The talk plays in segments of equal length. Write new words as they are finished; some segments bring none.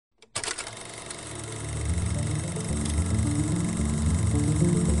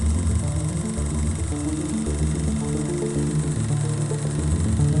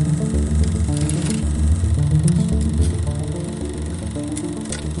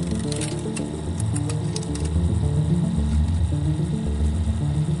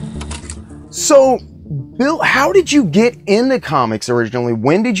So, Bill, how did you get into comics originally?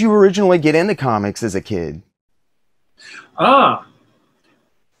 When did you originally get into comics as a kid? Well,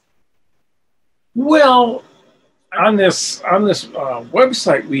 on this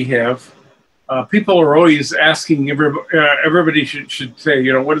website we have, people are always asking, everybody should say,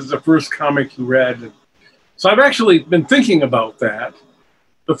 you know, what is the first comic you read? So I've actually been thinking about that.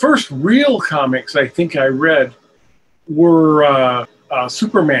 The first real comics I think I read were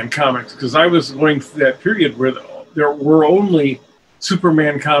Superman comics, because I was going through that period where there were only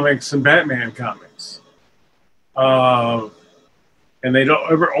Superman comics and Batman comics. And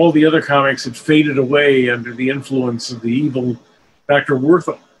all the other comics had faded away under the influence of the evil Dr.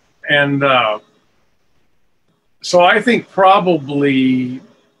 Wortham. And so I think probably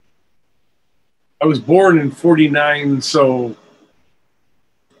I was born in 49, so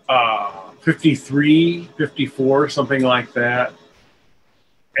 53, 54, something like that.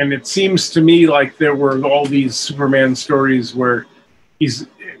 And it seems to me like there were all these Superman stories where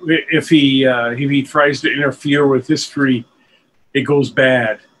if he tries to interfere with history, it goes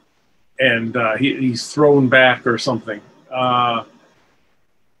bad, and he's thrown back or something. But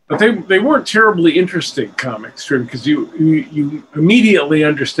they weren't terribly interesting comics, because you immediately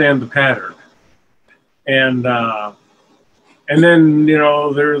understand the pattern, and then, you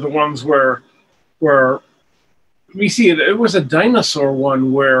know, there are the ones where we see it was a dinosaur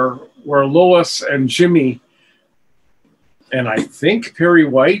one where Lois and Jimmy and I think Perry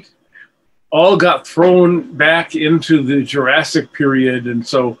White all got thrown back into the Jurassic period, and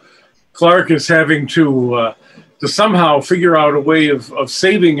so Clark is having to somehow figure out a way of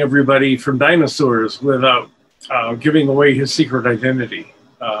saving everybody from dinosaurs without giving away his secret identity.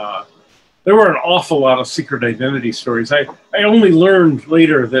 There were an awful lot of secret identity stories. I only learned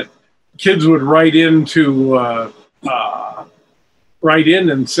later that kids would write in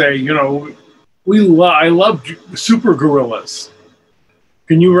and say, you know, I love super gorillas.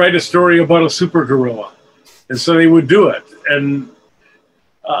 Can you write a story about a super gorilla? And so they would do it. And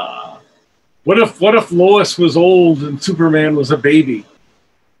what if Lois was old and Superman was a baby?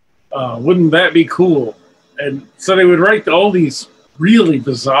 Wouldn't that be cool? And so they would write all these really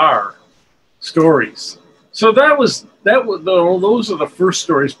bizarre stories. So those are the first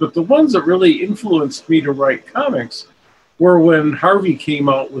stories. But the ones that really influenced me to write comics were when Harvey came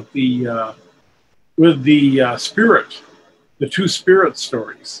out with the Spirit. The two Spirit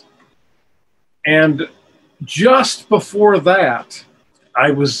stories. And just before that,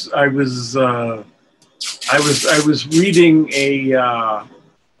 I was reading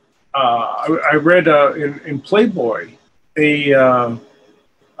I read in Playboy an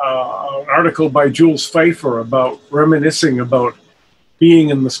article by Jules Pfeiffer reminiscing about being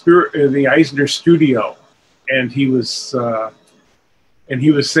in the Eisner studio, and he was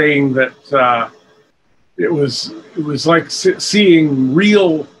saying that it was like seeing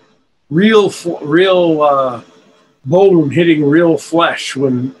real bone hitting real flesh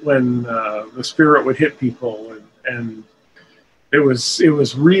when the Spirit would hit people, and it was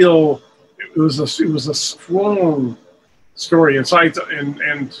real. It was a strong story, and so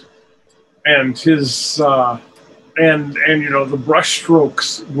and his and you know, the brush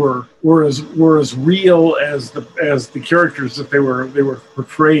strokes were as real as the characters that they were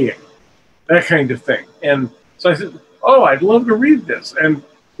portraying. That kind of thing. And so I said, oh, I'd love to read this. And,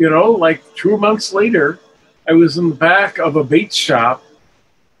 you know, like 2 months later, I was in the back of a bait shop,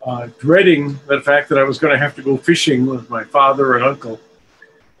 dreading the fact that I was going to have to go fishing with my father and uncle.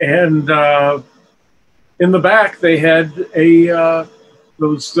 And in the back, they had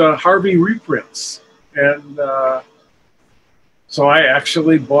those Harvey reprints. And so I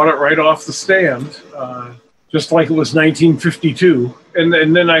actually bought it right off the stand, just like it was 1952. And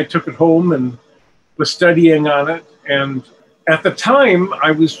then I took it home and was studying on it. And at the time,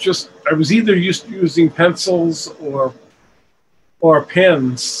 I was either using pencils or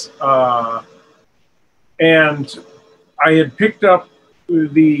pens. And I had picked up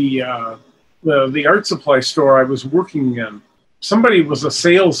the art supply store I was working in. Somebody was a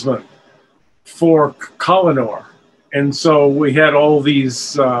salesman for Collinor. And so we had all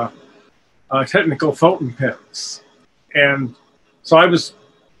these technical fountain pens. And so I was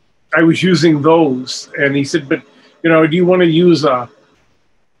using those, and he said, but, you know, do you want to use a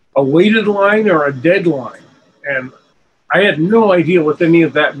weighted line or a dead line? And I had no idea what any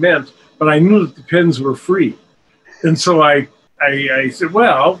of that meant, but I knew that the pens were free. And so I said,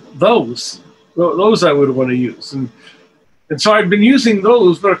 well, those I would want to use. And so I'd been using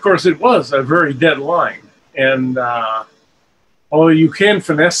those, but of course it was a very dead line. And although you can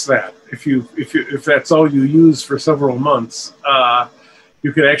finesse that if that's all you use for several months,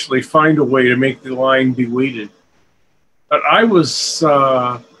 you could actually find a way to make the line be weighted. But I was,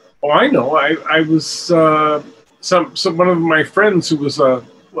 I was one of my friends who was a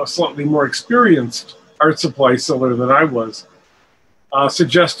slightly more experienced art supply seller than I was,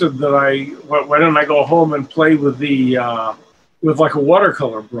 suggested that why don't I go home and play with with like a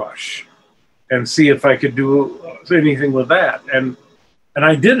watercolor brush and see if I could do anything with that. And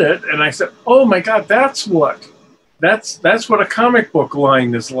I did it, and I said, oh my God, that's what a comic book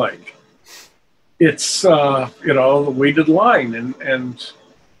line is like. It's, the weighted line. And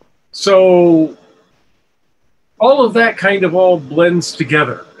so all of that kind of all blends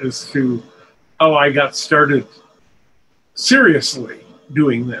together as to how I got started seriously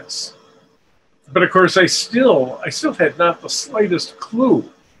doing this. But of course, I still had not the slightest clue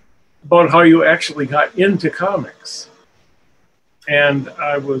about how you actually got into comics. And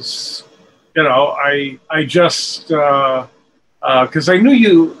I was, I just, because I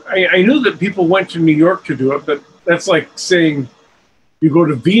knew I knew that people went to New York to do it, but that's like saying you go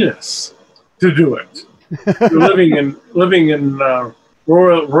to Venus to do it. You're living in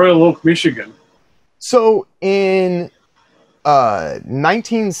Royal Oak, Michigan. So in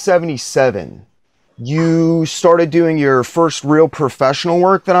 1977, you started doing your first real professional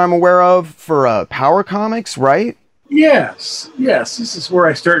work that I'm aware of for Power Comics, right? Yes. This is where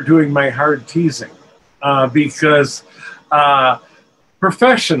I start doing my hard teasing, because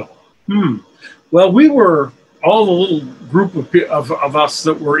professional. Well, we were all the little group of us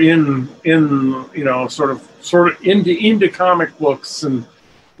that were in sort of into comic books, and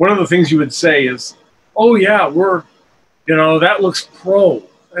one of the things you would say is, "Oh yeah, we're, that looks pro.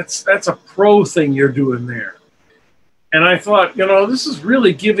 That's a pro thing you're doing there." And I thought, this is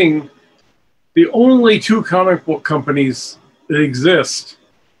really giving the only two comic book companies that exist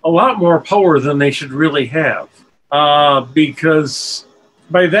a lot more power than they should really have. Because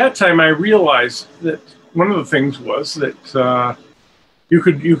by that time I realized that one of the things was that you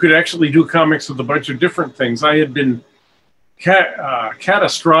could actually do comics with a bunch of different things. I had been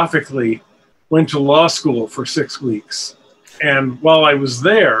catastrophically went to law school for 6 weeks. And while I was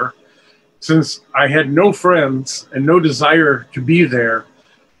there, since I had no friends and no desire to be there,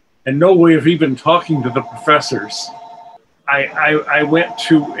 and no way of even talking to the professors, I went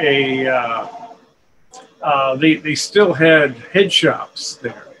to they still had head shops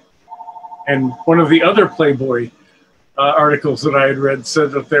there. And one of the other Playboy articles that I had read said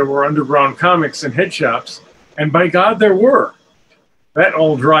that there were underground comics and head shops, and by God, there were. That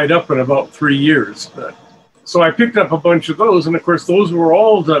all dried up in about 3 years. So I picked up a bunch of those, and of course, those were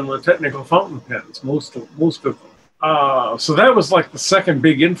all done with technical fountain pens, most of them. So that was like the second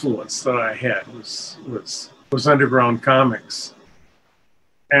big influence that I had was underground comics,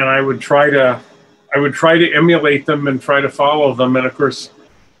 and I would try to emulate them and try to follow them. And of course,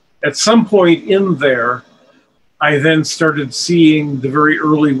 at some point in there, I then started seeing the very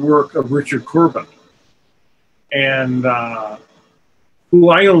early work of Richard Corbin, and who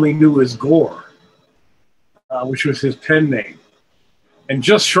I only knew as Gore, which was his pen name. And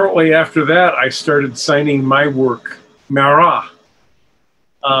just shortly after that, I started signing my work, Marat,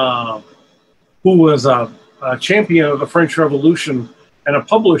 who was a champion of the French Revolution and a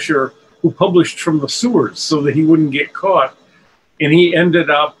publisher who published from the sewers so that he wouldn't get caught. And he ended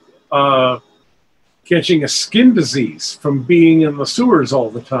up catching a skin disease from being in the sewers all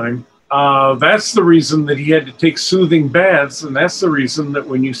the time. That's the reason that he had to take soothing baths, and that's the reason that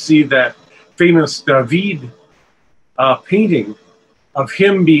when you see that famous David painting of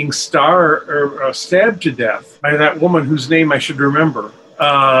him being stabbed to death by that woman whose name I should remember.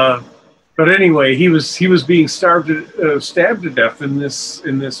 But anyway, he was being stabbed to death in this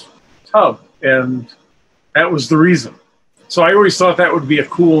tub, and that was the reason. So I always thought that would be a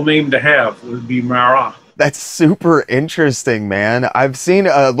cool name to have, would be Marat. That's super interesting, man. I've seen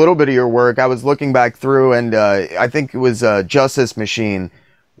a little bit of your work. I was looking back through, and I think it was Justice Machine,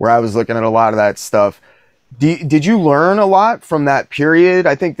 where I was looking at a lot of that stuff. Did you learn a lot from that period?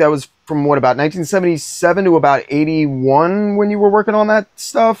 I think that was from about 1977 to about 81 when you were working on that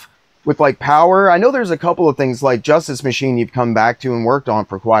stuff with like Power. I know there's a couple of things like Justice Machine you've come back to and worked on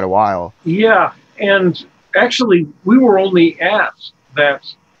for quite a while. Yeah, and actually we were only at that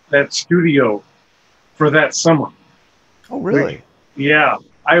studio for that summer. Oh, really? Yeah,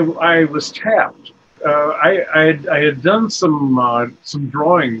 I was tapped. I had done some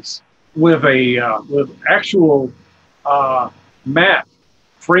drawings with actual matte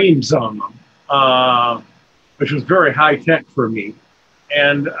frames on them, which was very high tech for me.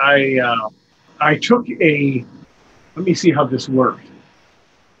 And I took let me see how this worked.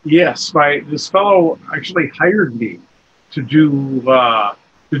 Yes, this fellow actually hired me to do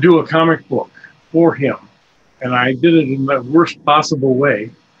a comic book for him, and I did it in the worst possible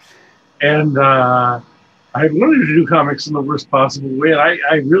way. And I had wanted to do comics in the worst possible way, and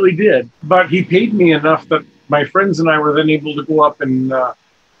I really did. But he paid me enough that my friends and I were then able to go up and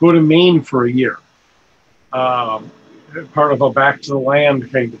go to Maine for a year, part of a back to the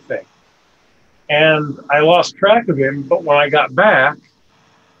land kind of thing. And I lost track of him, but when I got back,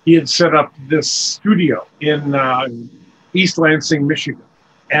 he had set up this studio in East Lansing, Michigan.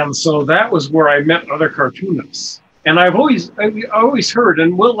 And so that was where I met other cartoonists. And I always heard,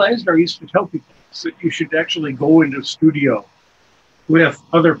 and Will Eisner used to tell people that you should actually go into a studio with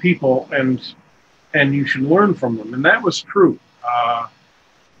other people and you should learn from them. And that was true. I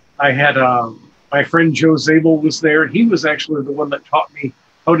had my friend Joe Zabel was there. He was actually the one that taught me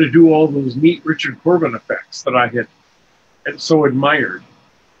how to do all those neat Richard Corbin effects that I had so admired.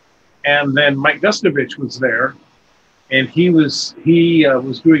 And then Mike Gustovich was there, and he was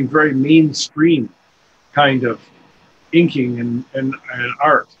doing very mainstream kind of inking and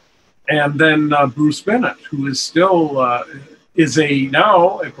art. And then Bruce Bennett, who is still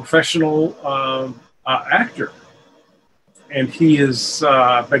now a professional actor, and he is,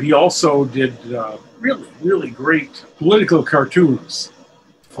 but he also did really, really great political cartoons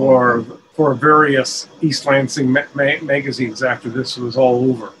for various East Lansing magazines after this was all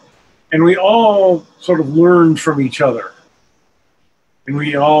over. And we all sort of learned from each other. And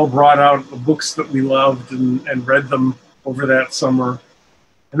we all brought out the books that we loved and read them over that summer.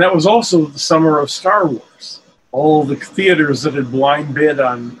 And that was also the summer of Star Wars. All the theaters that had blind bid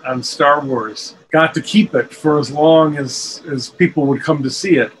on Star Wars got to keep it for as long as people would come to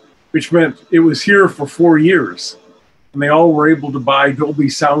see it, which meant it was here for 4 years. And they all were able to buy Dolby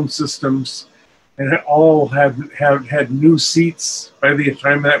sound systems, and it all had new seats by the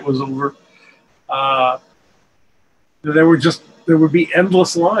time that was over. There would be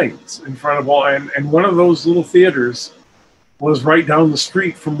endless lines in front of all, and one of those little theaters was right down the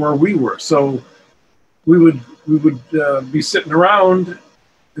street from where we were. So we would be sitting around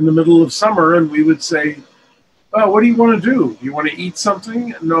in the middle of summer, and we would say, "Oh, what do you want to do? You want to eat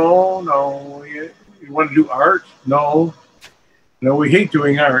something? No. You want to do art? No. We hate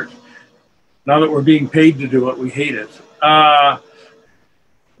doing art. Now that we're being paid to do it, we hate it. Why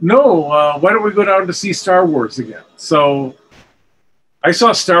don't we go down to see Star Wars again?" So I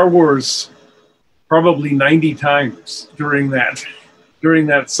saw Star Wars probably 90 times during that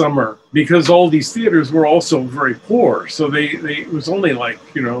summer, because all these theaters were also very poor. So it was only like,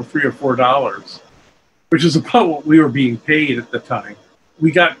 $3 or $4, which is about what we were being paid at the time.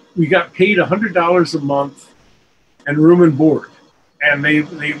 We got paid $100 a month and room and board. And they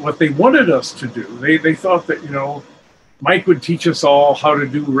what they wanted us to do, they thought that, Mike would teach us all how to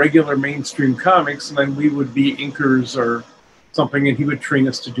do regular mainstream comics, and then we would be inkers or something, and he would train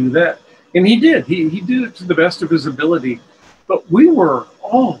us to do that. And he did. He did it to the best of his ability. But we were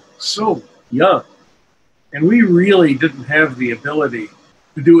all so young, and we really didn't have the ability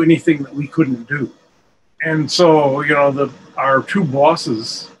to do anything that we couldn't do. And so, our two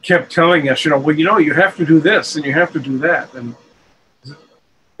bosses kept telling us, you have to do this and you have to do that. And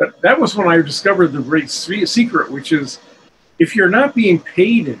that was when I discovered the great secret, which is, if you're not being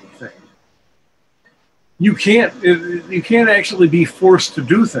paid anything, you can't actually be forced to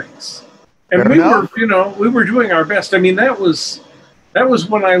do things. And we were doing our best. I mean, that was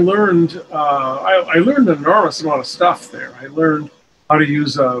when I learned. I learned an enormous amount of stuff there. I learned how to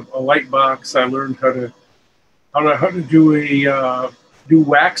use a light box. I learned how to do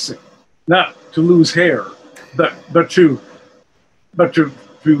waxing, not to lose hair, but to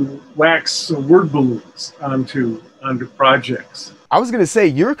wax word balloons onto projects. I was going to say,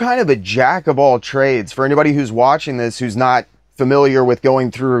 you're kind of a jack of all trades. For anybody who's watching this who's not familiar with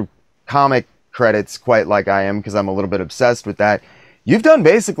going through comic credits quite like I am, because I'm a little bit obsessed with that, you've done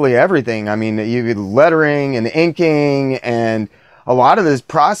basically everything. I mean, you did lettering and inking, and a lot of these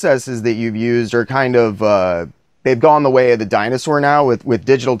processes that you've used are kind of they've gone the way of the dinosaur now with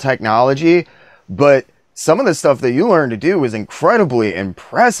digital technology, but some of the stuff that you learned to do was incredibly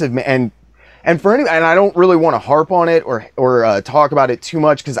impressive. And for any, and I don't really want to harp on it or talk about it too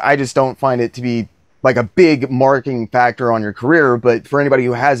much, because I just don't find it to be like a big marking factor on your career. But for anybody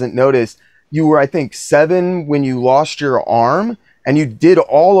who hasn't noticed, you were, I think, 7 when you lost your arm, and you did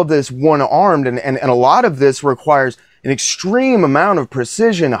all of this one-armed, and a lot of this requires an extreme amount of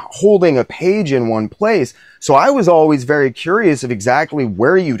precision holding a page in one place. So I was always very curious of exactly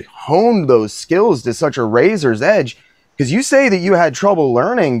where you'd honed those skills to such a razor's edge, because you say that you had trouble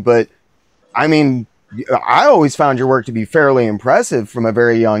learning, but I mean, I always found your work to be fairly impressive from a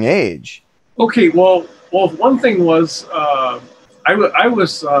very young age. Okay, well, one thing was I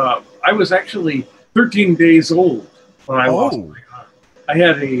was actually 13 days old when I lost Oh, my arm. I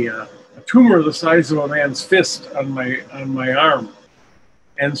had a tumor the size of a man's fist on my arm,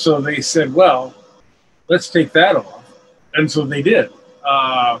 and so they said, "Well, let's take that off," and so they did.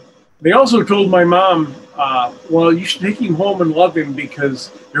 They also told my mom, "Well, you should take him home and love him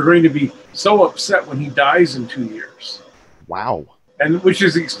because you're going to be so upset when he dies in 2 years." wow. And which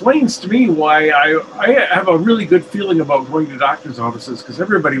is explains to me why I have a really good feeling about going to doctor's offices because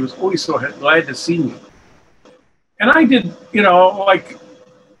everybody was always so glad to see me. And I did, like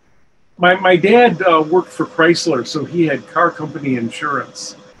my dad worked for Chrysler, so he had car company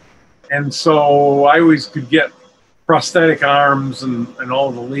insurance. And so I always could get prosthetic arms and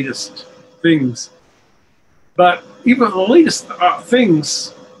all the latest things. But even the latest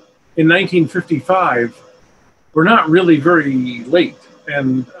things in 1955 were not really very late.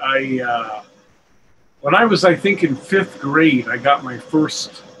 And when I was, I think, in fifth grade, I got my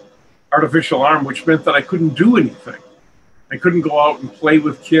first artificial arm, which meant that I couldn't do anything. I couldn't go out and play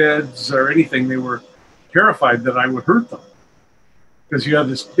with kids or anything. They were terrified that I would hurt them because you have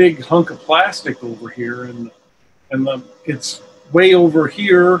this big hunk of plastic over here, and it's way over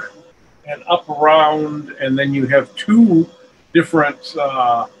here and up around, and then you have two different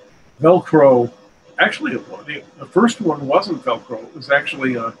Velcro. Actually, the first one wasn't Velcro. It was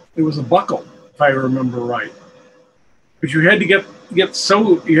actually it was a buckle, if I remember right. But you had to get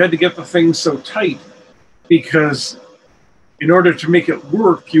the thing so tight because in order to make it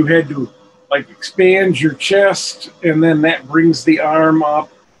work, you had to like expand your chest, and then that brings the arm up,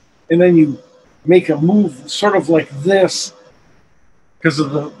 and then you make a move sort of like this because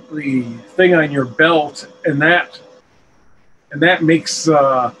of the thing on your belt, and that makes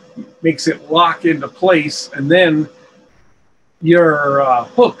it lock into place, and then your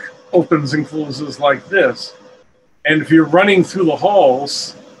hook opens and closes like this. And if you're running through the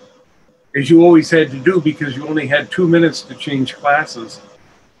halls, as you always had to do because you only had 2 minutes to change classes,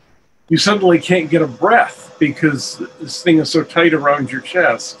 you suddenly can't get a breath because this thing is so tight around your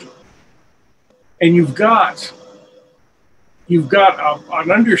chest. And you've got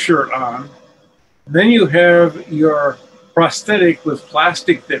an undershirt on, and then you have your prosthetic with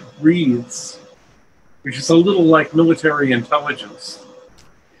plastic that breathes, which is a little like military intelligence.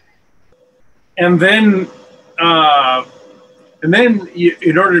 And then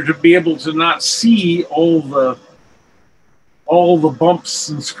in order to be able to not see all the bumps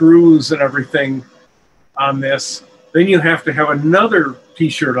and screws and everything on this, then you have to have another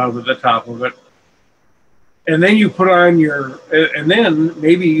T-shirt over the top of it. And then you put on and then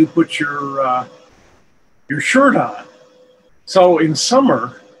maybe you put your shirt on. So in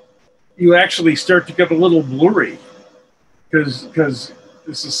summer, you actually start to get a little blurry because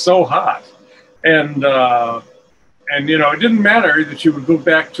this is so hot. And it didn't matter that you would go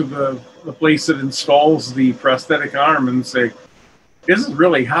back to the place that installs the prosthetic arm and say, "This is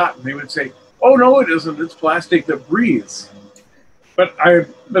really hot." And they would say, "Oh, no, it isn't. It's plastic that breathes." But I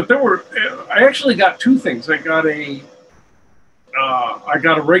actually got two things. I got a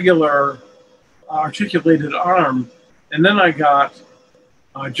regular articulated arm, and then I got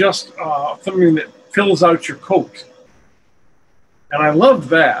just something that fills out your coat. And I loved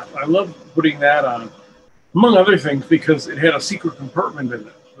that. I loved putting that on, among other things, because it had a secret compartment in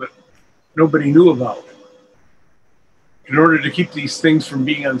it that nobody knew about. In order to keep these things from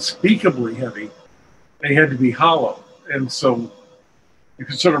being unspeakably heavy, they had to be hollow. And so you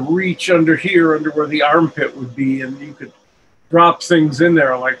could sort of reach under here, under where the armpit would be, and you could drop things in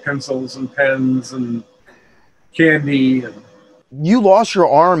there like pencils and pens and candy. And You lost your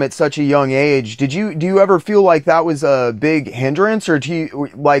arm at such a young age. Do you ever feel like that was a big hindrance, or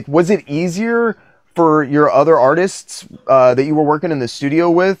was it easier for your other artists that you were working in the studio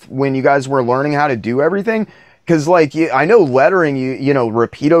with when you guys were learning how to do everything? Because I know lettering,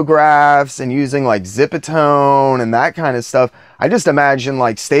 repeatographs and using like Zipatone and that kind of stuff. I just imagine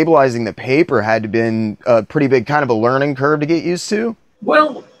like stabilizing the paper had to been a pretty big kind of a learning curve to get used to.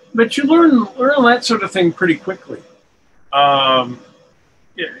 Well, but you learn that sort of thing pretty quickly.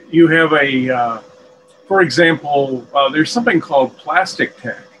 You have for example, there's something called plastic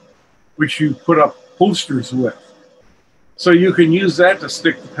tack, which you put up posters with. So you can use that to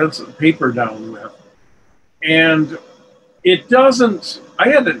stick the paper down with. And it doesn't, I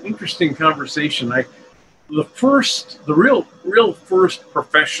had an interesting conversation. The real first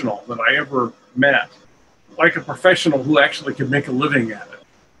professional that I ever met, like a professional who actually could make a living at it,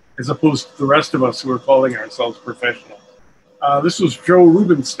 as opposed to the rest of us who are calling ourselves professionals. This was Joe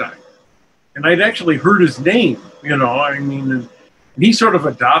Rubenstein. And I'd actually heard his name, And he sort of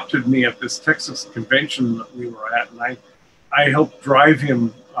adopted me at this Texas convention that we were at, and I helped drive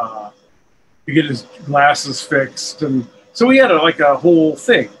him to get his glasses fixed, and so we had like a whole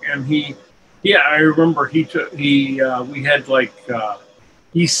thing. And I remember we had like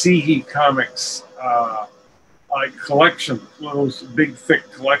EC Comics like collection, those big thick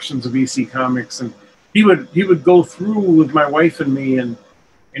collections of EC Comics, and he would go through with my wife and me and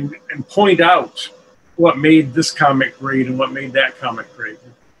point out what made this comic great and what made that comic great.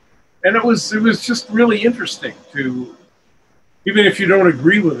 And it was just really interesting to, even if you don't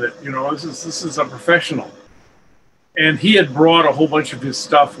agree with it, this is a professional. And he had brought a whole bunch of his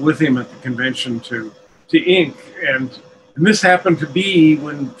stuff with him at the convention to ink, and this happened to be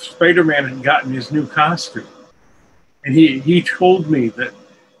when Spider-Man had gotten his new costume. And he told me that,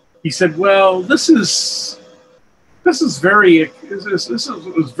 he said, well, this was very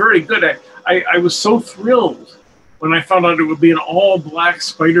good. I was so thrilled when I found out it would be an all-black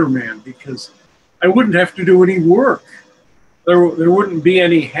Spider-Man, because I wouldn't have to do any work. There wouldn't be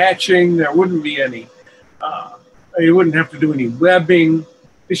any hatching. There wouldn't be any. I wouldn't have to do any webbing.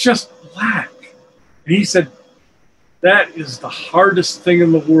 It's just black. And he said, that is the hardest thing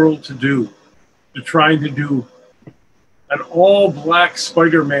in the world to do, to try to do an all-black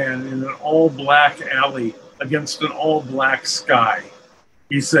Spider-Man in an all-black alley against an all-black sky.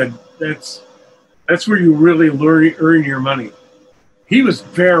 He said, that's where you really earn your money. He was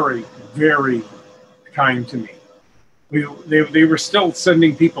very, very kind to me. They were still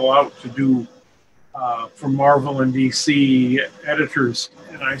sending people out to do for Marvel and DC editors,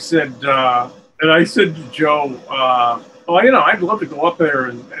 and I said to Joe, I'd love to go up there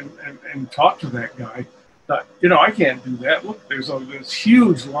and talk to that guy. I can't do that. Look, there's this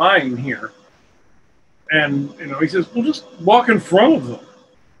huge line here. And, he says, well, just walk in front of them.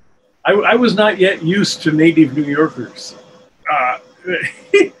 I was not yet used to native New Yorkers.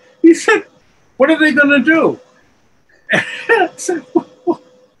 He said, what are they going to do? I said, well,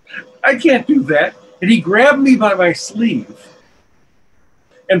 I can't do that. And he grabbed me by my sleeve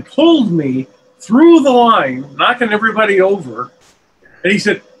and pulled me through the line, knocking everybody over. And he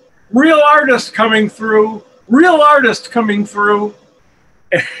said, real artist coming through, real artist coming through.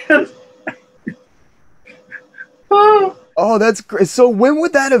 And oh, that's great. So when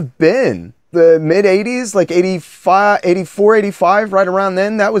would that have been? The mid-'80s, like 85, 84, 85, right around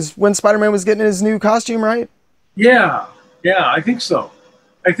then? That was when Spider-Man was getting his new costume, right? Yeah, I think so.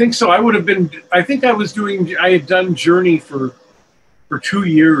 I had done Journey for 2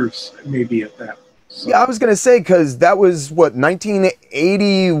 years, maybe, at that. So. Yeah, I was going to say, because that was, what,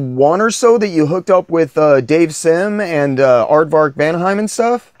 1981 or so that you hooked up with Dave Sim and Aardvark Vanaheim and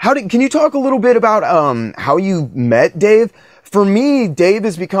stuff? Can you talk a little bit about how you met Dave? For me, Dave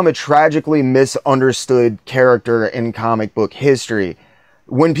has become a tragically misunderstood character in comic book history.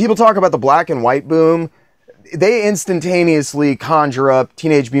 When people talk about the black and white boom, they instantaneously conjure up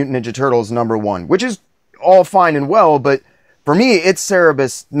Teenage Mutant Ninja Turtles #1, which is all fine and well, but for me, it's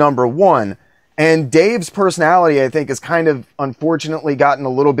Cerebus #1. And Dave's personality, I think, has kind of unfortunately gotten a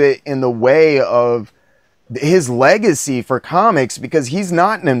little bit in the way of his legacy for comics, because he's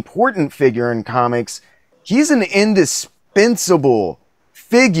not an important figure in comics. He's an indispensable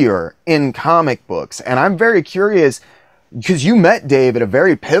figure in comic books. And I'm very curious, because you met Dave at a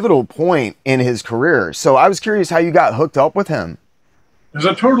very pivotal point in his career. So I was curious how you got hooked up with him. There's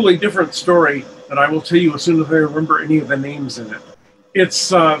a totally different story that I will tell you as soon as I remember any of the names in it. It's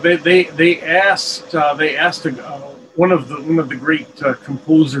they asked one of the great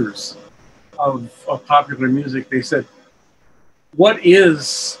composers of popular music. They said, "What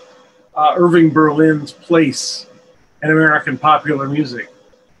is Irving Berlin's place in American popular music?"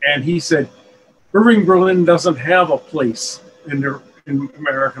 And he said, "Irving Berlin doesn't have a place in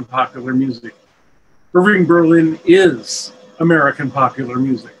American popular music. Irving Berlin is American popular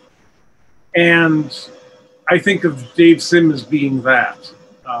music." And I think of Dave Sim as being that.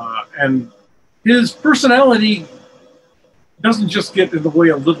 And his personality doesn't just get in the way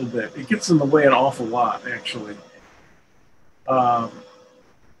a little bit. It gets in the way an awful lot, actually. My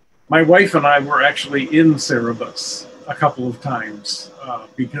wife and I were actually in Cerebus a couple of times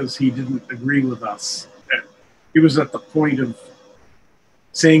because he didn't agree with us. He was at the point of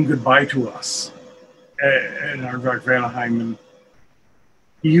saying goodbye to us at Aardvark Vanaheim, and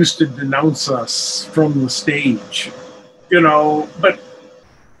he used to denounce us from the stage, but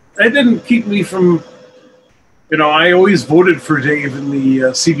that didn't keep me from, I always voted for Dave in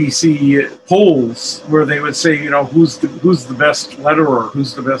the CBC polls where they would say, who's the best letterer,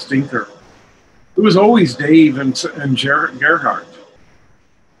 who's the best inker. It was always Dave and Gerhardt.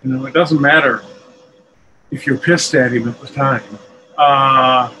 It doesn't matter if you're pissed at him at the time.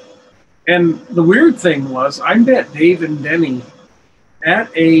 And the weird thing was, I met Dave and Denny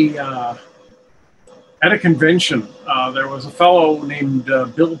at a convention. There was a fellow named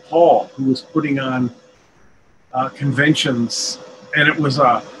Bill Paul who was putting on conventions, and it was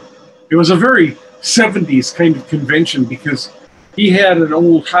a very 70s kind of convention because he had an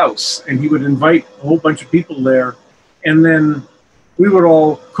old house and he would invite a whole bunch of people there, and then we would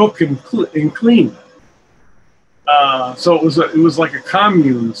all cook and clean. So it was like a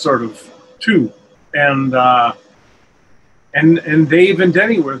commune sort of too, and Dave and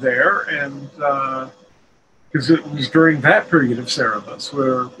Denny were there, and because it was during that period of Cerebus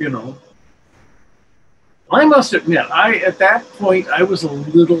where, you know, I must admit, at that point I was a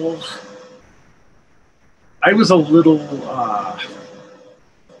little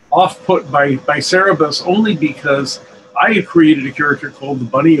off-put by Cerebus, only because I had created a character called the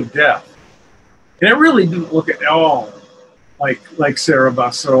Bunny of Death, and it really didn't look at all like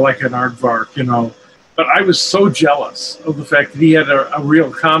Cerebus or like an Aardvark, you know. But I was so jealous of the fact that he had a real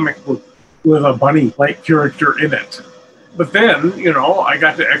comic book with a bunny-like character in it. But then, you know, I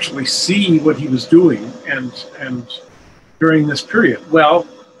got to actually see what he was doing, and during this period. Well,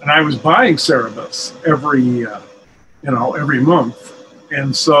 and I was buying Cerebus every month,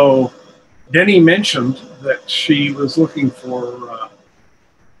 and so Denny mentioned that she was looking for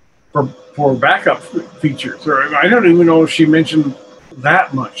backup features, or I don't even know if she mentioned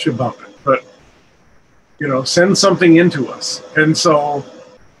that much about it, but, you know, send something into us. And so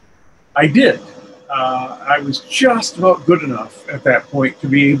I did. I was just about good enough at that point to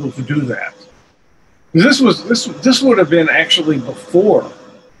be able to do that. This would have been actually before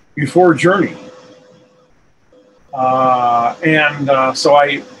Journey. So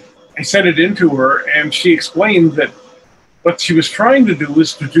I sent it into her, and she explained that what she was trying to do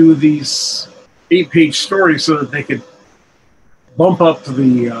was to do these 8-page stories so that they could bump up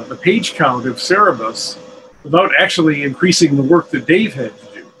the page count of Cerebus without actually increasing the work that Dave had to do.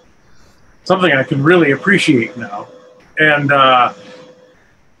 Something I can really appreciate now. And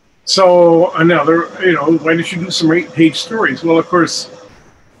so another, you know, why did you do some 8-page stories? Well, of course,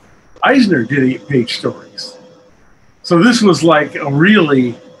 Eisner did 8-page stories. So this was like a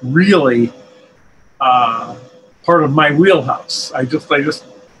really, really part of my wheelhouse. I just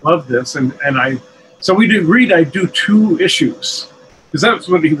loved this, and so we agreed I'd do 2 issues, because that's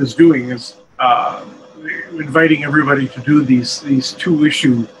what he was doing, is inviting everybody to do these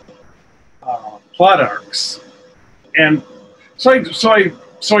 2-issue plot arcs. And so I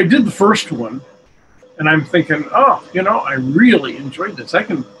did the first one, and I'm thinking, oh, you know, I really enjoyed this.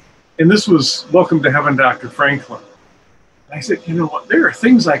 And this was Welcome to Heaven, Dr. Franklin. And I said, you know what, there are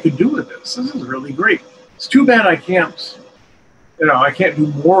things I could do with this. This is really great. It's too bad I can't do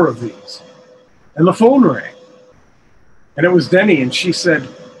more of these. And the phone rang, and it was Denny, and she said,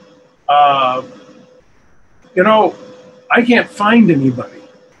 you know, I can't find anybody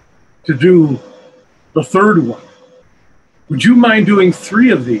to do the 3rd one. Would you mind doing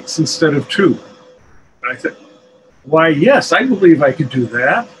 3 of these instead of 2? And I said, why, yes, I believe I could do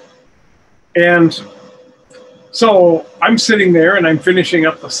that. And so I'm sitting there, and I'm finishing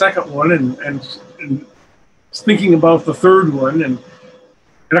up the 2nd one, and thinking about the 3rd one, and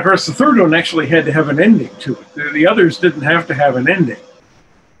of course the 3rd one actually had to have an ending to it. The others didn't have to have an ending.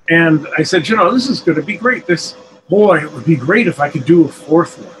 And I said, you know, this is going to be great. It would be great if I could do a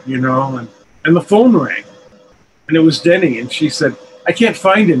 4th one, you know. And the phone rang, and it was Denny, and she said, I can't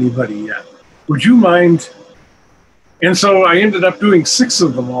find anybody yet. Would you mind? And so I ended up doing 6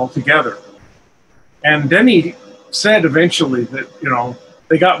 of them all together. And Denny said eventually that, you know,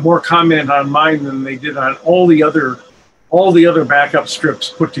 they got more comment on mine than they did on all the other backup strips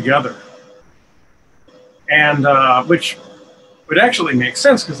put together. And which would actually make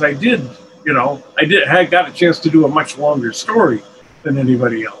sense, because I got a chance to do a much longer story than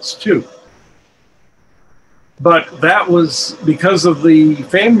anybody else too. But that was because of the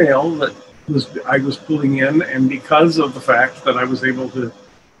fan mail that I was pulling in, and because of the fact that I was able to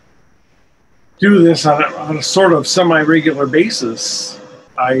do this on a sort of semi-regular basis.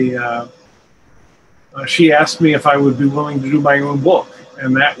 She asked me if I would be willing to do my own book,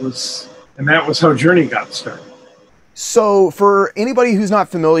 and that was how Journey got started. So for anybody who's not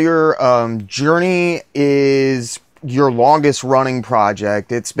familiar, Journey is your longest running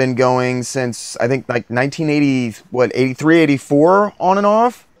project. It's been going since, I think, like 1980, 83, 84, on and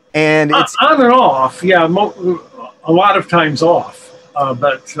off? And it's on and off, yeah, a lot of times off,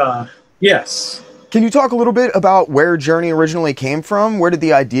 but yes. Can you talk a little bit about where Journey originally came from? Where did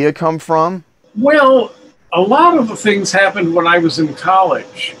the idea come from? Well, a lot of the things happened when I was in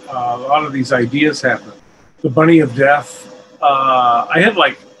college. A lot of these ideas happened. The Bunny of Death, I had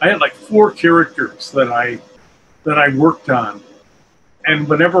like 4 characters that I worked on, and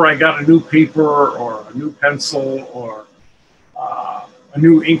whenever I got a new paper or a new pencil or a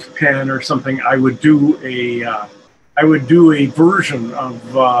new ink pen or something, I would do a version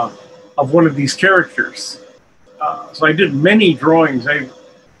of one of these characters. So I did many drawings.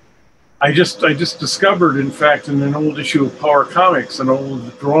 I just discovered, in fact, in an old issue of Power Comics, an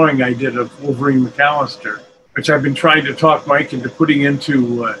old drawing I did of Wolverine McAllister, which I've been trying to talk Mike into putting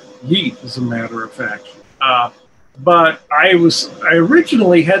into Yeet, as a matter of fact. But I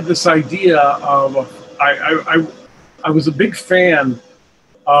originally had this idea of I was a big fan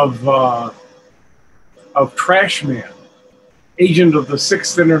of Trashman, agent of the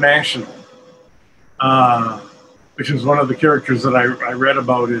 6th International, which was one of the characters that I read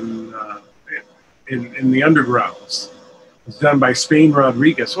about in the Undergrounds. It was done by Spain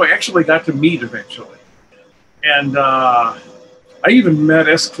Rodriguez, who I actually got to meet eventually. And I even met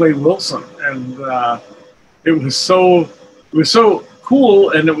S. Clay Wilson, and it was so cool,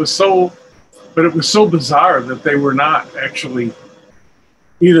 and it was so bizarre that they were not actually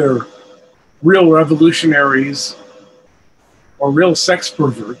either real revolutionaries or real sex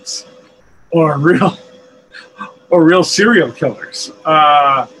perverts or real serial killers.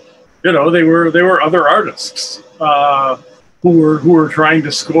 You know, they were other artists who were trying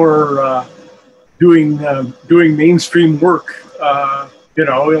to score doing mainstream work, you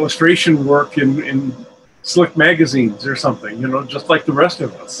know, illustration work in slick magazines or something, you know, just like the rest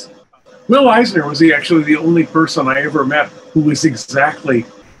of us. Will Eisner was actually the only person I ever met who was exactly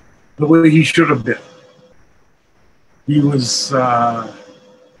the way he should have been. He was,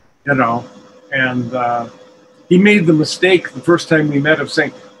 you know, and he made the mistake the first time we met of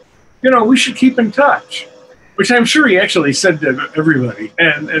saying, you know, we should keep in touch, which I'm sure he actually said to everybody,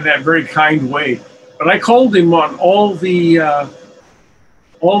 and in that very kind way. But I called him on all the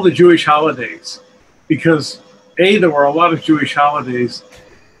Jewish holidays, because there were a lot of Jewish holidays,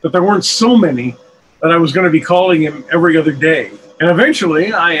 but there weren't so many that I was going to be calling him every other day. And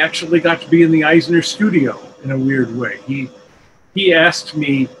eventually, I actually got to be in the Eisner studio in a weird way. He asked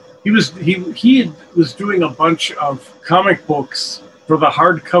me. He was doing a bunch of comic books for the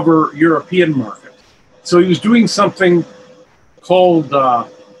hardcover European market. So he was doing something called The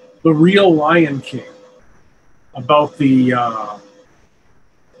Real Lion King, about the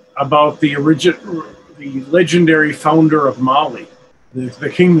legendary founder of Mali, the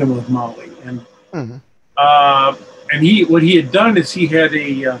kingdom of Mali, and what he had done is he had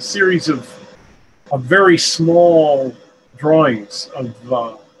a series of very small drawings of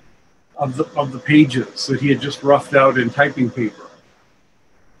the pages that he had just roughed out in typing paper.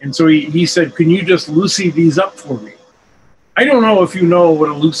 And so he said, can you just Lucy these up for me? I don't know if you know what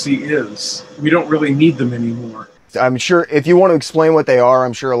a Lucy is. We don't really need them anymore. I'm sure if you want to explain what they are,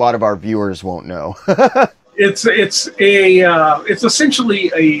 I'm sure a lot of our viewers won't know. It's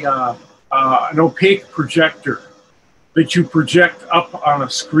essentially an opaque projector that you project up on a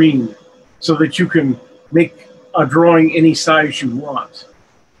screen so that you can make a drawing any size you want.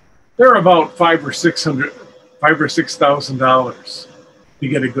 They're about $5,000 or $6,000 to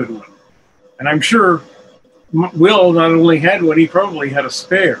get a good one. And I'm sure Will not only had one, he probably had a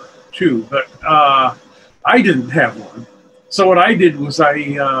spare too, but I didn't have one. So what I did was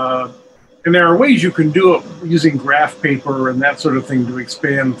and there are ways you can do it using graph paper and that sort of thing to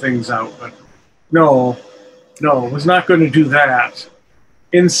expand things out, but no, I was not going to do that.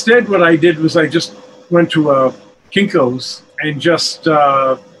 Instead, what I did was I just went to Kinko's and just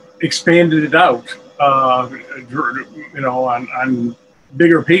expanded it out, you know, on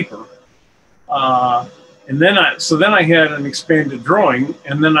bigger paper. And then I had an expanded drawing,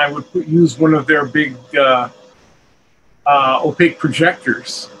 and then I would use one of their big opaque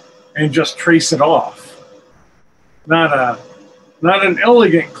projectors and just trace it off. Not an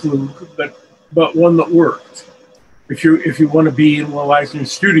elegant clue, but one that worked. If you want to be in Will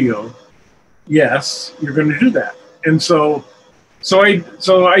Eisner's studio, yes, you're going to do that. And so I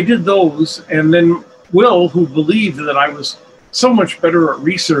did those, and then Will, who believed that I was so much better at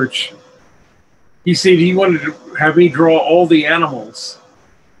research, he said he wanted to have me draw all the animals,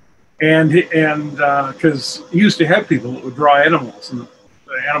 and because he used to have people that would draw animals and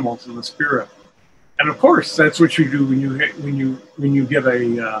the animals in the spirit, and of course that's what you do when you get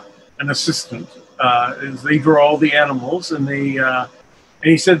an assistant, is they draw all the animals, and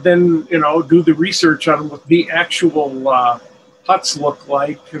he said then, you know, do the research on what the actual huts look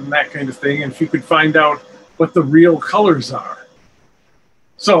like and that kind of thing, and if you could find out what the real colors are.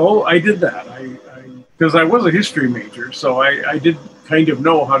 So I did that. Because I was a history major, so I did kind of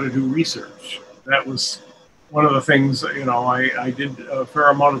know how to do research. That was one of the things, I did a fair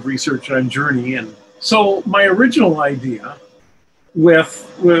amount of research on Journey. And so my original idea with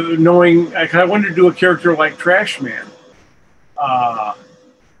knowing, I wanted to do a character like Trash Man, a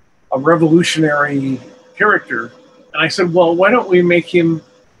revolutionary character. And I said, well, why don't I make him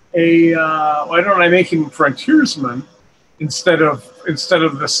frontiersman instead of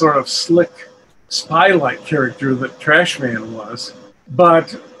the sort of slick spy-like character that Trash Man was.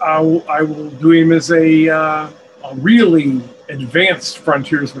 But I will do him as a really advanced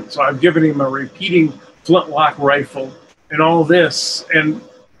frontiersman. So I've given him a repeating flintlock rifle and all this. And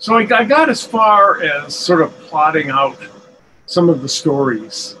so I got as far as sort of plotting out some of the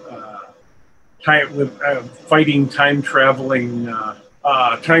stories, with fighting time-traveling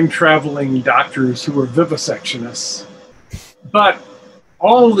doctors who were vivisectionists. But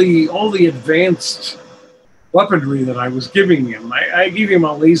all the advanced weaponry that I was giving him, I gave him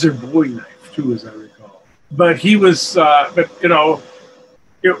a laser Bowie knife too, as I recall. But he was,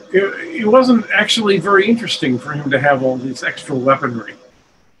 it wasn't actually very interesting for him to have all this extra weaponry.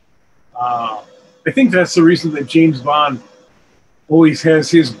 I think that's the reason that James Bond always has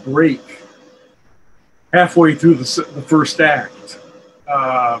his break halfway through the first act,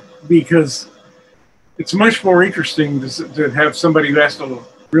 because it's much more interesting to have somebody who has to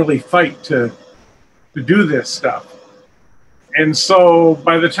really fight to do this stuff. And so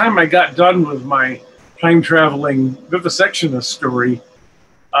by the time I got done with my time-traveling vivisectionist story,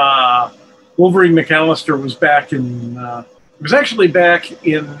 Wolverine McAllister was back in, actually back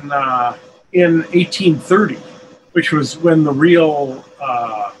in 1830, which was when the real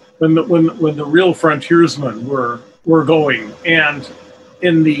when the real frontiersmen were going. And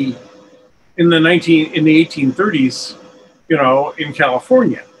in the 1830s, in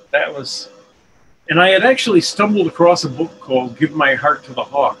California, that was. And I had actually stumbled across a book called "Give My Heart to the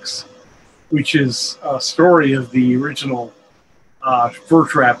Hawks," which is a story of the original fur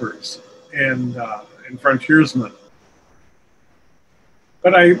trappers and frontiersmen.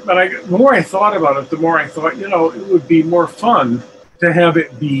 But the more I thought about it, the more I thought, it would be more fun to have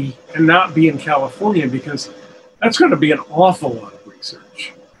it be and not be in California, because that's going to be an awful lot of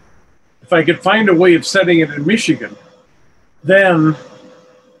research. If I could find a way of setting it in Michigan, then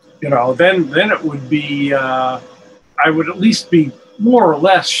it would be, I would at least be more or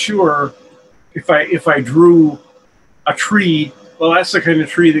less sure if I drew a tree, well, that's the kind of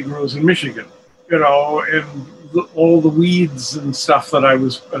tree that grows in Michigan, and all the weeds and stuff that I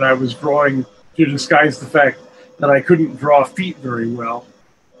was drawing to disguise the fact that I couldn't draw feet very well.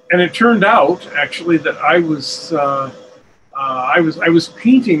 And it turned out actually that I was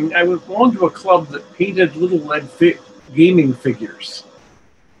painting. I belonged to a club that painted little lead gaming figures.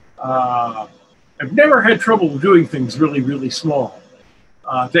 I've never had trouble doing things really, really small.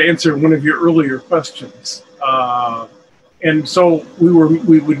 To answer one of your earlier questions, and so we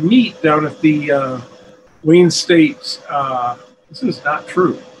would meet down at the Wayne State. This is not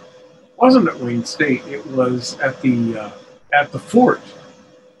true. It wasn't at Wayne State. It was at the fort.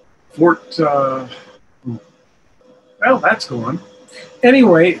 Well, that's gone.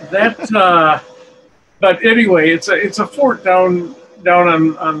 Anyway, but anyway, it's a fort down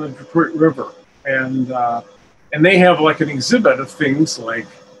on the Detroit River, and they have like an exhibit of things like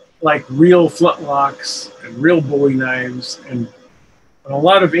real flintlocks and real Bowie knives and a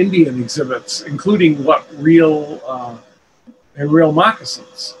lot of Indian exhibits, including real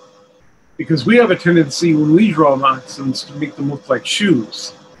moccasins, because we have a tendency when we draw moccasins to make them look like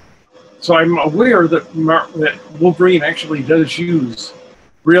shoes. So I'm aware that Wolverine actually does use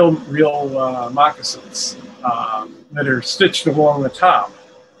real moccasins that are stitched along the top.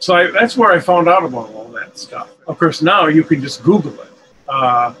 So that's where I found out about all that stuff. Of course, now you can just Google it.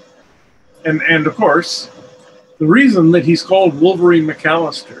 And of course, the reason that he's called Wolverine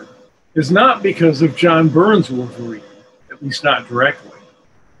McAllister is not because of John Byrne's Wolverine, at least not directly.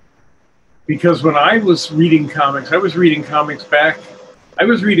 Because when I was reading comics,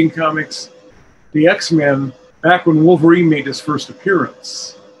 the X-Men, back when Wolverine made his first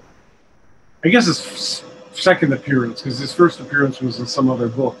appearance. I guess his second appearance, because his first appearance was in some other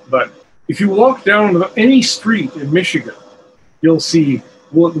book. But if you walk down any street in Michigan, you'll see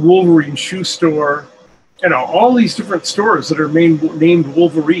the Wolverine shoe store, all these different stores that are named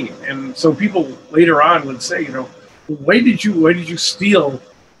Wolverine. And so people later on would say, why did you steal?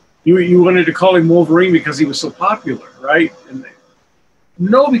 You wanted to call him Wolverine because he was so popular, right? And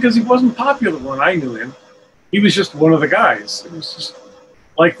no, because he wasn't popular when I knew him. He was just one of the guys. It was just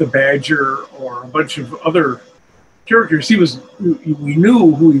like the Badger or a bunch of other characters. We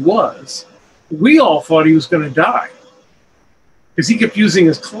knew who he was. We all thought he was going to die. because he kept using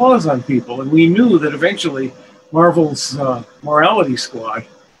his claws on people, and we knew that eventually Marvel's Morality Squad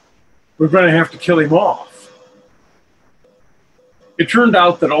were going to have to kill him off. It turned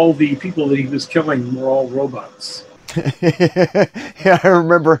out that all the people that he was killing were all robots. Yeah, I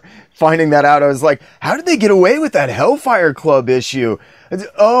remember finding that out. I was like, how did they get away with that Hellfire Club issue?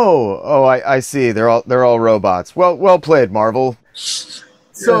 I see. They're all robots. Well played, Marvel.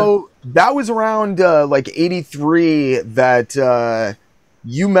 So that was around like 83 that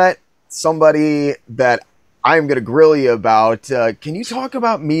you met somebody that I'm going to grill you about. Can you talk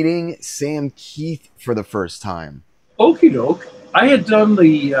about meeting Sam Kieth for the first time? Okie doke. I had done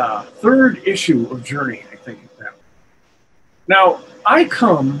the third issue of Journey, I think. Now, I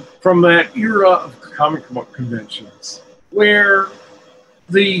come from that era of comic book conventions where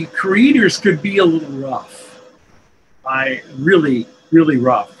the creators could be a little rough. Really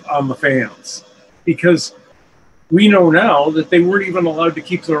rough on the fans, because we know now that they weren't even allowed to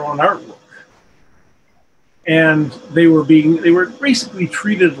keep their own artwork. And they were basically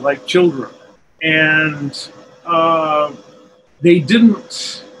treated like children. And they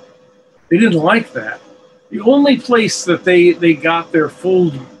didn't like that. The only place that they got their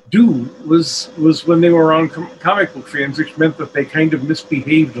full due was when they were on comic book fans, which meant that they kind of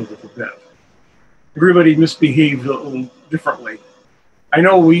misbehaved a little bit. Everybody misbehaved a little differently. I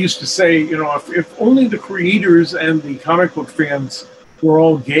know we used to say, if only the creators and the comic book fans were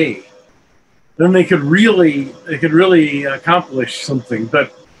all gay, then they could really accomplish something.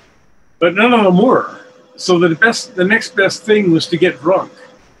 But none of them were. So the next best thing was to get drunk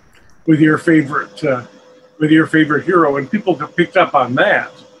with your favorite hero, and people got picked up on that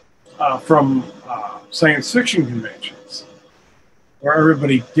from science fiction conventions, where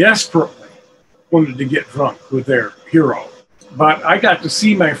everybody desperately wanted to get drunk with their hero. But I got to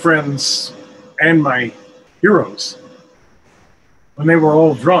see my friends and my heroes when they were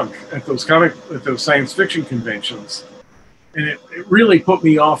all drunk at those science fiction conventions, and it really put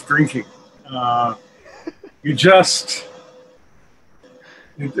me off drinking.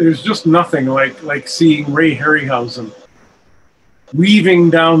 There's just nothing like seeing Ray Harryhausen weaving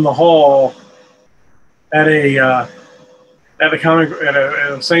down the hall at a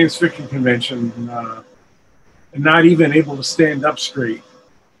science fiction convention, and not even able to stand up straight,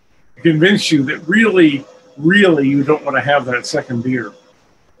 to convince you that really you don't want to have that second beer.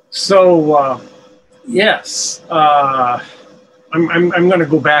 So yes, I'm going to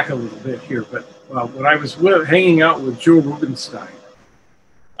go back a little bit here, but when I was hanging out with Joe Rubinstein,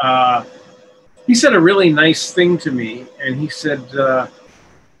 he said a really nice thing to me, and he said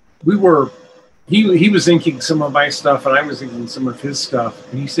he was inking some of my stuff, and I was inking some of his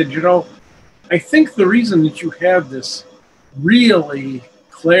stuff, and he said, I think the reason that you have this really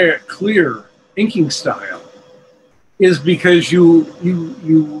clear inking style is because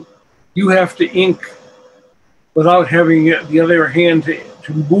you have to ink without having the other hand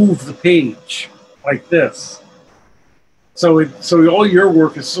to move the page like this. So all your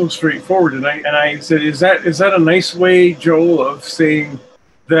work is so straightforward, and I said, is that a nice way, Joel, of saying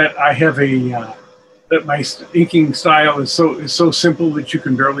that I have that my inking style is so simple that you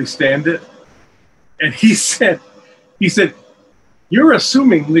can barely stand it? And he said, you're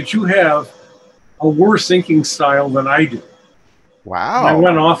assuming that you have a worse inking style than I do. Wow! And I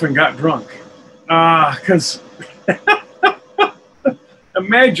went off and got drunk, because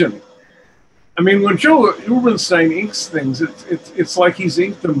imagine. I mean, when Joe Rubinstein inks things, it's like he's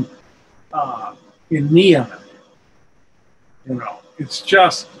inked them in neon. It's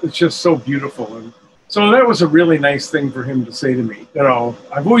just so beautiful, and so that was a really nice thing for him to say to me.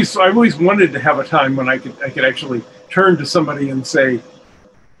 I've always wanted to have a time when I could actually turn to somebody and say,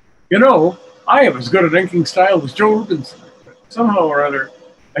 I am as good at inking style as Joe Rubinstein. But somehow or other,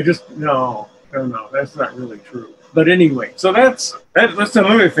 I just no, that's not really true. But anyway, so that's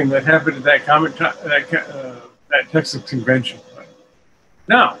another thing that happened at that Texas convention. But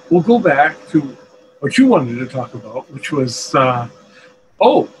now we'll go back to what you wanted to talk about, which was Sam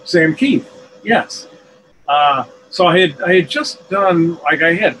Kieth. Yes. So I had just done, like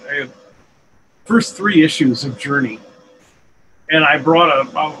I had first 3 issues of Journey, and I brought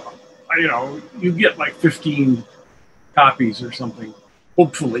you get like 15 copies or something,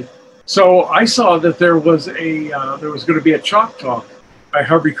 hopefully. So I saw that there was going to be a Chalk Talk by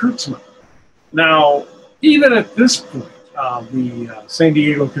Harvey Kurtzman. Now, even at this point, the San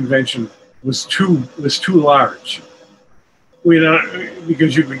Diego convention was too large.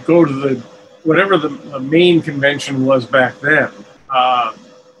 Because you could go to whatever the main convention was back then.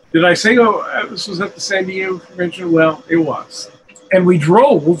 Did I say this was at the San Diego convention? Well, it was. And we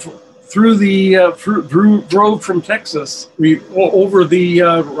drove through the drove from Texas over the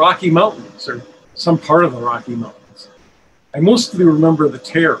Rocky Mountains, or some part of the Rocky Mountains. I mostly remember the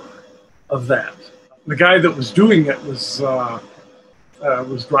terror of that. The guy that was doing it was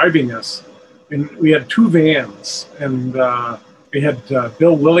driving us, and we had 2 vans, and we had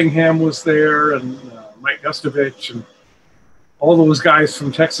Bill Willingham was there, and Mike Gustovich, and all those guys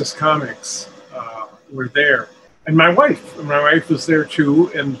from Texas Comics were there, and my wife was there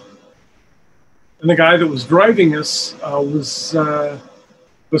too, and the guy that was driving us was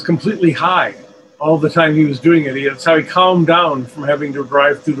completely high all the time he was doing it. That's how he calmed down from having to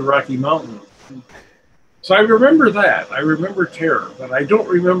drive through the Rocky Mountains. So I remember that. I remember terror, but I don't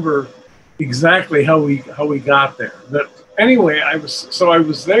remember exactly how we got there. But anyway, I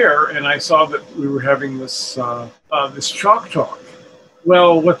was there, and I saw that we were having this this chalk talk.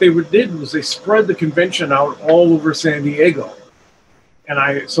 Well, what they did was they spread the convention out all over San Diego, and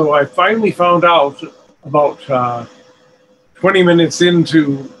I finally found out about 20 minutes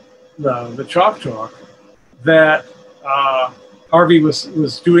into the chalk talk that Harvey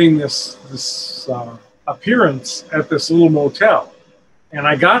was doing this appearance at this little motel, and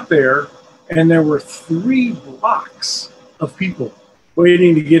I got there, and there were 3 blocks of people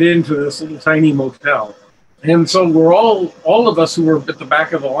waiting to get into this little tiny motel. And so we're all of us who were at the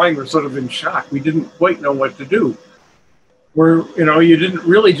back of the line were sort of in shock. We didn't quite know what to do. You didn't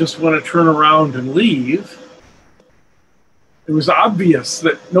really just want to turn around and leave. It was obvious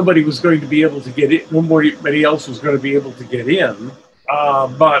that nobody was going to be able to get in. Nobody else was going to be able to get in.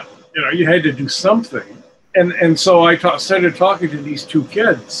 But you had to do something. And so I started talking to these 2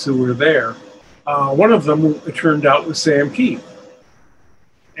 kids who were there. One of them, it turned out, was Sam Kieth.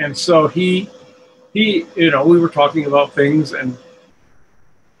 And so he, we were talking about things, and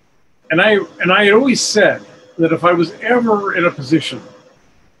I had always said that if I was ever in a position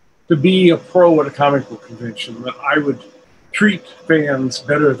to be a pro at a comic book convention, that I would treat fans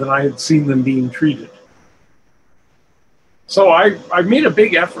better than I had seen them being treated. So I made a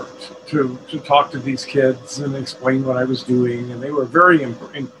big effort to talk to these kids and explain what I was doing, and they were very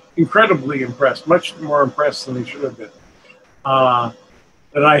incredibly impressed, much more impressed than they should have been,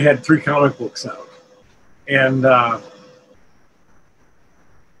 that I had 3 comic books out. And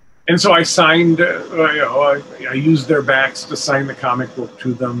so I signed, I used their backs to sign the comic book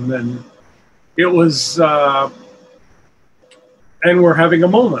to them, and it was, and we're having a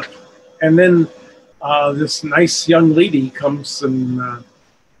moment. And then this nice young lady comes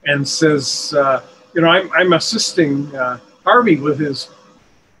and says, I'm assisting Harvey with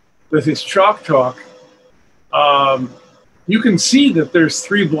his chalk talk. You can see that there's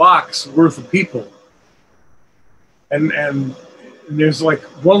 3 blocks worth of people. And there's like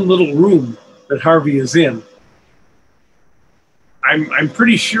one little room that Harvey is in. I'm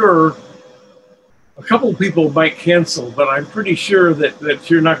pretty sure a couple of people might cancel, but I'm pretty sure that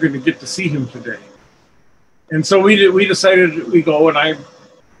you're not going to get to see him today. And so we decided we go, and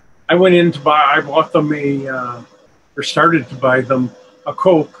I went in to buy. I bought them or started to buy them a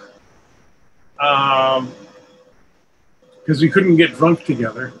Coke, because we couldn't get drunk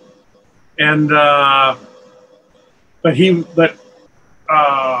together, and. But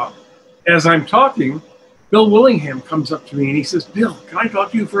as I'm talking, Bill Willingham comes up to me and he says, "Bill, can I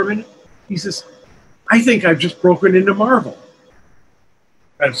talk to you for a minute?" He says, "I think I've just broken into Marvel."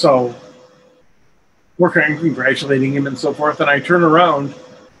 And so we're congratulating him and so forth. And I turn around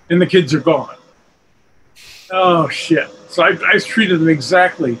and the kids are gone. Oh, shit. So I treated them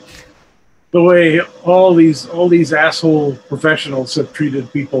exactly the way all these asshole professionals have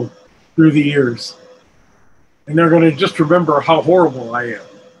treated people through the years. And they're going to just remember how horrible I am.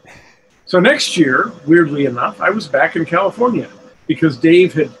 So next year, weirdly enough, I was back in California because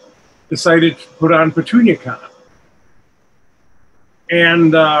Dave had decided to put on PetuniaCon.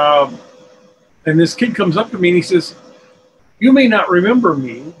 And this kid comes up to me and he says, "You may not remember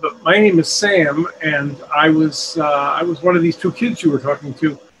me, but my name is Sam, and I was one of these 2 kids you were talking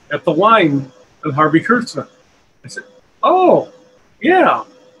to at the line of Harvey Kurtzman." I said, "Oh, yeah.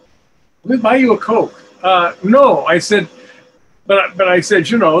 Let me buy you a Coke." No, I said, but I said,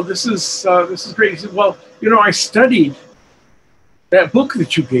 this is great. He said, "Well, I studied that book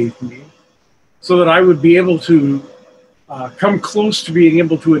that you gave me so that I would be able to come close to being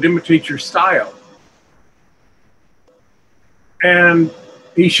able to imitate your style." And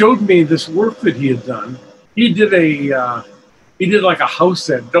he showed me this work that he had done. He did like a house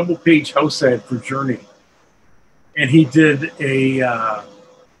ad, double-page house ad for Journey, and he did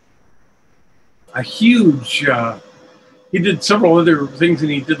a huge. He did several other things, and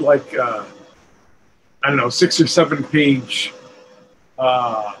he did like 6 or 7 page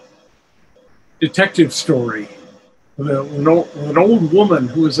detective story with an old woman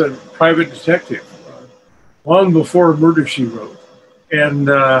who was a private detective long before Murder, She Wrote. And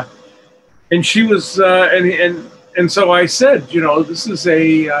she was, and so I said, this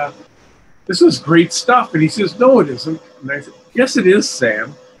is great stuff. And he says, no, it isn't. And I said, yes, it is,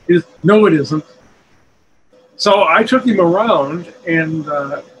 Sam. No, it isn't. So I took him around and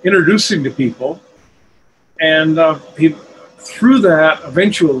introduced him to people. And through that,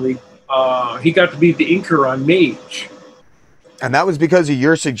 eventually, he got to be the inker on Mage. And that was because of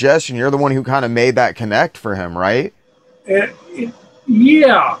your suggestion. You're the one who kind of made that connect for him, right?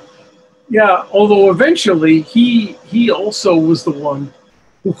 Yeah. Although eventually, he also was the one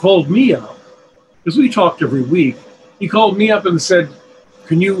who called me up. Because we talked every week. He called me up and said,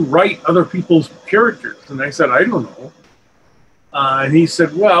 can you write other people's characters? And I said, I don't know. And he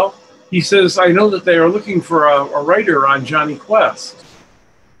said, well, he says, I know that they are looking for a writer on Johnny Quest.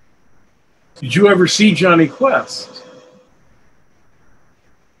 Did you ever see Johnny Quest?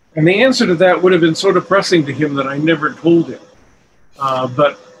 And the answer to that would have been so depressing to him that I never told him.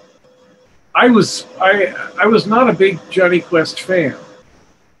 But I was not a big Johnny Quest fan.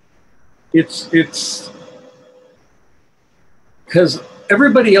 It's because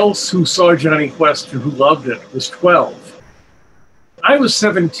everybody else who saw Johnny Quest who loved it was 12. I was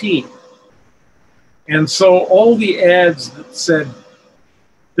 17. And so all the ads that said,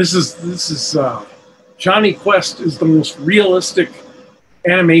 this is Johnny Quest is the most realistic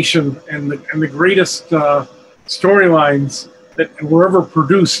animation and the greatest storylines that were ever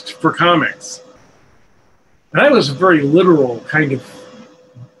produced for comics. And I was a very literal kind of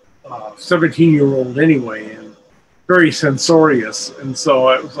 17-year-old anyway, and very censorious. And so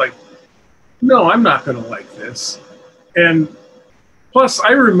I was like, no, I'm not going to like this. And plus,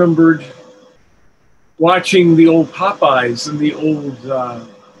 I remembered watching the old Popeyes and the old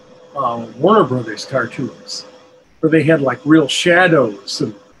Warner Brothers cartoons, where they had like real shadows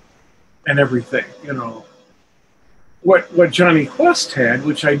and everything, What Johnny Quest had,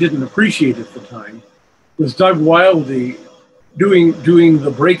 which I didn't appreciate at the time, was Doug Wildey doing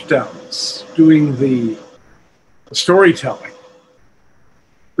the breakdowns, doing the storytelling,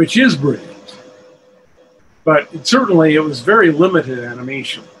 which is brilliant. But certainly it was very limited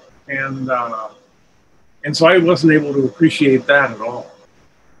animation, and so I wasn't able to appreciate that at all.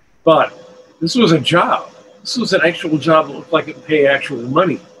 But this was a job. This was an actual job that looked like it would pay actual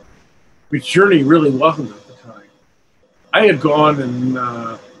money, which Journey really wasn't at the time. I had gone and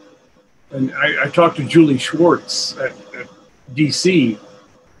I talked to Julie Schwartz at DC,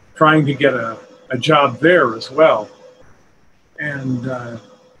 trying to get a job there as well. And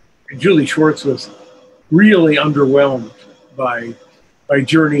Julie Schwartz was really underwhelmed by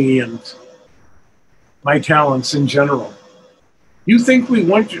Journey and my talents in general. You think we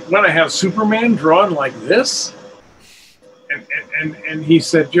want to have Superman drawn like this? And he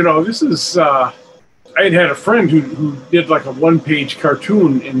said, this is. I had a friend who did like a one-page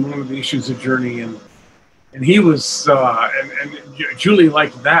cartoon in one of the issues of Journey, and he was and Julie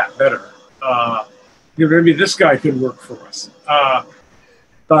liked that better. Maybe this guy could work for us.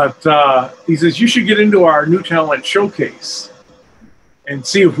 But he says you should get into our new talent showcase and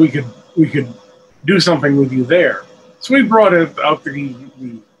see if we could do something with you there. So we brought out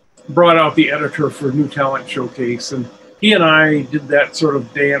the editor for New Talent Showcase, and he and I did that sort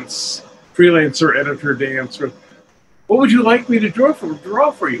of dance, freelancer editor dance. What would you like me to draw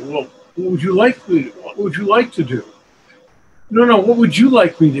for you? Well, what would you like to do? No, what would you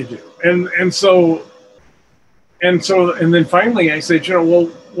like me to do? And then finally I said, well,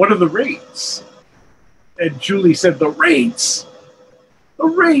 what are the rates? And Julie said, the rates? The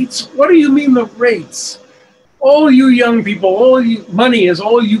rates? What do you mean the rates? All you young people, money is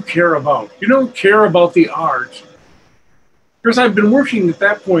all you care about. You don't care about the art. Because I've been working at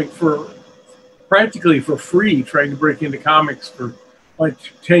that point practically for free, trying to break into comics for like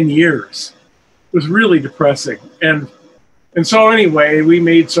 10 years. It was really depressing. And so anyway, we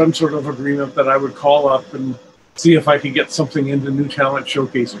made some sort of agreement that I would call up and see if I could get something into New Talent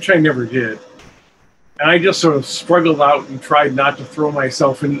Showcase, which I never did. And I just sort of struggled out and tried not to throw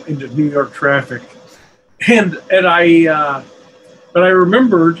myself into New York traffic. But I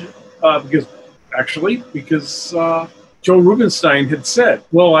remembered because Joe Rubinstein had said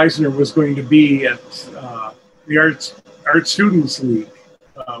Will Eisner was going to be at the Art Students League,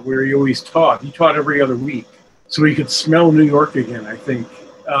 where he always taught. He taught every other week, so he could smell New York again, I think.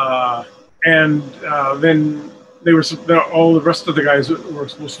 Then all the rest of the guys were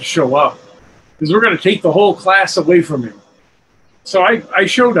supposed to show up because we're going to take the whole class away from him. So I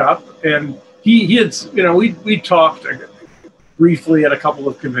showed up, and he had, we talked briefly at a couple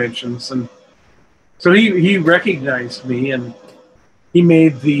of conventions, and So he recognized me, and he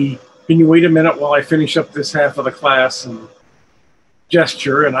made the, can you wait a minute while I finish up this half of the class, and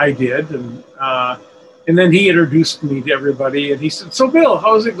gesture, and I did. And then he introduced me to everybody, and he said, so Bill,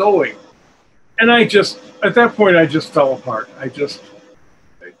 how's it going? And I just, at that point, I just fell apart. I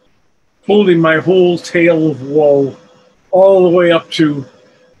told him my whole tale of woe, all the way up to,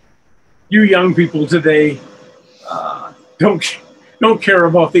 you young people today don't care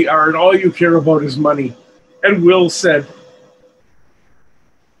about the art. All you care about is money. And Will said,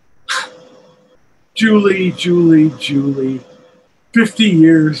 Julie, 50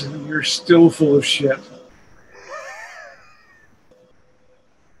 years and you're still full of shit.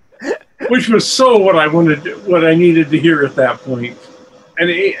 Which was so what I needed to hear at that point.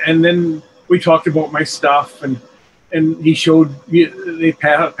 And then we talked about my stuff, and he showed me, they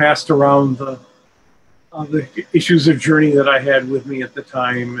passed around the issues of Journey that I had with me at the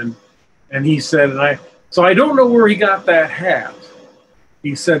time, and he said, so I don't know where he got that hat.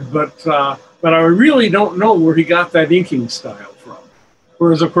 He said, but I really don't know where he got that inking style from.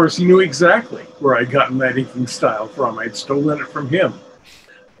 Whereas, of course, he knew exactly where I'd gotten that inking style from. I'd stolen it from him.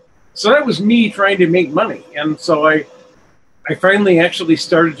 So that was me trying to make money. And so I finally actually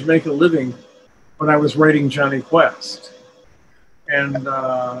started to make a living when I was writing Johnny Quest. And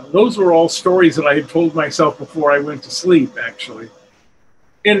those were all stories that I had told myself before I went to sleep, actually.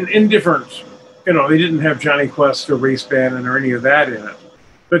 In different, they didn't have Johnny Quest or Race Bannon or any of that in it,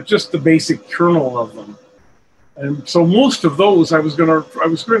 but just the basic kernel of them. And so most of those I was going to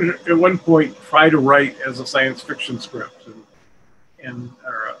at one point try to write as a science fiction script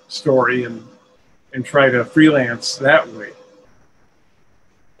or a story and try to freelance that way.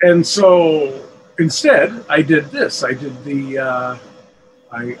 And so instead I did this. I did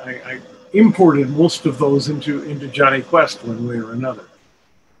I imported most of those into Johnny Quest one way or another.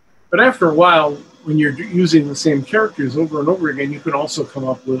 But after a while, when you're using the same characters over and over again, you can also come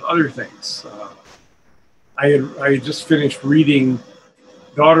up with other things. I had just finished reading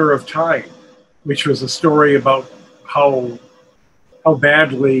Daughter of Time, which was a story about how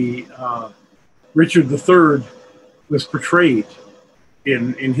badly Richard III was portrayed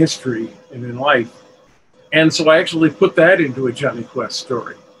in history and in life. And so I actually put that into a Johnny Quest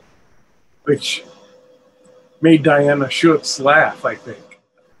story, which made Diana Schutz laugh, I think.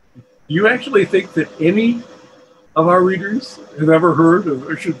 Do you actually think that any of our readers have ever heard of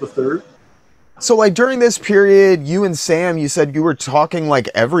Richard III? So, like, during this period, you and Sam, you said you were talking, like,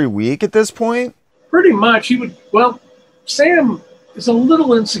 every week at this point? Pretty much. Sam is a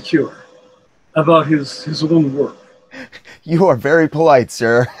little insecure about his own work. You are very polite,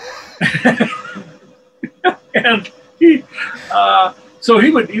 sir. And he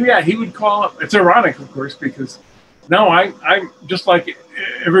would call up. It's ironic, of course, because now I'm just like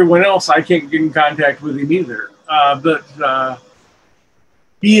everyone else. I can't get in contact with him either. But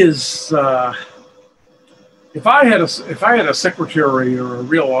he is. If I had a secretary or a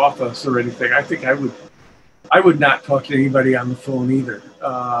real office or anything, I think I would not talk to anybody on the phone either.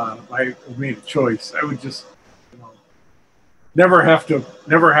 I made a choice. I would just never have to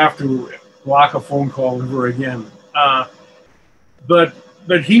block a phone call ever again. But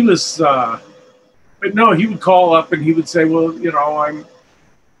he was. But no, he would call up and he would say, well,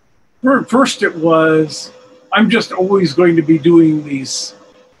 first it was, I'm just always going to be doing these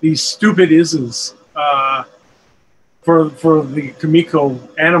stupid is's for the Comico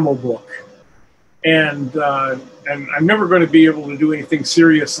animal book. And I'm never going to be able to do anything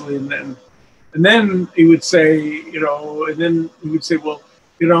seriously. And then he would say, well,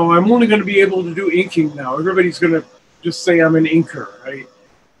 I'm only going to be able to do inking now. Everybody's going to just say I'm an inker.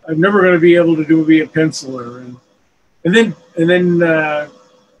 I'm never going to be able to be a penciler. And then I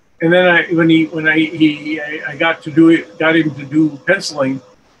got him to do penciling.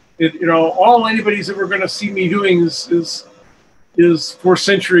 All anybody's ever going to see me doing is 4th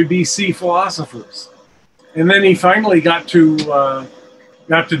century BC philosophers. And then he finally got to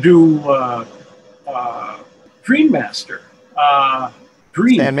do Dream Master.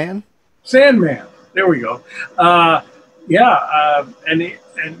 Sandman. There we go. And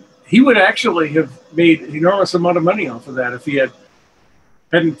he would actually have made an enormous amount of money off of that if he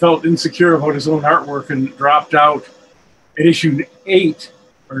hadn't felt insecure about his own artwork and dropped out at issue 8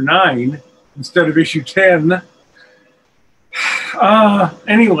 or 9 instead of issue 10.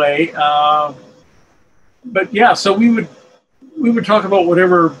 Anyway, but yeah, so we would talk about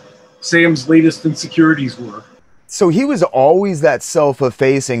whatever Sam's latest insecurities were. So he was always that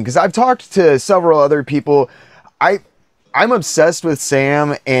self-effacing, because I've talked to several other people. I'm obsessed with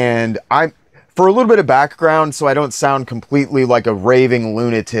Sam, and for a little bit of background, so I don't sound completely like a raving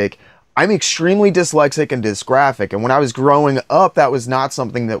lunatic, I'm extremely dyslexic and dysgraphic, and when I was growing up, that was not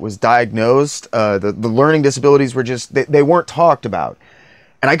something that was diagnosed. The learning disabilities were just, they weren't talked about.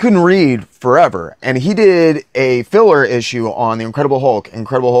 And I couldn't read forever. And he did a filler issue on the Incredible Hulk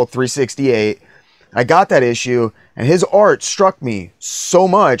 368. I got that issue, and his art struck me so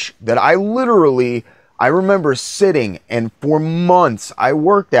much that I remember sitting, and for months I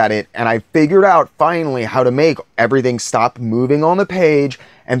worked at it, and I figured out finally how to make everything stop moving on the page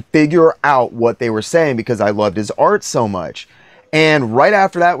and figure out what they were saying, because I loved his art so much. And right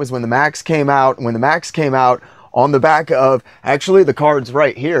after that was when the Maxx came out. When the Maxx came out, on the back of, actually the card's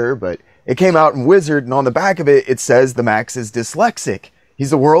right here, but it came out in Wizard, and on the back of it, it says the Maxx is dyslexic. He's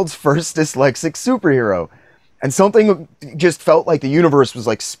the world's first dyslexic superhero. And something just felt like the universe was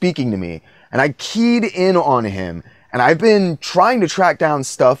like speaking to me. And I keyed in on him. And I've been trying to track down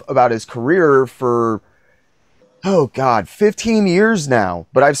stuff about his career for, oh God, 15 years now.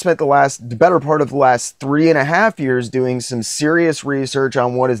 But I've spent the better part of the last 3.5 years doing some serious research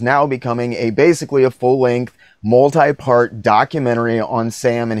on what is now becoming basically a full-length, multi-part documentary on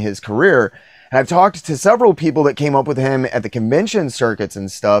Sam and his career. And I've talked to several people that came up with him at the convention circuits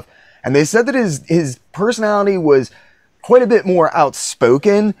and stuff, and they said that his personality was quite a bit more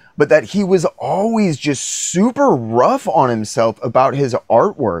outspoken, but that he was always just super rough on himself about his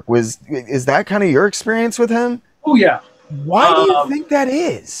artwork. Is that kind of your experience with him? Oh, yeah. Why do you think that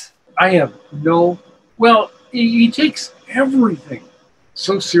is? I have no... Well, he takes everything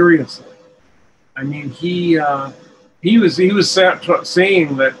so seriously. I mean, he was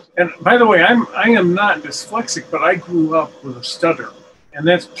saying that, and by the way, I am not dyslexic, but I grew up with a stutter, and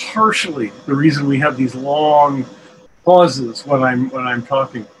that's partially the reason we have these long pauses when I'm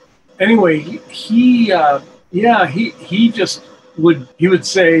talking. Anyway, he just would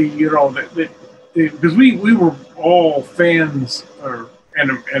say, you know, that because we were all fans, and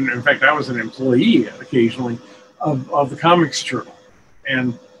in fact I was an employee occasionally of the Comics Journal,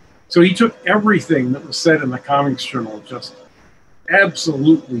 and so he took everything that was said in the Comics Journal just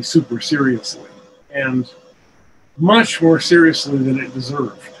absolutely super seriously, and much more seriously than it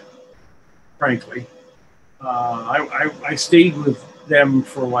deserved, frankly. I stayed with them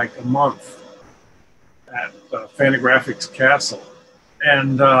for like a month at Fantagraphics Castle,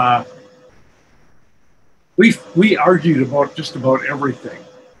 and we argued about just about everything,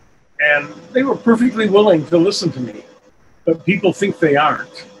 and they were perfectly willing to listen to me, but people think they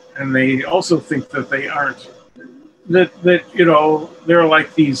aren't. And they also think that they aren't, that you know, they're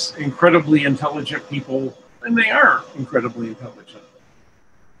like these incredibly intelligent people, and they are incredibly intelligent.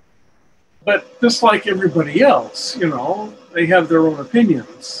 But just like everybody else, you know, they have their own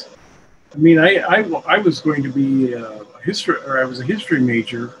opinions. I mean, I was going to be a history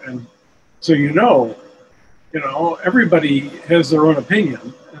major, and so you know, everybody has their own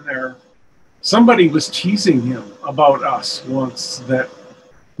opinion, and somebody was teasing him about us once that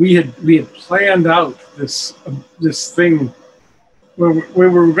we had planned out this thing where we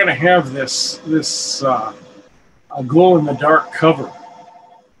were going to have this glow in the dark cover,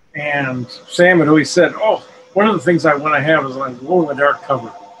 and Sam had always said, "Oh, one of the things I want to have is a glow in the dark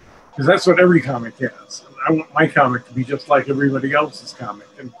cover, because that's what every comic has. And I want my comic to be just like everybody else's comic."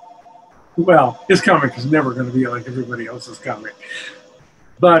 And well, his comic is never going to be like everybody else's comic,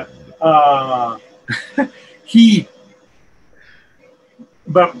 but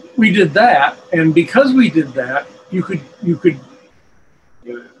But we did that, and because we did that, you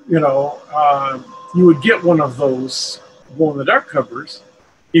would get one of those glow in the dark covers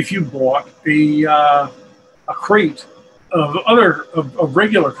if you bought a crate of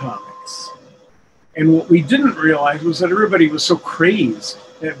regular comics. And what we didn't realize was that everybody was so crazed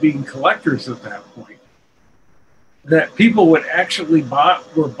at being collectors at that point that people would actually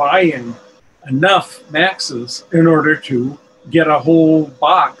were buying enough Maxxes in order to get a whole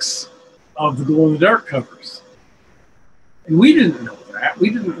box of the glow-in-the-dark covers. And we didn't know that. We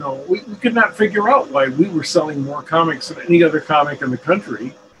didn't know. We could not figure out why we were selling more comics than any other comic in the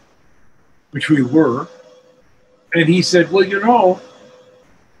country, which we were. And he said, well, you know,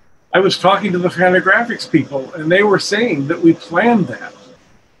 I was talking to the Fantagraphics people, and they were saying that we planned that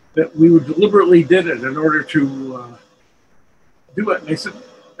we deliberately did it in order to do it. And I said,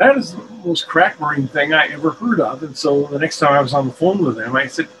 that is the most crack-brain thing I ever heard of. And so the next time I was on the phone with them, I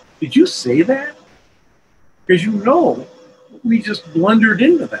said, did you say that? Because you know, we just blundered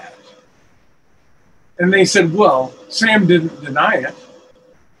into that. And they said, well, Sam didn't deny it.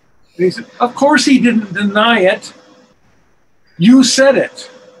 And he said, of course he didn't deny it. You said it.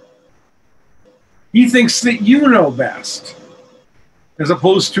 He thinks that you know best, as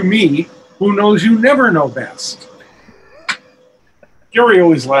opposed to me, who knows you never know best. Gary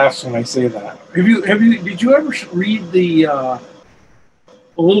always laughs when I say that. Did you ever read the a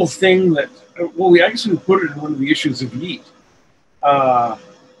little thing that? Well, we actually put it in one of the issues of Yeet.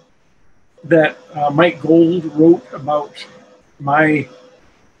 That Mike Gold wrote about my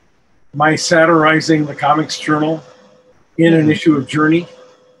satirizing the Comics Journal in an issue of Journey.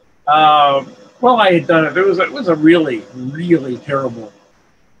 Well, I had done it. It was a really, really terrible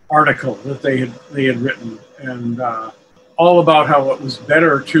article that they had written, and all about how it was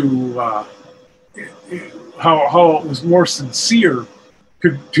better to how it was more sincere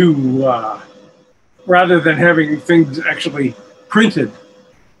to rather than having things actually printed.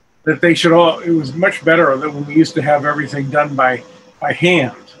 That they should all. It was much better than when we used to have everything done by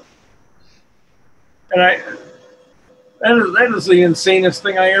hand. And that is the insanest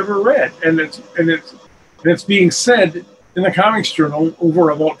thing I ever read, and it's being said in the Comics Journal over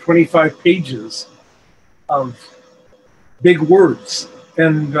about 25 pages of big words,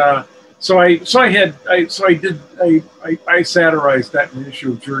 and so I satirized that in the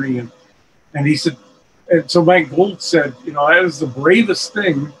issue of Journey, and he said, and so Mike Gold said, that is the bravest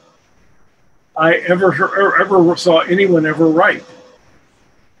thing I ever saw anyone ever write,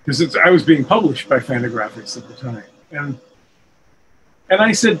 because I was being published by Fantagraphics at the time, and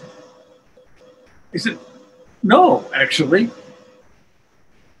I said, no, actually,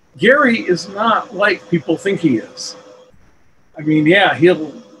 Gary is not like people think he is. I mean, yeah, he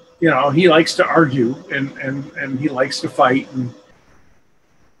likes to argue and he likes to fight, and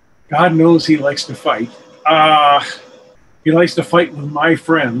God knows he likes to fight. He likes to fight with my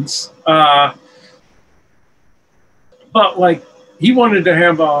friends. But like, he wanted to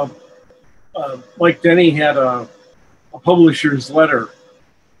have like Denny had a publisher's letter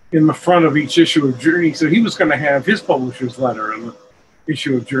in the front of each issue of Journey. So he was going to have his publisher's letter in the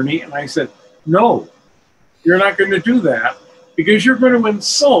issue of Journey. And I said, no, you're not going to do that, because you're going to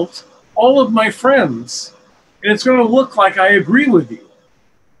insult all of my friends. And it's going to look like I agree with you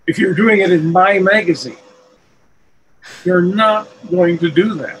if you're doing it in my magazine. You're not going to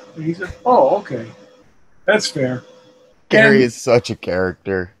do that. And he said, oh, okay. That's fair. Gary is such a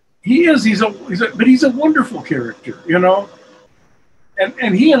character. He is. But he's a wonderful character,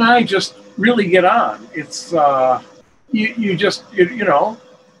 And he and I just really get on. It's you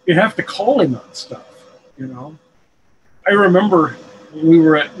have to call him on stuff. I remember we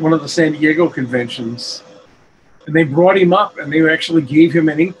were at one of the San Diego conventions, and they brought him up, and they actually gave him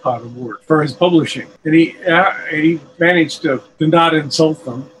an Inkpot award for his publishing. And he managed to not insult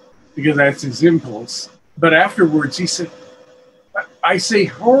them, because that's his impulse. But afterwards, he said, I say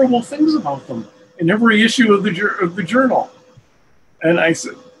horrible things about them in every issue of the journal. And I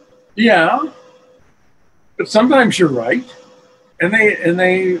said, yeah, but sometimes you're right. And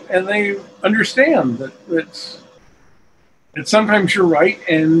they understand that sometimes you're right.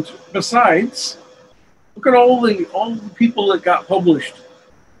 And besides, look at all the people that got published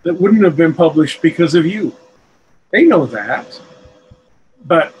that wouldn't have been published because of you. They know that.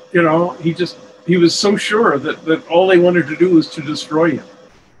 But, he was so sure that all they wanted to do was to destroy him.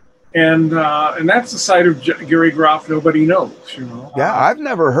 And that's the side of Gary Groff nobody knows, Yeah, I've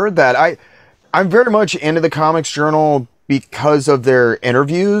never heard that. I'm very much into the Comics Journal because of their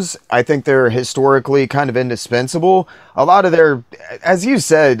interviews. I think they're historically kind of indispensable. A lot of their, as you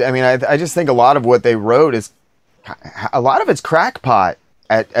said, I mean, I just think a lot of what they wrote is, a lot of it's crackpot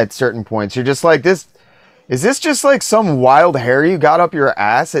at certain points. You're just like, is this just like some wild hair you got up your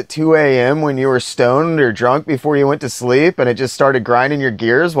ass at 2 a.m. when you were stoned or drunk before you went to sleep, and it just started grinding your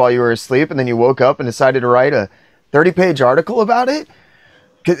gears while you were asleep, and then you woke up and decided to write a 30-page article about it?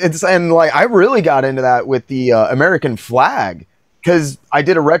 And like, I really got into that with the American flag, because I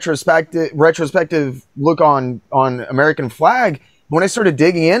did a retrospective look on American flag. When I started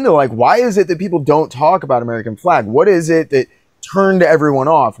digging into, like, why is it that people don't talk about American flag? What is it that turned everyone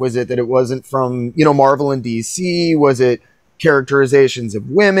off? Was it that it wasn't from, Marvel and DC? Was it characterizations of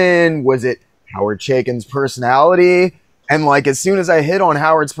women? Was it Howard Chaykin's personality? And like, as soon as I hit on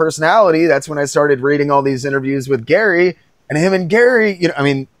Howard's personality, that's when I started reading all these interviews with Gary. And him and Gary, I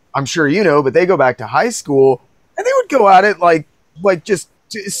mean, I'm sure but they go back to high school, and they would go at it like just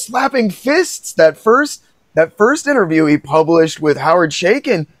slapping fists. That first interview he published with Howard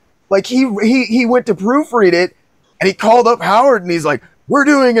Chaykin, like he went to proofread it, and he called up Howard, and he's like, we're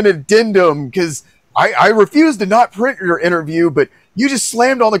doing an addendum because I refused to not print your interview, but you just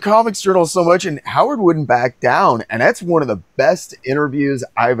slammed on the Comics Journal so much. And Howard wouldn't back down. And that's one of the best interviews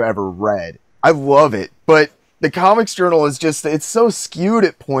I've ever read. I love it. But the Comics Journal is just, it's so skewed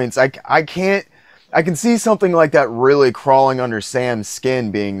at points. I can see something like that really crawling under Sam's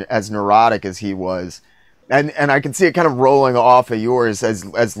skin, being as neurotic as he was. And I can see it kind of rolling off of yours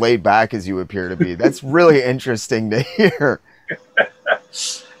as laid back as you appear to be. That's really interesting to hear.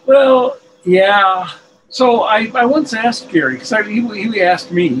 Well, yeah. So I once asked Gary, because he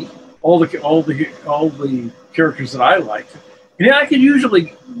asked me all the characters that I liked. And I could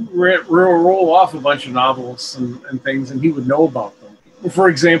usually roll off a bunch of novels and things, and he would know about them. For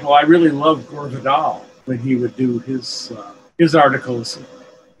example, I really loved Gore Vidal when he would do his articles.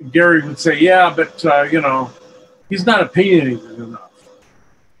 Gary would say, "Yeah, but he's not opinionated enough."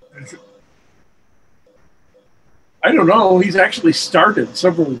 I don't know. He's actually started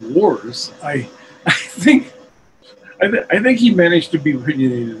several wars. I think he managed to be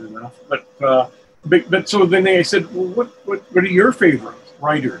opinionated enough. But so then I said, "Well, what are your favorite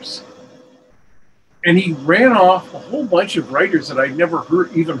writers?" And he ran off a whole bunch of writers that I'd never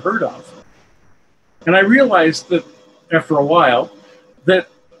even heard of. And I realized that after a while that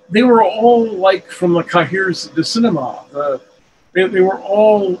they were all like from the Cahiers de Cinema. They were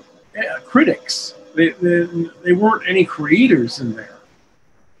all critics. They weren't any creators in there.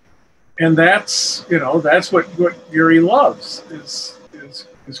 And that's what Gary loves is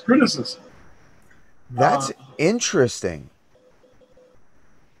criticism. That's interesting.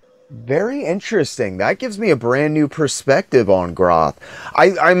 Very interesting. That gives me a brand new perspective on Groth.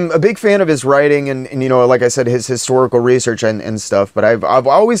 I'm a big fan of his writing and like I said, his historical research and stuff, but I've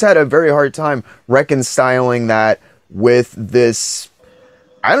always had a very hard time reconciling that with this.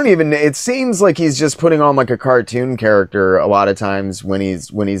 It seems like he's just putting on like a cartoon character a lot of times when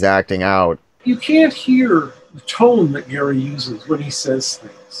he's acting out. You can't hear the tone that Gary uses when he says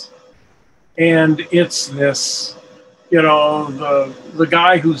things. And it's this, the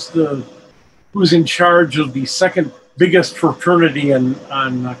guy who's in charge of the second biggest fraternity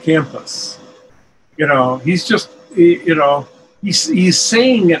on campus. He's just, he's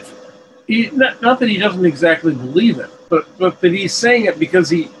saying it. Not that he doesn't exactly believe it, but that he's saying it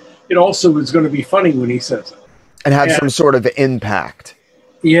because it also is going to be funny when he says it and have some sort of impact.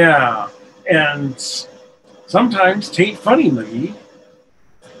 Yeah, and sometimes tain't funny, McGee.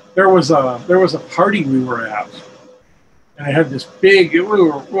 There was a party we were at, and I had this big. We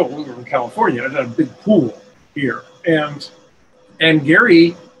were in California. I had a big pool here, and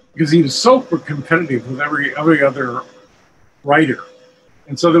Gary, because he was so competitive with every other writer,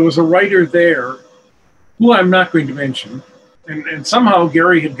 and so there was a writer there who I'm not going to mention, and somehow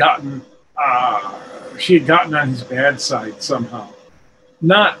Gary had gotten she had gotten on his bad side somehow.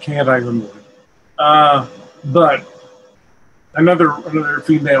 Can't I remember? But another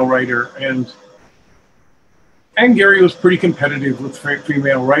female writer, and Gary was pretty competitive with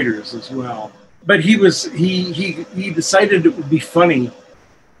female writers as well. But he decided it would be funny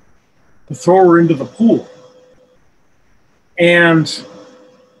to throw her into the pool. And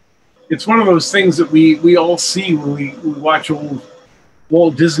it's one of those things that we all see when we watch old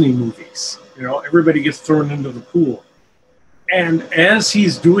Walt Disney movies. Everybody gets thrown into the pool. And as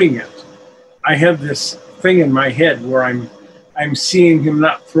he's doing it, I have this thing in my head where I'm seeing him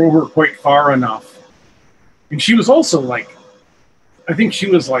not throw her quite far enough. And she was also like, I think she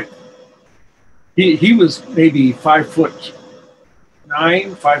was like, he was maybe 5'9",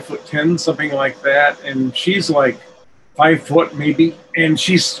 5'10", something like that. And she's like 5 foot maybe. And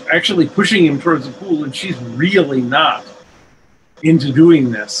she's actually pushing him towards the pool, and she's really not into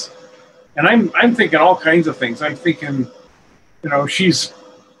doing this. And I'm thinking all kinds of things. I'm thinking, she's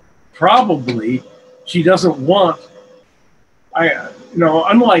probably, she doesn't want,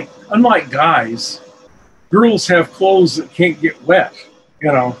 unlike guys, girls have clothes that can't get wet.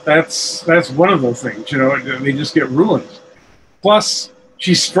 That's one of those things, they just get ruined. Plus,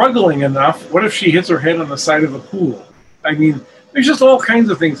 she's struggling enough. What if she hits her head on the side of the pool? I mean, there's just all kinds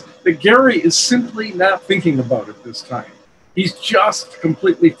of things that Gary is simply not thinking about at this time. He's just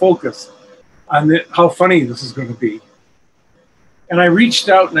completely focused on how funny this is going to be. And I reached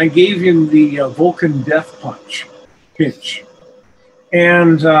out and I gave him the Vulcan Death pinch.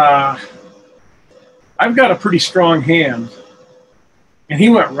 And I've got a pretty strong hand. And he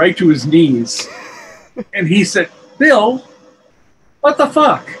went right to his knees. And he said, "Bill, what the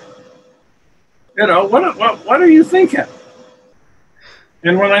fuck? What are you thinking?"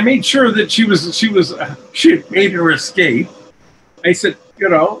 And when I made sure that she had made her escape, I said,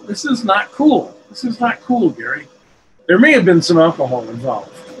 this is not cool. This is not cool, Gary. There may have been some alcohol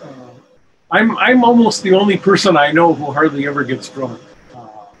involved. I'm almost the only person I know who hardly ever gets drunk.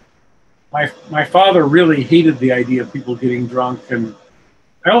 My father really hated the idea of people getting drunk, and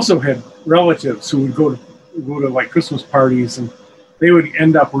I also had relatives who would go to like Christmas parties, and they would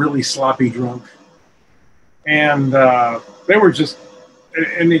end up really sloppy drunk. And they were just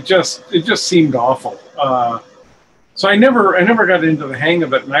and it just seemed awful. So I never got into the hang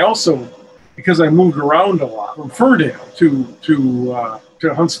of it, and I also, because I moved around a lot from Furdale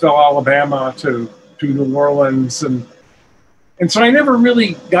to Huntsville, Alabama, to New Orleans, and so I never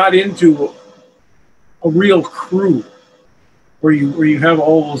really got into a real crew where you have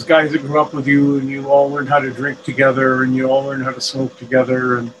all those guys that grew up with you, and you all learn how to drink together, and you all learn how to smoke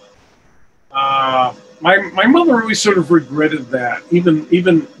together. And my mother always sort of regretted that,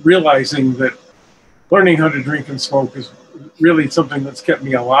 even realizing that learning how to drink and smoke is really something that's kept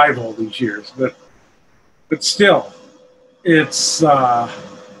me alive all these years. But still,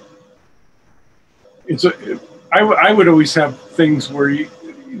 I would always have things where you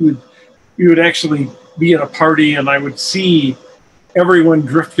would actually be at a party, and I would see everyone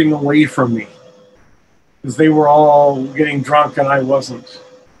drifting away from me because they were all getting drunk and I wasn't.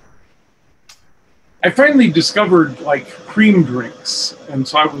 I finally discovered like cream drinks, and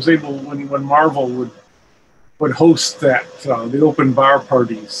so I was able, when Marvel would host that the open bar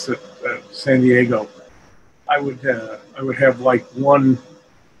parties at San Diego, I would have like one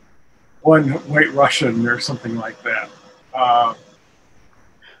White Russian or something like that. But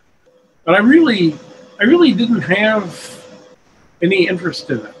I really didn't have any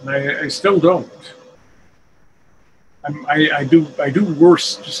interest in it, and I still don't. I do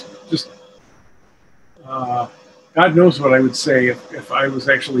worse. Just God knows what I would say if I was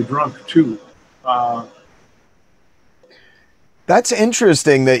actually drunk too. That's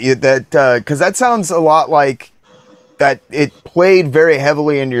interesting because that sounds a lot like that. It played very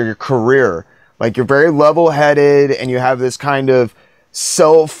heavily in your career. Like you're very level-headed, and you have this kind of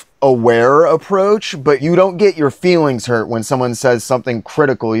self-aware approach, but you don't get your feelings hurt when someone says something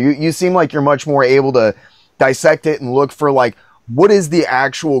critical. You seem like you're much more able to dissect it and look for like, what is the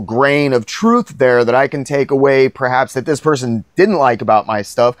actual grain of truth there that I can take away, perhaps that this person didn't like about my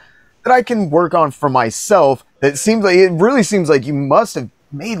stuff, that I can work on for myself. It really seems like you must have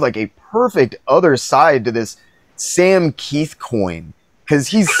made like a perfect other side to this Sam Kieth coin, because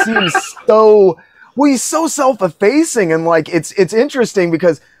he seems he's so self-effacing, and like it's interesting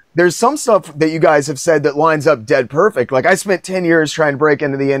because there's some stuff that you guys have said that lines up dead perfect. Like I spent 10 years trying to break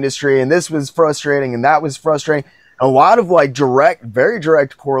into the industry, and this was frustrating and that was frustrating. A lot of like very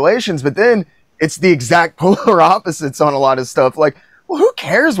direct correlations, but then it's the exact polar opposites on a lot of stuff. Like, well, who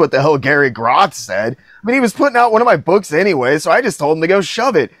cares what the hell Gary Groth said? I mean, he was putting out one of my books anyway, so I just told him to go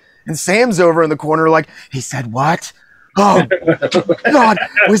shove it. And Sam's over in the corner like, he said what? Oh, God,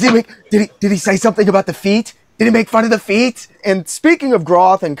 did he say something about the feet? Did he make fun of the feet? And speaking of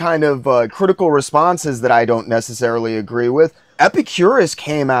Groth and kind of critical responses that I don't necessarily agree with, Epicurus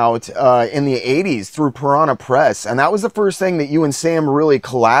came out in the 80s through Piranha Press, and that was the first thing that you and Sam really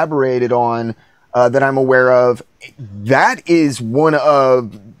collaborated on that I'm aware of. That is one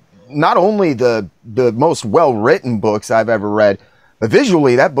of not only the most well-written books I've ever read, but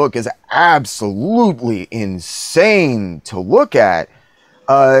visually that book is absolutely insane to look at.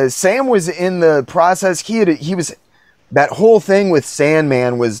 Sam was in the process. He was that whole thing with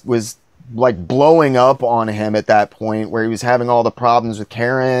Sandman was like blowing up on him at that point, where he was having all the problems with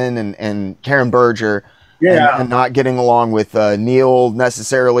Karen and Karen Berger, and not getting along with Neil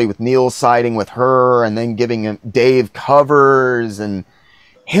necessarily, with Neil siding with her, and then giving him Dave covers, and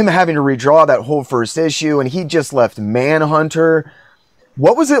him having to redraw that whole first issue, and he just left Manhunter.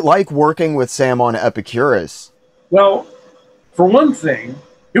 What was it like working with Sam on Epicurus? Well, for one thing,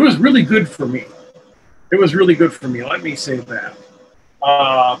 it was really good for me. It was really good for me. Let me say that.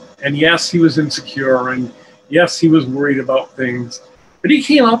 And yes, he was insecure, and yes, he was worried about things, but he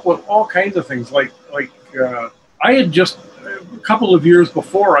came up with all kinds of things. Like I had just a couple of years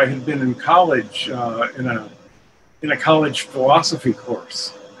before, I had been in college in a college philosophy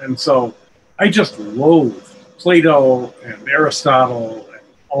course, and so I just loathed Plato and Aristotle and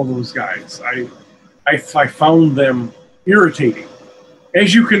all those guys. I found them irritating,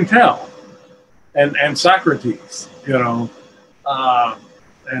 as you can tell, and Socrates, you know.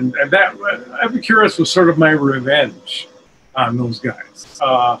 And that Epicurus was sort of my revenge on those guys,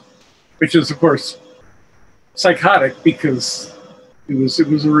 which is of course psychotic because it was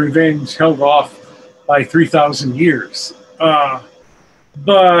a revenge held off by 3,000 years.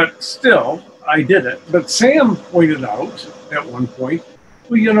 But still, I did it. But Sam pointed out at one point,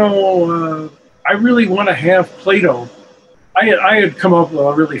 well, you know, I really want to have Plato. I had come up with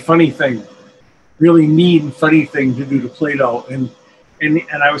a really funny thing, really mean, funny thing to do to Plato, and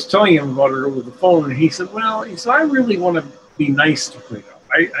I was telling him about it over the phone, and he said, "Well, I really want to be nice to Plato."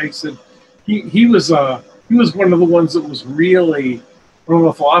 I said, he was one of the ones that was really one of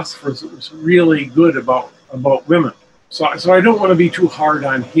the philosophers that was really good about women, So I don't want to be too hard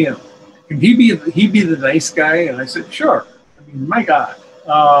on him. Can he be the nice guy? And I said, sure. I mean, my God,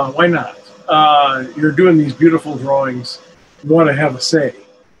 why not? You're doing these beautiful drawings. You want to have a say.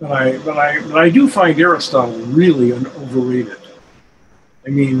 But I do find Aristotle really overrated. I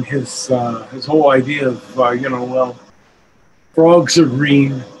mean, his whole idea of well, frogs are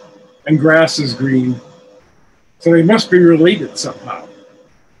green and grass is green, so they must be related somehow.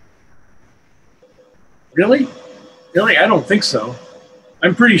 Really? Really? I don't think so.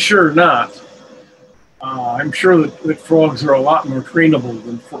 I'm pretty sure not. I'm sure that frogs are a lot more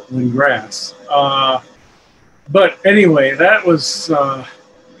trainable than grass. But anyway, that was.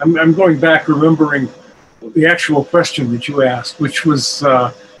 I'm going back, remembering the actual question that you asked, which was,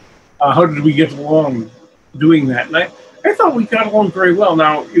 how did we get along doing that? And I thought we got along very well.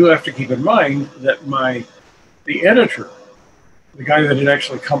 Now, you have to keep in mind that the editor, the guy that had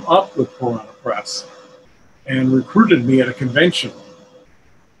actually come up with Piranha Press and recruited me at a convention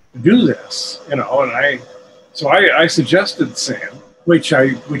to do this, and I suggested Sam, which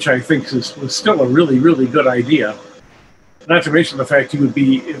I think was still a really, really good idea. Not to mention the fact he would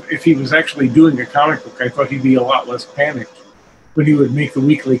be, if he was actually doing a comic book, I thought he'd be a lot less panicked when he would make the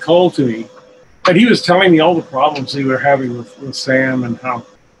weekly call to me. And he was telling me all the problems they were having with Sam, and how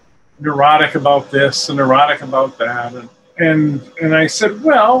neurotic about this and neurotic about that. And I said,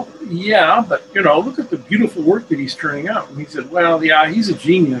 well, yeah, but, look at the beautiful work that he's turning out. And he said, well, yeah, he's a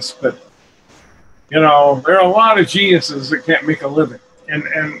genius, but, there are a lot of geniuses that can't make a living. And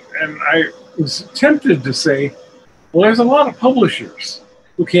I was tempted to say, well, there's a lot of publishers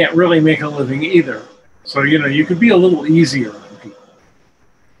who can't really make a living either. So, you could be a little easier on people.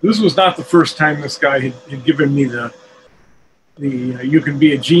 This was not the first time this guy had given me the you can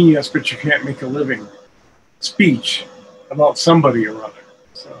be a genius, but you can't make a living speech about somebody or other.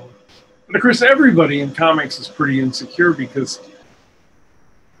 So, but of course, everybody in comics is pretty insecure because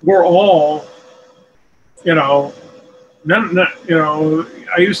we're all, I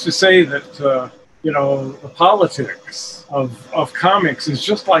used to say that, the politics of comics is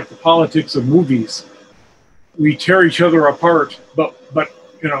just like the politics of movies. We tear each other apart, but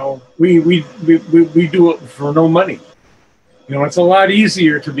we do it for no money. It's a lot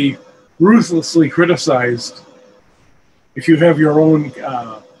easier to be ruthlessly criticized if you have your own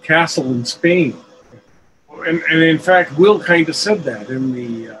castle in Spain. And in fact, Will kind of said that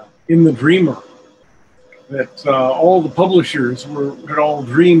in the Dreamer, that all the publishers had all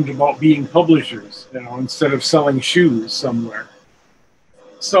dreamed about being publishers, instead of selling shoes somewhere.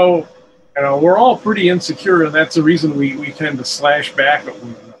 So, we're all pretty insecure, and that's the reason we tend to slash back at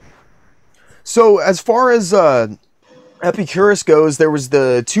one another. So, as far as Epicurus goes, there was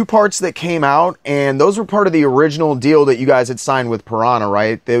the 2 parts that came out, and those were part of the original deal that you guys had signed with Piranha,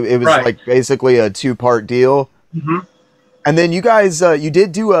 right? It was right. Like basically a 2-part deal. Mm-hmm. And then you guys, you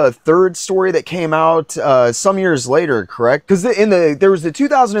did do a 3rd story that came out some years later, correct? Because there was the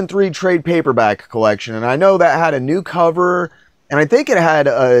 2003 trade paperback collection, and I know that had a new cover, and I think it had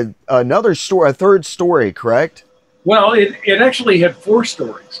another story, a 3rd story, correct? Well, it actually had 4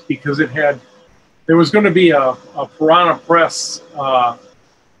 stories, because there was going to be a Piranha Press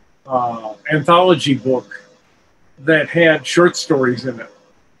anthology book that had short stories in it.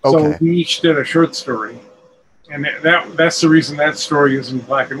 Okay. So we each did a short story. And that's the reason that story is in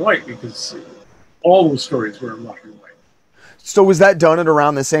black and white, because all those stories were in black and white. So was that done at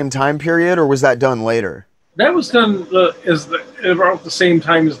around the same time period, or was that done later? That was done about the same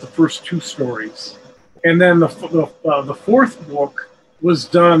time as the first 2 stories. And then the 4th book was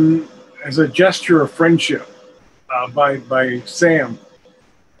done as a gesture of friendship by Sam.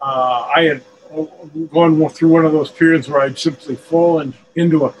 I had gone through one of those periods where I'd simply fallen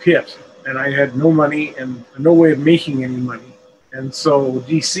into a pit, and I had no money and no way of making any money. And so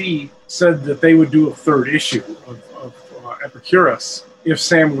DC said that they would do a 3rd issue of Epicurus if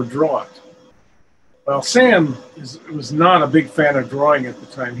Sam would draw it. Well, Sam was not a big fan of drawing at the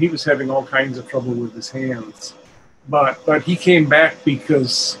time. He was having all kinds of trouble with his hands. But he came back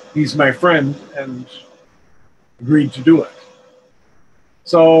because he's my friend and agreed to do it.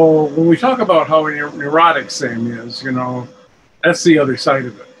 So when we talk about how neurotic Sam is, that's the other side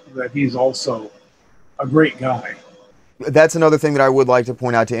of it, that he's also a great guy. That's another thing that I would like to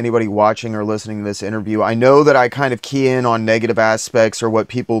point out to anybody watching or listening to this interview. I know that I kind of key in on negative aspects, or what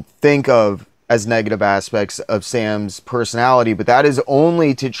people think of as negative aspects of Sam's personality, but that is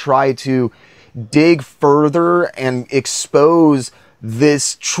only to try to dig further and expose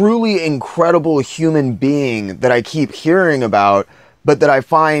this truly incredible human being that I keep hearing about, but that I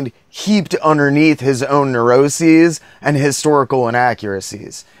find heaped underneath his own neuroses and historical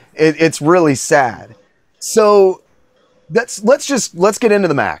inaccuracies. It's really sad. So let's get into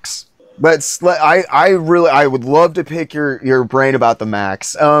the Maxx. I would love to pick your brain about the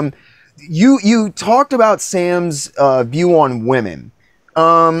Maxx. You talked about Sam's view on women,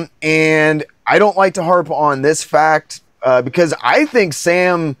 and I don't like to harp on this fact because I think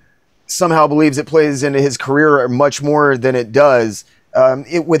Sam somehow believes it plays into his career much more than it does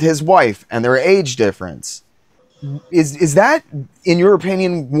with his wife and their age difference. Is that, in your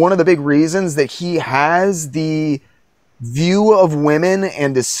opinion, one of the big reasons that he has the view of women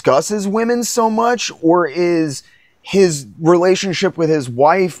and discusses women so much, or is his relationship with his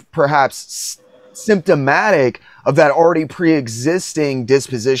wife perhaps symptomatic of that already pre-existing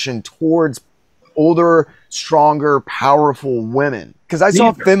disposition towards older, stronger, powerful women? Because I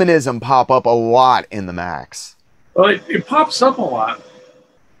saw feminism pop up a lot in the Maxx. Well, it pops up a lot.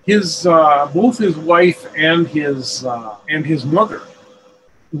 His both his wife and his mother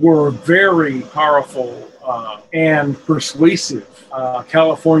were very powerful and persuasive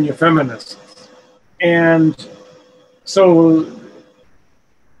California feminists, and so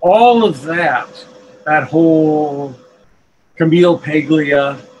all of that whole Camille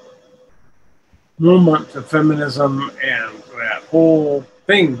Paglia movement of feminism and that whole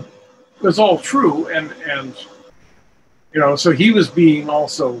thing was all true, and so he was being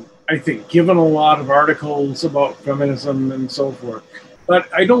also, I think, given a lot of articles about feminism and so forth. But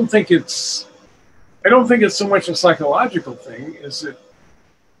I don't think it's so much a psychological thing. Is it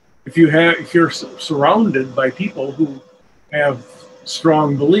if you're surrounded by people who have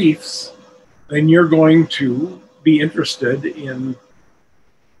strong beliefs, then you're going to be interested in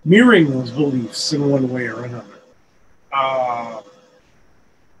mirroring those beliefs in one way or another,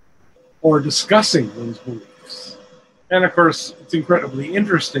 or discussing those beliefs. And of course, it's incredibly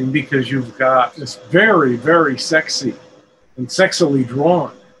interesting because you've got this very, very sexy and sexily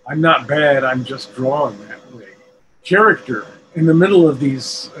drawn, I'm not bad, I'm just drawn that way, character in the middle of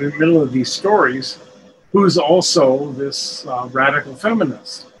these stories, who's also this radical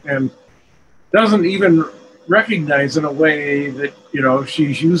feminist and doesn't even recognize in a way that,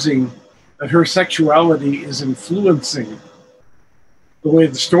 she's using, that her sexuality is influencing the way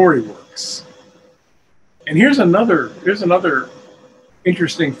the story works. And here's another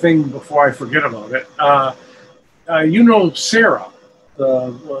interesting thing before I forget about it. Sarah,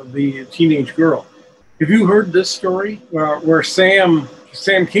 the teenage girl. Have you heard this story where Sam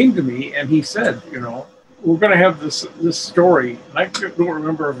came to me and he said, we're going to have this story, and I don't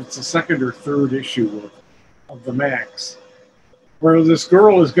remember if it's the second or third issue of the Maxx, where this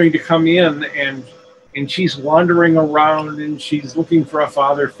girl is going to come in and she's wandering around and she's looking for a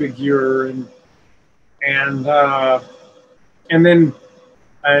father figure and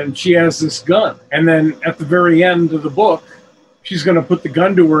she has this gun, and then at the very end of the book, she's going to put the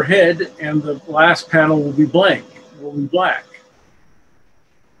gun to her head, and the last panel will be blank, will be black.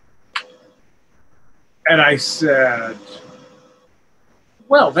 And I said,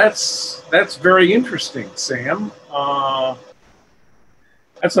 "Well, that's very interesting, Sam.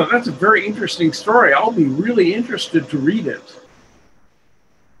 That's a very interesting story. I'll be really interested to read it."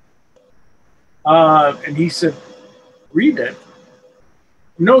 And he said, "Read it?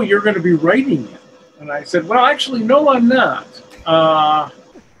 No, you're going to be writing it." And I said, "Well, actually, no, I'm not.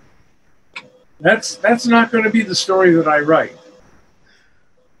 That's not going to be the story that I write."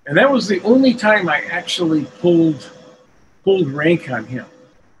 And that was the only time I actually pulled rank on him.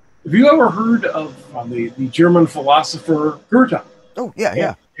 Have you ever heard of the German philosopher Goethe? Oh,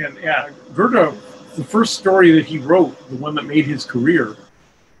 yeah. And Goethe, the first story that he wrote, the one that made his career,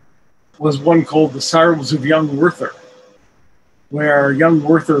 was one called The Sorrows of Young Werther, where young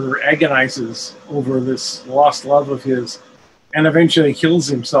Werther agonizes over this lost love of his and eventually kills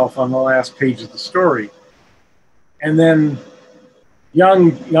himself on the last page of the story. And then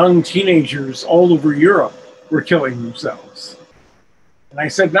young teenagers all over Europe were killing themselves. And I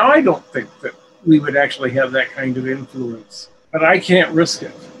said, "Now, I don't think that we would actually have that kind of influence, but I can't risk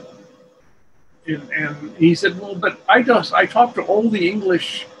it." And he said, "Well, but I talked to all the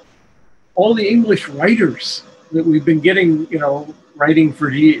English writers that we've been getting, writing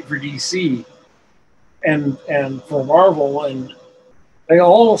for DC and for Marvel, and they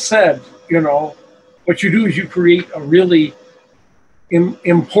all said, what you do is you create a really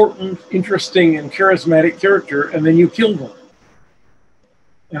important, interesting, and charismatic character, and then you kill them."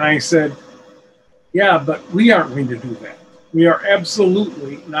 And I said, "Yeah, but we aren't going to do that. We are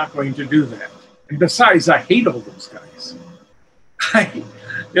absolutely not going to do that. And besides, I hate all those guys."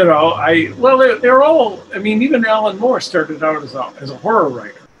 They're all, even Alan Moore started out as a horror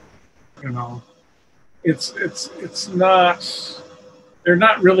writer. It's not, they're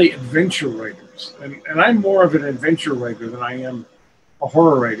not really adventure writers. books. And I'm more of an adventure writer than I am a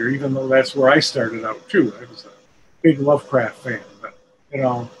horror writer, even though that's where I started out too. I was a big Lovecraft fan, but you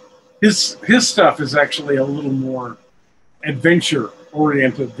know, his stuff is actually a little more adventure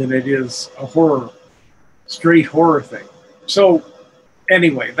oriented than it is a straight horror thing. So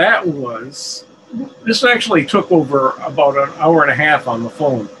anyway, this actually took over about an hour and a half on the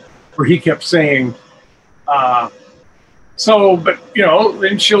phone, where he kept saying, but you know,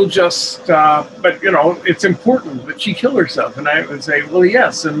 then she'll just, but you know, it's important that she kill herself. And I would say, well,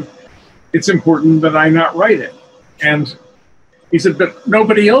 yes, and it's important that I not write it. And he said, but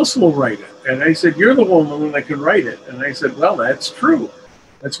nobody else will write it. And I said, you're the one that can write it. And I said, well, that's true.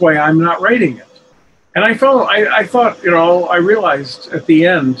 That's why I'm not writing it. And I thought, you know, I realized at the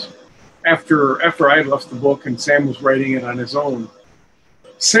end, after I had left the book and Sam was writing it on his own,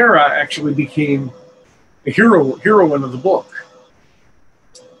 Sarah actually became the heroine of the book.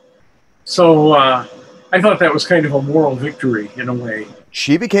 So I thought that was kind of a moral victory in a way.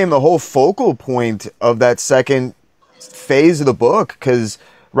 She became the whole focal point of that second phase of the book, because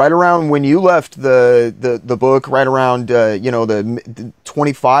right around when you left the book, right around you know, the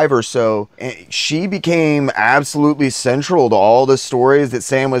 25 or so, she became absolutely central to all the stories that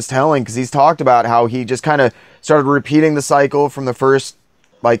Sam was telling, because he's talked about how he just kind of started repeating the cycle from the first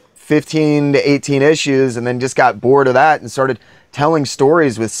like 15 to 18 issues, and then just got bored of that and started telling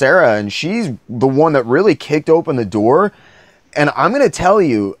stories with Sarah, and she's the one that really kicked open the door. And I'm going to tell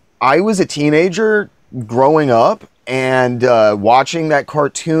you, I was a teenager growing up and watching that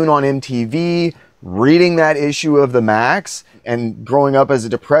cartoon on MTV, reading that issue of the Maxx, and growing up as a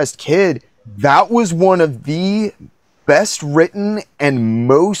depressed kid. That was one of the best written and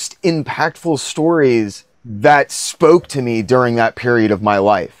most impactful stories that spoke to me during that period of my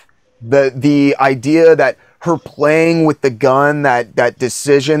life. The idea that her playing with the gun, that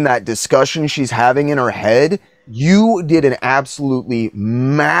decision, that discussion she's having in her head, you did an absolutely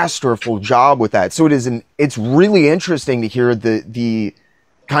masterful job with that. So it's really interesting to hear the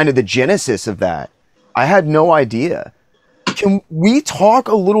kind of the genesis of that. I had no idea. Can we talk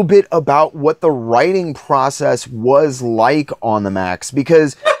a little bit about what the writing process was like on the Maxx?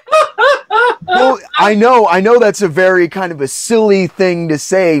 Because well, I know that's a very kind of a silly thing to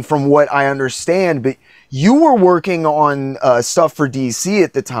say from what I understand, but you were working on stuff for DC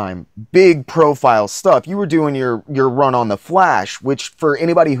at the time, big profile stuff. You were doing your run on the Flash, which for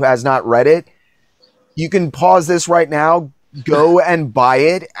anybody who has not read it, you can pause this right now, go and buy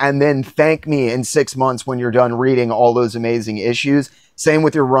it, and then thank me in 6 months when you're done reading all those amazing issues. Same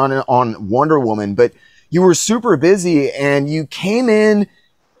with your run on Wonder Woman. But you were super busy, and you came in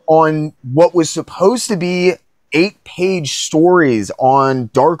on what was supposed to be 8-page stories on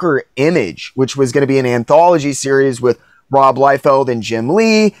Darker Image, which was going to be an anthology series with Rob Liefeld and Jim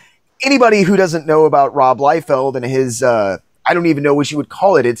Lee. Anybody who doesn't know about Rob Liefeld and his, I don't even know what you would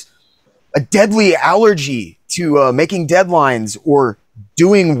call it. It's a deadly allergy to making deadlines or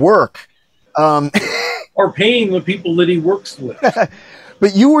doing work. Or paying the people that he works with.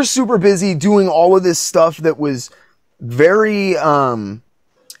 But you were super busy doing all of this stuff that was very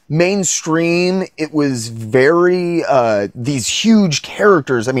mainstream. It was very these huge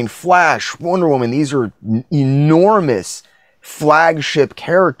characters. I mean, Flash, Wonder Woman, these are enormous flagship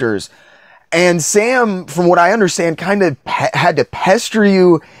characters. And Sam, from what I understand, kind of had to pester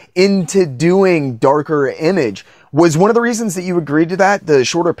you into doing Darker Image. Was one of the reasons that you agreed to that the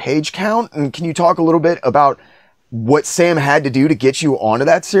shorter page count? And can you talk a little bit about what Sam had to do to get you onto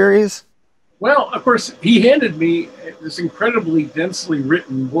that series? Well, of course, he handed me this incredibly densely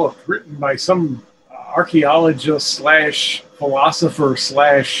written book, written by some archaeologist slash philosopher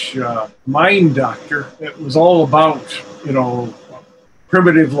slash mind doctor. That was all about, you know,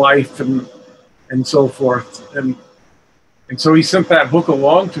 primitive life and so forth. And so he sent that book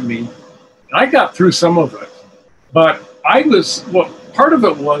along to me. And I got through some of it. But part of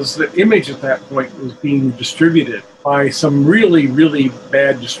it was that Image at that point was being distributed by some really, really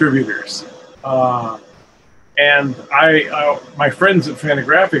bad distributors. And my friends at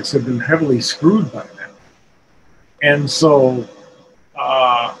Fantagraphics had been heavily screwed by them. And so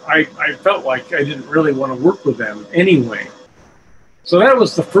I felt like I didn't really want to work with them anyway. So that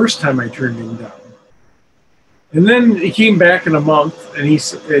was the first time I turned him down. And then he came back in a month, and he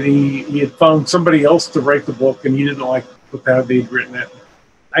said he had found somebody else to write the book, and he didn't like how they'd written it.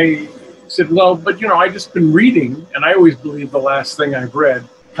 I said, well, but you know, I just been reading, and I always believe the last thing I've read,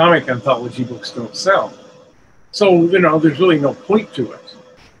 comic anthology books don't sell. So, you know, there's really no point to it.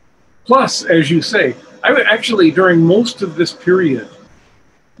 Plus, as you say, I would actually, during most of the period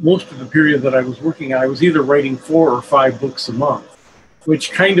that I was working, I was either writing 4 or 5 books a month.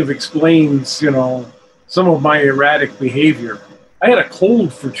 which kind of explains, you know, some of my erratic behavior. I had a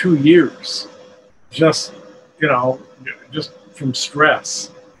cold for 2 years, just, you know, just from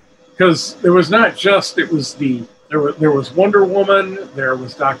stress. Because there was not just, it was there was Wonder Woman, there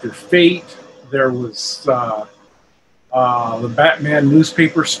was Dr. Fate, there was the Batman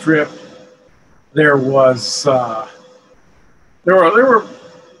newspaper strip, there was, there were,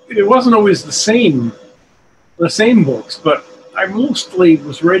 it wasn't always the same books, but I mostly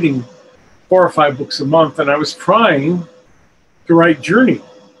was writing 4 or 5 books a month, and I was trying to write Journey.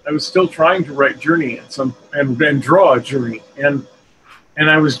 I was still trying to write Journey and draw a Journey, and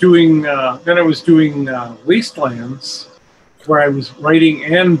I was doing Wastelands, where I was writing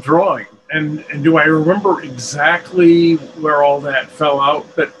and drawing. And do I remember exactly where all that fell out?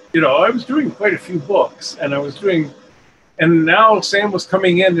 But you know, I was doing quite a few books, and now Sam was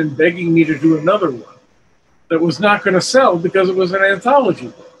coming in and begging me to do another one that was not going to sell because it was an anthology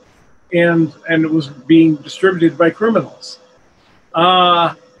book, and it was being distributed by criminals.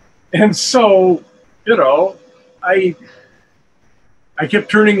 And so, you know, I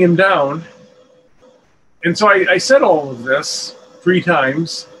kept turning him down. And so I said all of this 3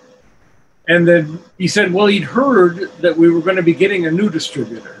 times. And then he said, well, he'd heard that we were going to be getting a new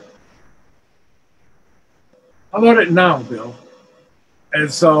distributor. How about it now, Bill? And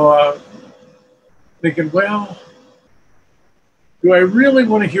so thinking, well, do I really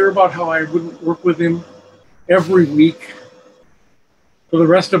want to hear about how I wouldn't work with him every week for the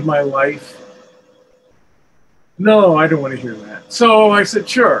rest of my life? No, I don't want to hear that. So I said,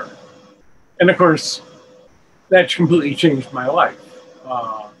 sure. And of course, that completely changed my life.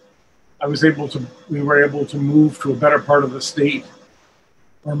 We were able to move to a better part of the state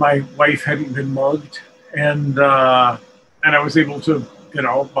where my wife hadn't been mugged. And I was able to, you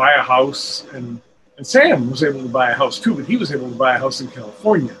know, buy a house, and Sam was able to buy a house too, but he was able to buy a house in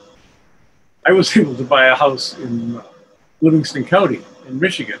California. I was able to buy a house in Livingston County in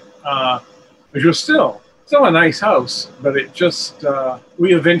Michigan, which was still a nice house, but it just,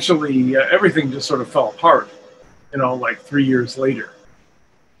 we eventually, everything just sort of fell apart, you know, like 3 years later,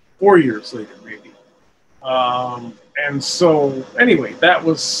 4 years later, maybe. And so anyway, that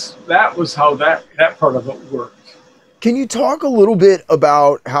was how that part of it worked. Can you talk a little bit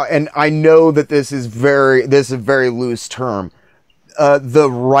about how, and I know that this is a very loose term, the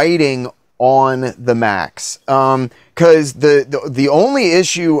writing on the Maxx, because the only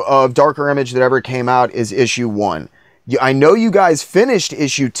issue of Darker Image that ever came out is issue 1. I know you guys finished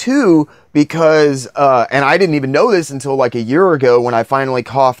issue 2 because, and I didn't even know this until like a year ago when I finally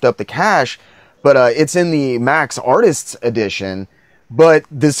coughed up the cash, but it's in the Maxx Artists Edition. But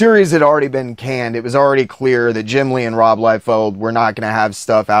the series had already been canned. It was already clear that Jim Lee and Rob Liefeld were not going to have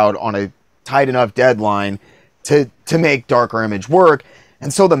stuff out on a tight enough deadline to make Darker Image work.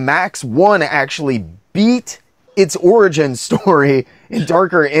 And so the Maxx 1 actually beat its origin story in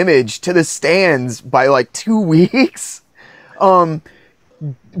Darker Image to the stands by like 2 weeks.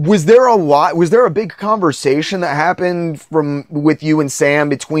 Was there a big conversation that happened with you and Sam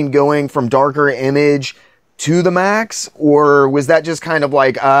between going from Darker Image to the Maxx, or was that just kind of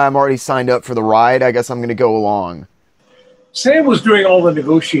like, I'm already signed up for the ride, I guess I'm going to go along? Sam was doing all the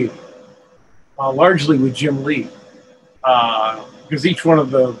negotiating, largely with Jim Lee, because each one of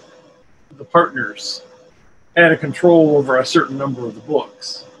the partners had a control over a certain number of the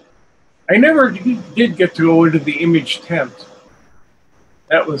books. I never did get to go into the Image tent.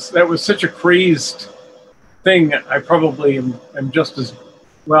 That was such a crazed thing. I probably am just as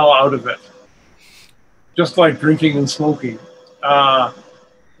well out of it. Just like drinking and smoking.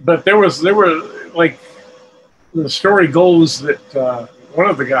 But there were like, the story goes that one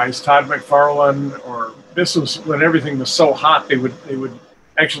of the guys, Todd McFarlane, or this was when everything was so hot, they would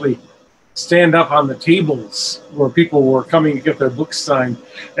actually stand up on the tables where people were coming to get their books signed,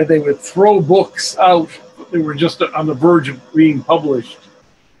 and they would throw books out that were just on the verge of being published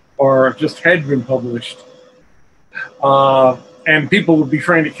or just had been published. And people would be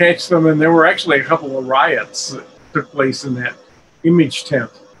trying to catch them, and there were actually a couple of riots that took place in that Image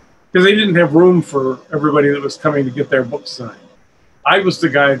tent because they didn't have room for everybody that was coming to get their books signed. I was the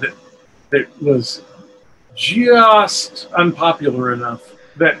guy that was just unpopular enough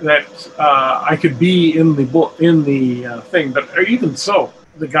that I could be in the thing. But even so,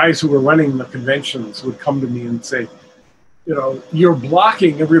 the guys who were running the conventions would come to me and say, you know, you're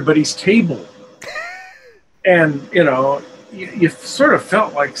blocking everybody's table. And, you know, you sort of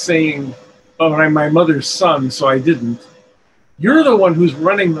felt like saying, oh, I'm my mother's son, so I didn't. You're the one who's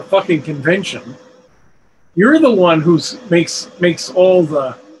running the fucking convention. You're the one who makes all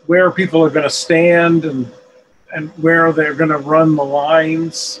the where people are going to stand and and where they're going to run the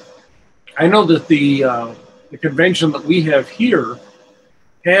lines. I know that the convention that we have here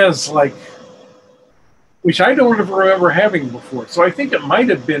has like, which I don't ever remember having before. So I think it might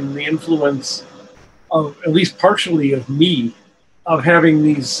have been the influence of, at least partially of me, of having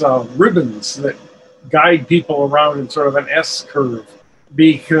these ribbons that guide people around in sort of an S curve.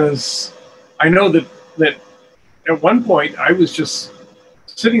 Because I know that at one point I was just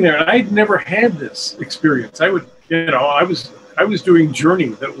sitting there and I'd never had this experience. I was doing Journey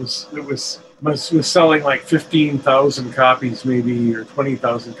that was selling like 15,000 copies maybe, or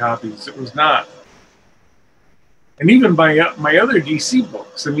 20,000 copies. It was not. And even my other DC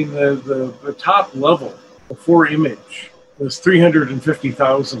books, I mean, the top level before Image was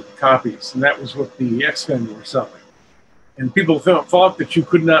 350,000 copies, and that was what the X-Men were selling. And people thought that you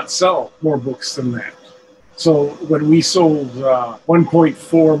could not sell more books than that. So when we sold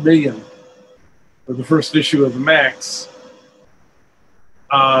 1.4 million for the first issue of the Maxx,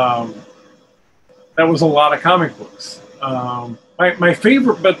 that was a lot of comic books. My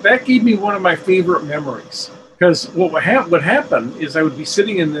favorite, but that gave me one of my favorite memories. Because what would happen is I would be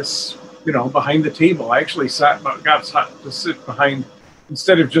sitting in this, behind the table. I actually got to sit behind,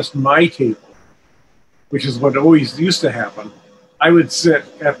 instead of just my table, which is what always used to happen. I would sit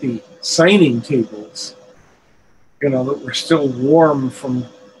at the signing tables, that were still warm from,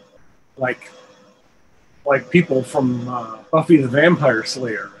 like people from Buffy the Vampire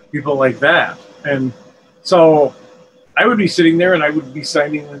Slayer, people like that. And so I would be sitting there and I would be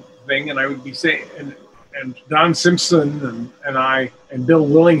signing the thing, and I would be saying, and Don Simpson and I and Bill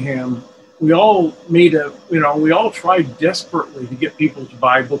Willingham, we all we all tried desperately to get people to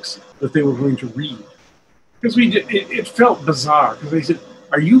buy books that they were going to read. Because it felt bizarre, because they said,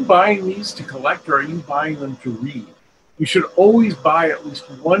 are you buying these to collect, or are you buying them to read? You should always buy at least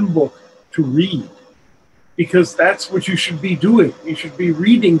one book to read, because that's what you should be doing. You should be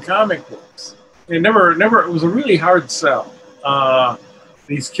reading comic books. It was a really hard sell.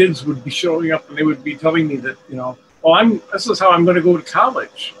 These kids would be showing up and they would be telling me that, this is how I'm going to go to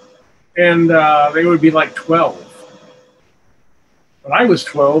college. And they would be like 12. When I was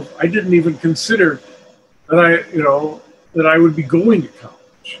 12, I didn't even consider that I would be going to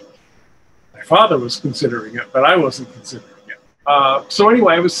college. My father was considering it, but I wasn't considering it. So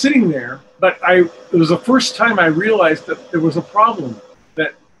anyway, I was sitting there, but it was the first time I realized that there was a problem,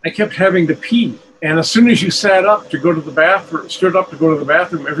 that I kept having to pee. And as soon as you stood up to go to the bathroom,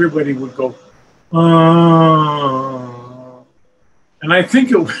 everybody would go, oh. And I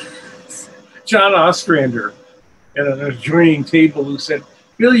think it was John Ostrander at an adjoining table who said,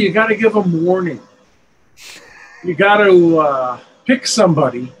 Bill, you got to give them warning. You got to pick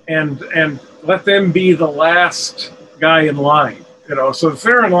somebody and let them be the last guy in line. So if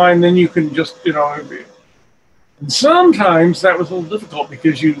they're in line, then you can just, and sometimes that was a little difficult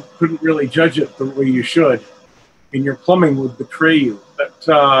because you couldn't really judge it the way you should, and your plumbing would betray you.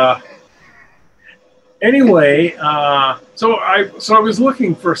 But anyway, so I was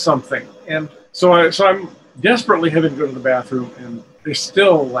looking for something, and so I'm desperately having to go to the bathroom, and there's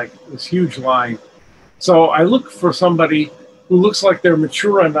still like this huge line. So I look for somebody who looks like they're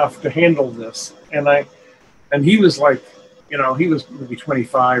mature enough to handle this, and he was like, he was maybe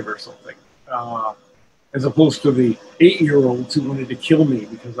 25 or something. As opposed to the 8-year-olds who wanted to kill me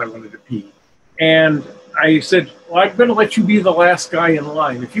because I wanted to pee. And I said, well, I'm going to let you be the last guy in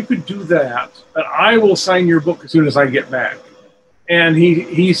line. If you could do that, then I will sign your book as soon as I get back. And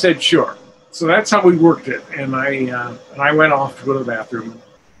he said, sure. So that's how we worked it. And I went off to go to the bathroom.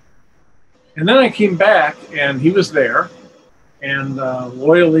 And then I came back, and he was there, and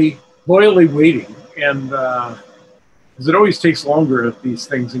loyally waiting. And because it always takes longer at these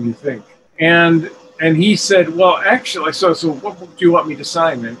things than you think. And he said, well, actually, so what book do you want me to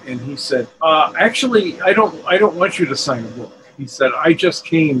sign? And he said, actually, I don't want you to sign a book. He said, I just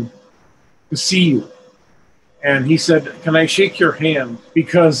came to see you. And he said, can I shake your hand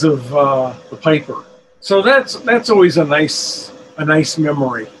because of the Piper? So that's always a nice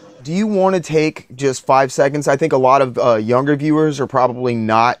memory. Do you want to take just 5 seconds? I think a lot of younger viewers are probably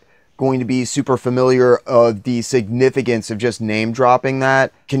not going to be super familiar of the significance of just name dropping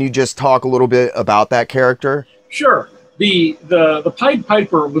that. Can you just talk a little bit about that character? Sure. The Pied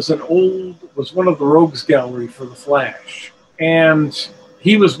Piper was one of the rogues gallery for the Flash, and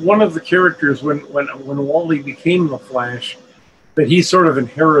he was one of the characters when Wally became the Flash that he sort of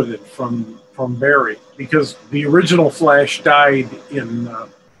inherited from Barry, because the original Flash died in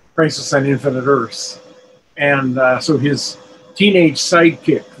Crisis on Infinite Earths, and so his teenage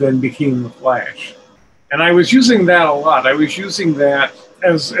sidekick then became the Flash. And I was using that a lot. I was using that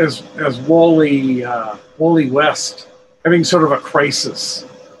as Wally West having sort of a crisis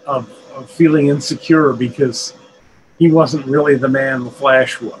of feeling insecure because he wasn't really the man the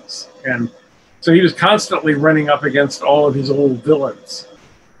Flash was. And so he was constantly running up against all of his old villains.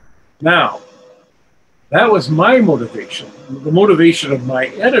 Now, that was my motivation. The motivation of my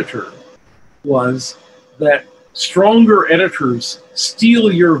editor was that stronger editors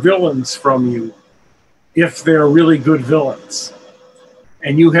steal your villains from you if they're really good villains.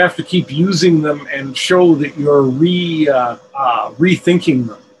 And you have to keep using them and show that you're rethinking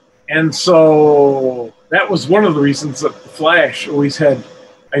them. And so that was one of the reasons that the Flash always had,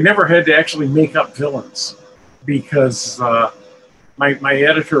 I never had to actually make up villains because my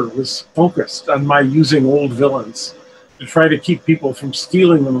editor was focused on my using old villains to try to keep people from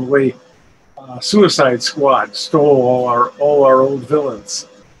stealing them away. Suicide Squad stole all our old villains.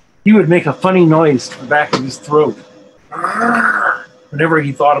 He would make a funny noise to the back of his throat whenever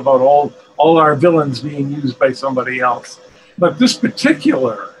he thought about all our villains being used by somebody else. But this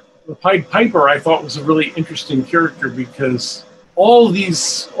particular, the Pied Piper, I thought was a really interesting character because all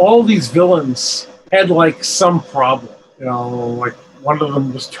these villains had like some problem. You know, like one of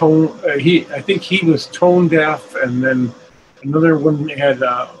them was I think he was tone deaf, and then another one had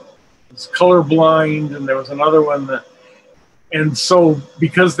was colorblind, and there was another one that. And so,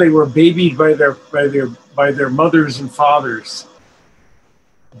 because they were babied by their mothers and fathers,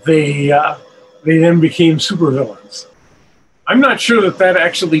 they then became supervillains. I'm not sure that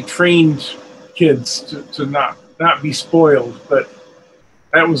actually trained kids to not be spoiled, but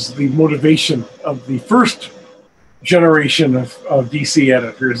that was the motivation of the first generation of DC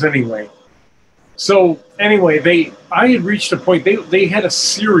editors anyway. So anyway, I had reached a point, they had a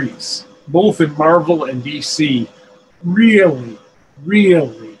series, both in Marvel and DC, really,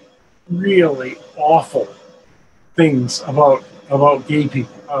 really, really awful things about gay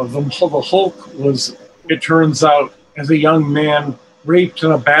people. The Hulk was, it turns out, as a young man, raped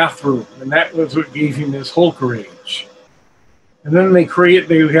in a bathroom, and that was what gave him his Hulk rage. And then they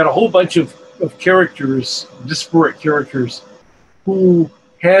had a whole bunch of characters, disparate characters, who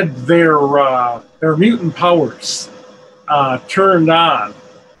had their mutant powers turned on,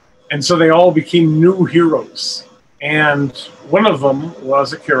 and so they all became new heroes. And one of them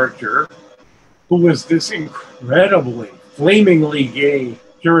was a character who was this incredibly, flamingly gay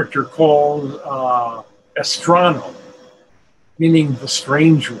character called Estrano, meaning the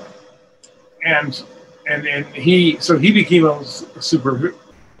strange one. And he became a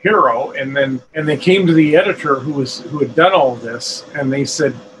superhero, and they came to the editor who had done all this, and they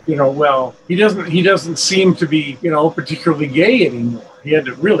said, you know, well, he doesn't seem to be, you know, particularly gay anymore. He had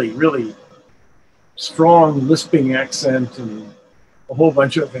a really, really strong lisping accent and a whole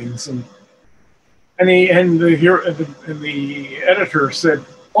bunch of things, and the editor said,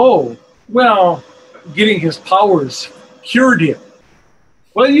 oh, well, getting his powers cured him.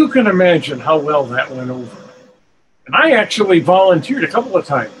 Well, you can imagine how well that went over. And I actually volunteered a couple of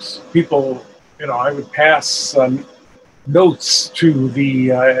times. People, you know, I would pass notes to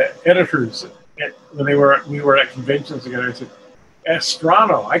the editors when we were at conventions together. I said,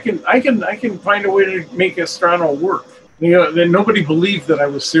 Estrano, I can find a way to make Estrano work. You know, then nobody believed that I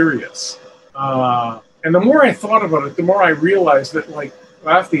was serious. And the more I thought about it, the more I realized that like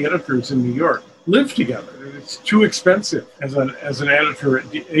half the editors in New York live together. It's too expensive as an editor,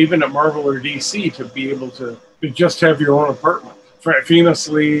 even at Marvel or DC, to be able to just have your own apartment.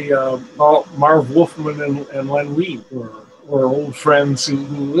 Famously, Marv Wolfman and Len Wein were old friends who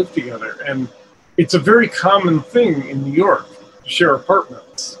lived together. And it's a very common thing in New York to share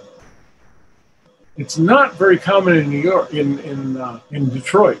apartments. It's not very common in New York, in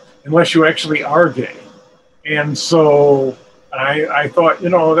Detroit, unless you actually are gay. And so I thought, you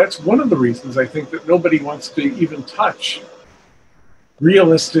know, that's one of the reasons I think that nobody wants to even touch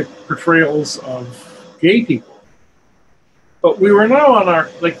realistic portrayals of gay people. But we were now on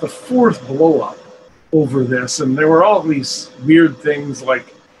the fourth blow up over this, and there were all these weird things,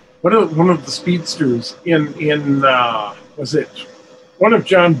 like one of the speedsters in was it one of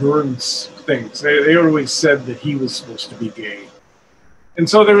John Byrne's things? They always said that he was supposed to be gay, and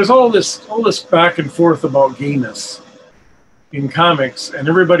so there was all this back and forth about gayness in comics, and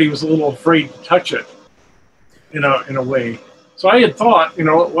everybody was a little afraid to touch it, in a way. So I had thought, you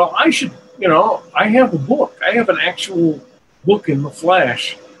know, well, I should, you know, I have a book. I have an actual book in the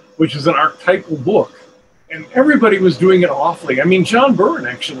Flash, which is an archetypal book, and everybody was doing it awfully. I mean, John Byrne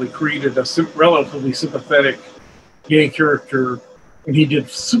actually created a relatively sympathetic gay character when he did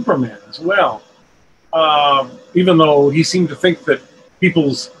Superman as well, even though he seemed to think that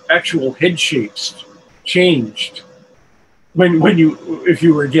people's actual head shapes changed if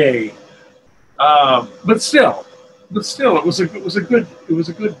you were gay. But still, it was a good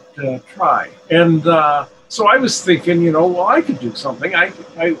try. And so I was thinking, well, I could do something.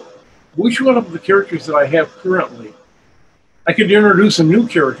 Which one of the characters that I have currently, I could introduce a new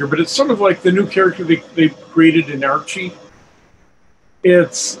character, but it's sort of like the new character they created in Archie.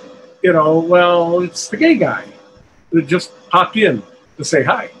 It's, it's the gay guy that just popped in to say,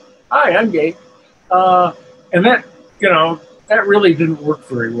 hi, I'm gay. And that, that really didn't work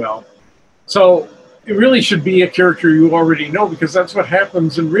very well. So it really should be a character you already know, because that's what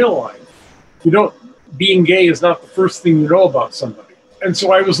happens in real life. Being gay is not the first thing you know about somebody. And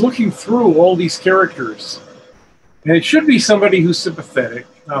so I was looking through all these characters, and it should be somebody who's sympathetic.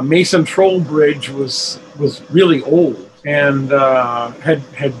 Mason Trollbridge was really old and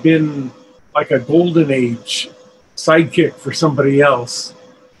had been like a golden age sidekick for somebody else,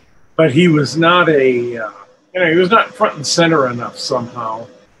 but he was not he was not front and center enough somehow.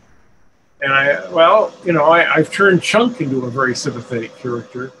 And I've turned Chunk into a very sympathetic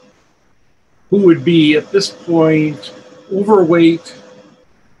character, who would be at this point overweight,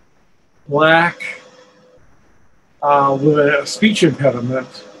 black, with a speech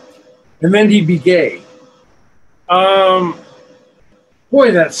impediment, and then he'd be gay.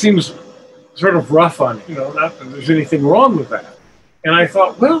 Boy, that seems sort of rough on him. Not that there's anything wrong with that. And I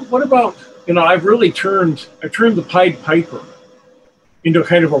thought, well, what about, I've turned the Pied Piper into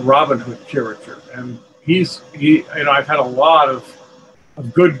kind of a Robin Hood character, and I've had a lot of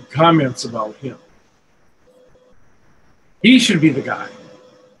good comments about him. He should be the guy.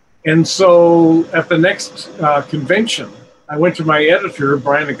 And so at the next convention, I went to my editor,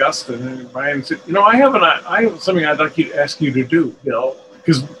 Brian Augustin, and Brian said, I have something I'd like to ask you to do, Bill,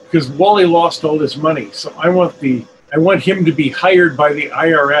 because Wally lost all his money. So I want him to be hired by the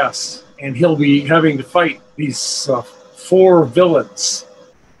IRS, and he'll be having to fight these 4 villains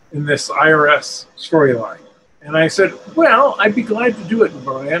in this IRS storyline. And I said, well, I'd be glad to do it,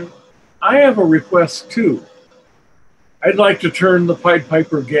 Brian. I have a request too. I'd like to turn the Pied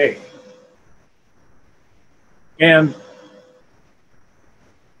Piper gay. And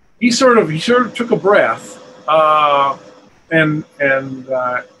he sort of took a breath, and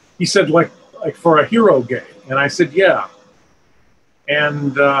he said, like for a hero gay. And I said, yeah.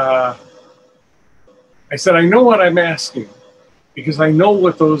 And I said, I know what I'm asking, because I know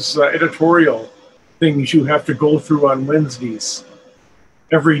what those editorial things you have to go through on Wednesdays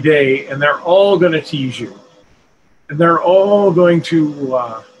every day, and they're all going to tease you. And they're all going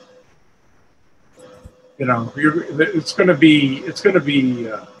to, it's going to be,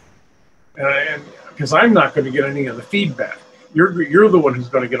 and because I'm not going to get any of the feedback. You're the one who's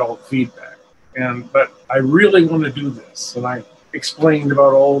going to get all the feedback. But I really want to do this. And I explained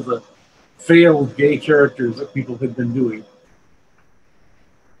about all the failed gay characters that people had been doing.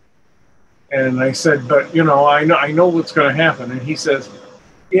 And I said, but I know what's going to happen. And he says,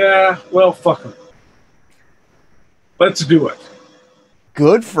 yeah, well, fuck him. Let's do it.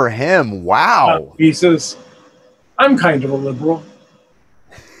 Good for him. Wow. He says, I'm kind of a liberal.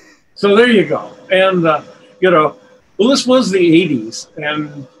 So there you go. And, well, this was the 80s,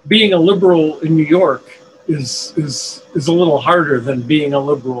 and being a liberal in New York is a little harder than being a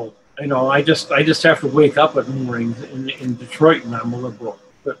liberal. I just have to wake up at mornings in Detroit, and I'm a liberal.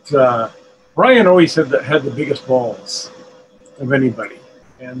 But Brian always had the biggest balls of anybody.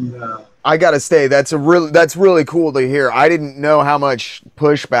 And I gotta say, that's really cool to hear. I didn't know how much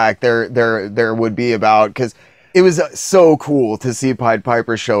pushback there would be about, because it was so cool to see Pied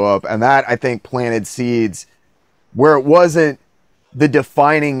Piper show up, and that, I think, planted seeds where it wasn't the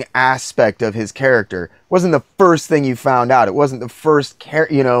defining aspect of his character. It wasn't the first thing you found out. It wasn't the first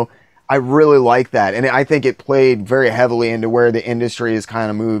I really like that, and I think it played very heavily into where the industry has kind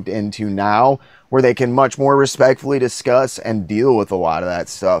of moved into now, where they can much more respectfully discuss and deal with a lot of that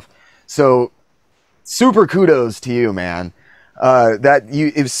stuff. So, super kudos to you, man.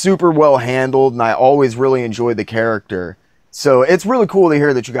 It was super well handled, and I always really enjoyed the character. So it's really cool to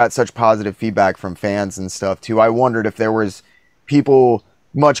hear that you got such positive feedback from fans and stuff too. I wondered if there was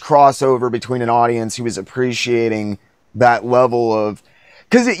much crossover between an audience who was appreciating that level of,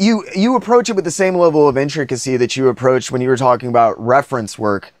 because you approach it with the same level of intricacy that you approached when you were talking about reference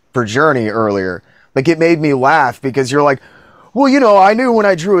work for Journey earlier. Like, it made me laugh because you're like, well, I knew when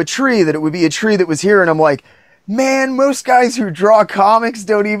I drew a tree that it would be a tree that was here, and I'm like, man, most guys who draw comics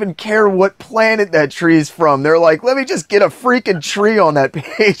don't even care what planet that tree's from. They're like, let me just get a freaking tree on that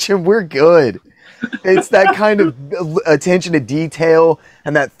page and we're good. It's that kind of attention to detail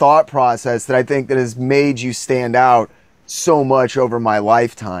and that thought process that I think that has made you stand out so much over my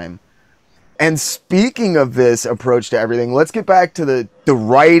lifetime. And speaking of this approach to everything, let's get back to the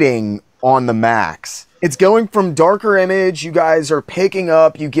writing on the Maxx. It's going from darker image. You guys are picking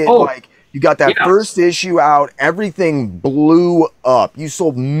up. You get you got that first issue out. Everything blew up. You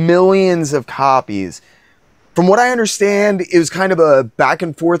sold millions of copies. From what I understand, it was kind of a back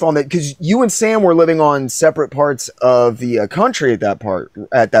and forth on that, because you and Sam were living on separate parts of the country at that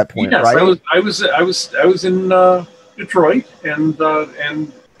point, yes, right? I was in Detroit, and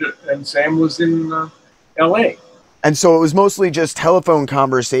Sam was in L.A. And so it was mostly just telephone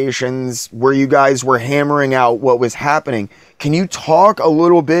conversations where you guys were hammering out what was happening. Can you talk a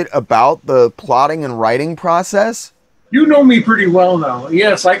little bit about the plotting and writing process? You know me pretty well now.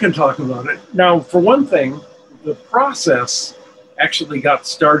 Yes, I can talk about it. Now, for one thing, the process actually got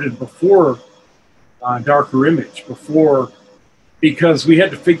started before Darker Image, because we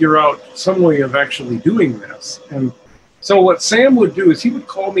had to figure out some way of actually doing this. And so what Sam would do is he would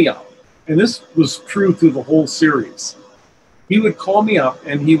call me up, and this was true through the whole series. He would call me up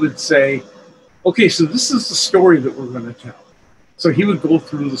and he would say, okay, so this is the story that we're going to tell. So he would go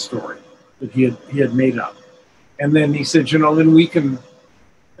through the story that he had made up. And then he said, then we can,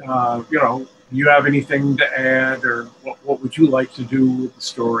 you have anything to add, or what would you like to do with the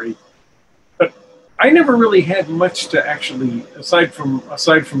story? But I never really had much to actually, aside from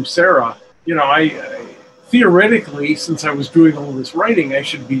Sarah, I theoretically, since I was doing all this writing, I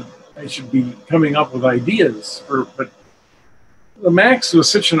should be coming up with ideas but the Maxx was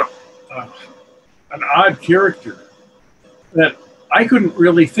such an odd character that I couldn't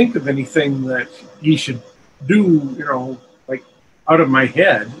really think of anything that he should do, like out of my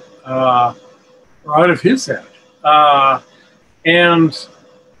head. Or out of his head. And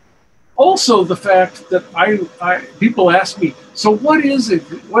also the fact that people ask me, so what is it?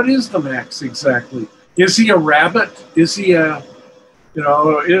 What is the Maxx exactly? Is he a rabbit? Is he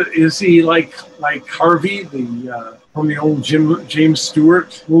is he like Harvey, from the old James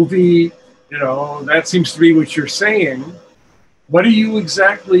Stewart movie? That seems to be what you're saying. What are you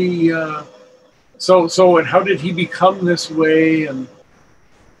exactly, so and how did he become this way? And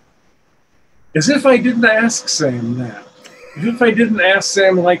as if I didn't ask Sam that. As if I didn't ask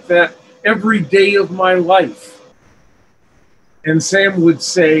Sam like that every day of my life. And Sam would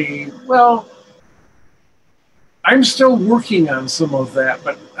say, well, I'm still working on some of that,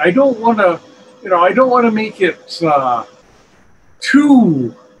 but I don't want to make it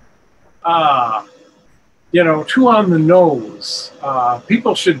too on the nose.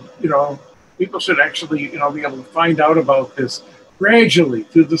 People should actually, be able to find out about this gradually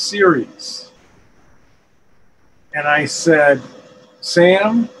through the series. And I said,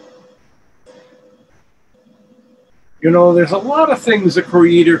 Sam, there's a lot of things a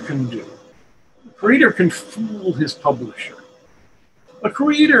creator can do. A creator can fool his publisher. A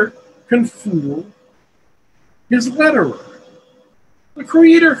creator can fool his letterer. A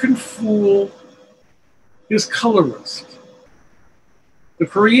creator can fool his colorist. The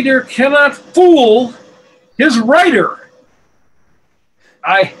creator cannot fool his writer.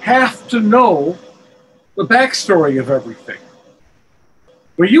 I have to know the backstory of everything.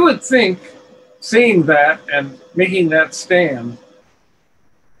 Well, you would think, saying that and making that stand,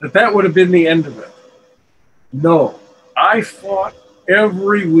 that would have been the end of it. No, I fought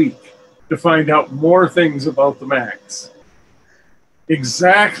every week to find out more things about the Maxx.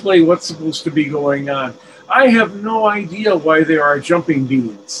 Exactly what's supposed to be going on. I have no idea why there are jumping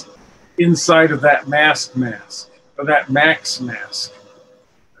beans inside of that mask, or that Maxx mask.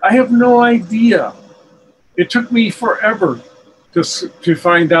 I have no idea. It took me forever to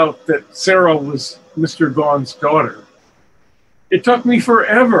find out that Sarah was Mr. Gaughan's daughter. It took me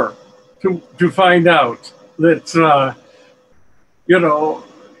forever to find out that,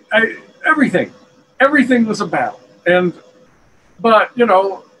 everything was a battle. But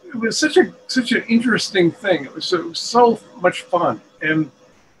it was such an interesting thing. It was so much fun. And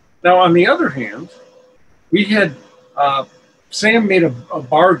now, on the other hand, we had Sam made a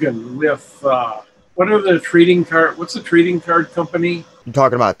bargain with what's the trading card company? You're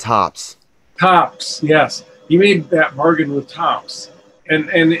talking about Topps. Topps, yes. He made that bargain with Topps,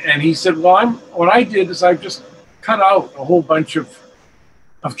 and he said, well, what I did is I've just cut out a whole bunch of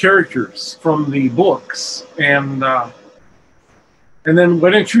characters from the books, and then why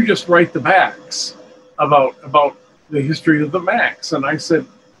don't you just write the backs about the history of the Maxx? And I said,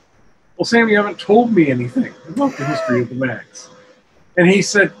 well, Sam, you haven't told me anything about the history of the Maxx. And he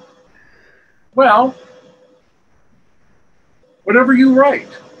said, well, whatever you write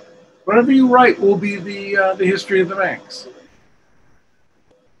will be the history of the Maxx.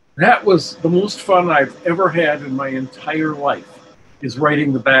 That was the most fun I've ever had in my entire life. is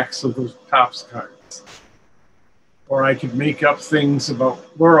writing the backs of those Topps cards. Or I could make up things about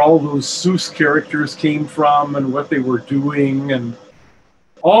where all those Seuss characters came from and what they were doing and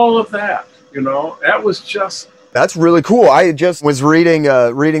all of that, you know. That was just... That's really cool. I just was reading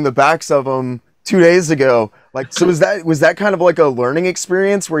the backs of them 2 days ago. Like, so was that kind of like a learning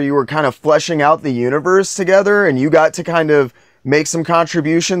experience where you were kind of fleshing out the universe together and you got to kind of make some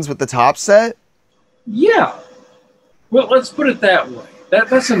contributions with the top set? Yeah. Well, let's put it that way.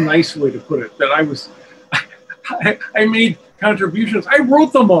 That's a nice way to put it. That I made contributions. I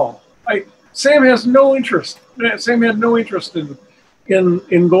wrote them all. Sam has no interest. Sam had no interest in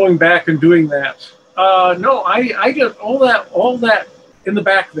going back and doing that. No, I did all that in the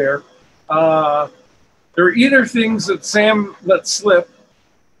back there. There are either things that Sam let slip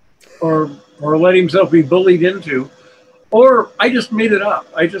or let himself be bullied into, or I just made it up.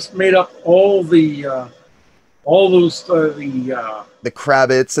 I just made up all the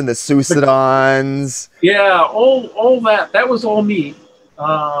Krabbits and the Suicidons. Yeah, all that. That was all me.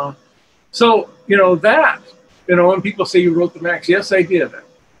 So, you know, when people say you wrote the Maxx, yes, I did.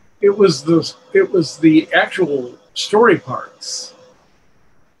 It was the actual story parts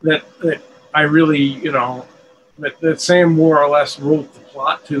that I really, you know, that Sam more or less wrote the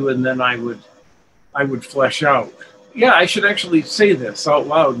plot to, and then I would flesh out. Yeah, I should actually say this out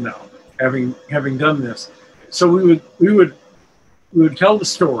loud now, having done this. So we would tell the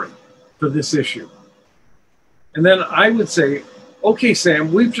story for this issue, and then I would say, "Okay,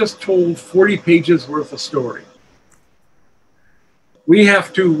 Sam, we've just told 40 pages worth of story. We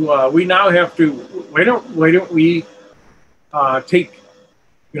have to. We now have to. Why don't we take,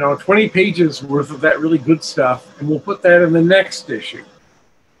 you know, 20 pages worth of that really good stuff, and we'll put that in the next issue."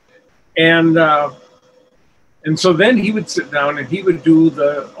 And so then he would sit down and he would do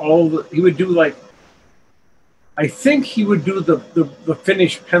I think he would do the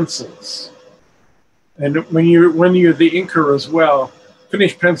finished pencils. And when you're the inker as well,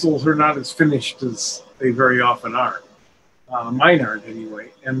 finished pencils are not as finished as they very often are. Mine aren't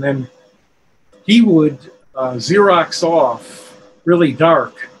anyway. And then he would Xerox off really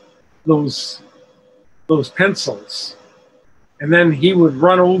dark those pencils, and then he would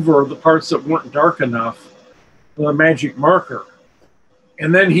run over the parts that weren't dark enough with a magic marker,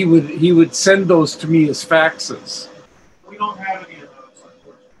 and then he would send those to me as faxes. We don't have any of those,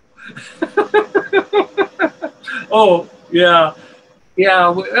 unfortunately. Oh yeah,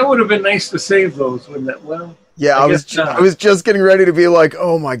 that would have been nice to save those, wouldn't it? Well, yeah, I was just getting ready to be like,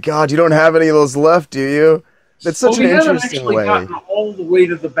 oh my God, you don't have any of those left, do you? That's such an interesting way. We haven't actually gotten all the way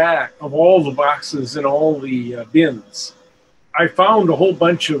to the back of all the boxes and all the bins. I found a whole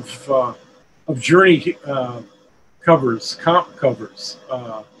bunch of Journey covers, comp covers,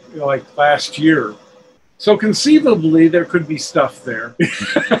 like last year. So conceivably, there could be stuff there.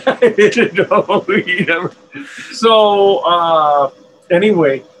 So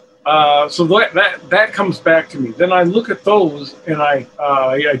anyway, so that comes back to me. Then I look at those and I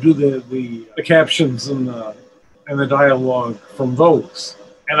do the captions and the dialogue from those,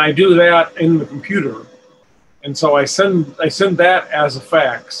 and I do that in the computer. And so I send that as a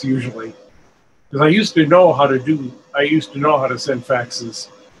fax usually, because I used to know how to send faxes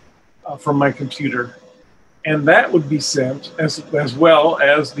from my computer, and that would be sent as well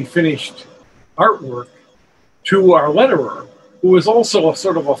as the finished artwork to our letterer, who was also a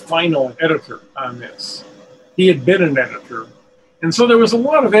sort of a final editor on this. He had been an editor, and so there was a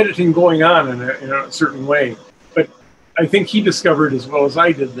lot of editing going on in a certain way. But I think he discovered, as well as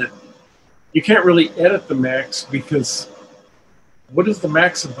I did, that you can't really edit the Maxx, because what is the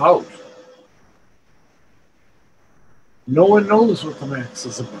Maxx about? No one knows what the Maxx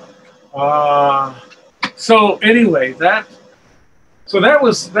is about. So anyway, that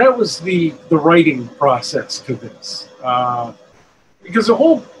was the writing process to this, because the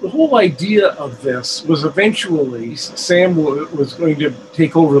whole idea of this was eventually Sam was going to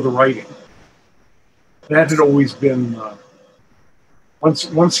take over the writing. That had always been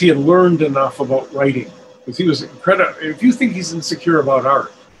once he had learned enough about writing, because he was incredible. If you think he's insecure about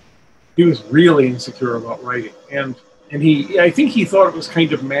art, he was really insecure about writing, and I think he thought it was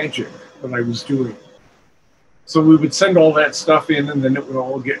kind of magic what I was doing. So we would send all that stuff in, and then it would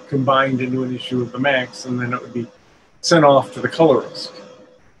all get combined into an issue of the Maxx, and then it would be sent off to the colorist,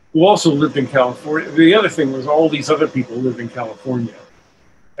 who also lived in California. The other thing was all these other people lived in California,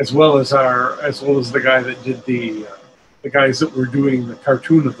 as well as the guy that did the guys that were doing the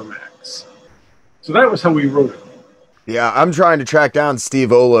cartoon of the Maxx. So that was how we wrote it. Yeah, I'm trying to track down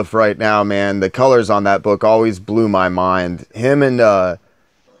Steve Olaf right now, man. The colors on that book always blew my mind. Him and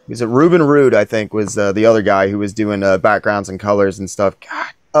Was it Ruben Rude, I think, was the other guy who was doing backgrounds and colors and stuff.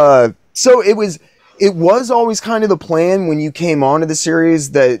 God. So it was always kind of the plan when you came onto the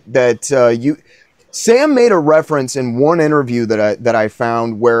series that Sam made a reference in one interview that I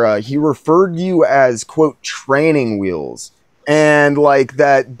found where he referred you as, quote, training wheels. And like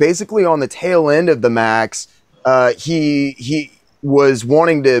that basically on the tail end of the Maxx, he was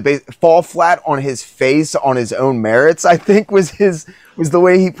wanting to fall flat on his face on his own merits, I think was the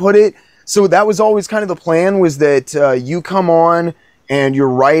way he put it. So that was always kind of the plan, was that you come on and you're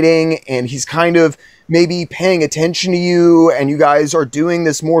writing and he's kind of maybe paying attention to you and you guys are doing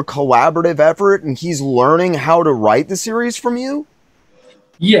this more collaborative effort and he's learning how to write the series from you?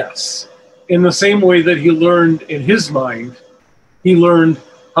 Yes. In the same way that he learned in his mind, he learned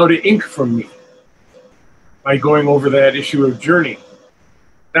how to ink from me by going over that issue of Journey.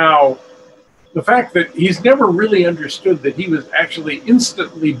 Now, the fact that he's never really understood that he was actually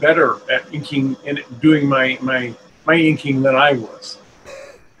instantly better at inking and doing my inking than I was.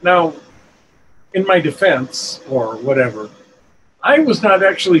 Now, in my defense, or whatever, I was not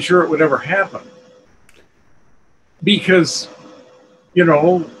actually sure it would ever happen. Because, you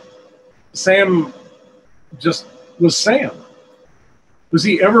know, Sam just was Sam. Was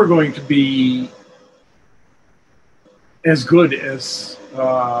he ever going to be as good as...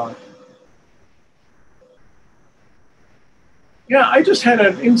 Yeah, I just had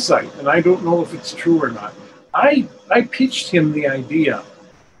an insight, and I don't know if it's true or not. I pitched him the idea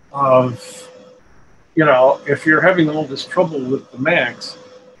of, you know, if you're having all this trouble with the Maxx,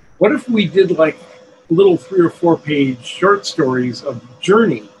 what if we did like little 3 or 4 page short stories of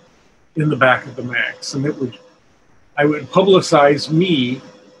Journey in the back of the Maxx, and I would publicize me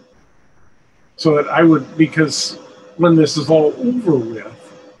so that I would, because when this is all over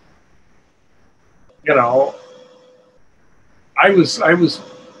with, you know, I was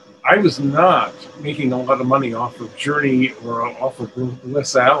not making a lot of money off of Journey or off of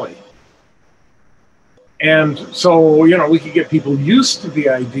Bliss Alley. And so, you know, we could get people used to the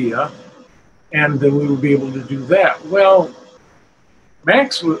idea and then we would be able to do that. Well,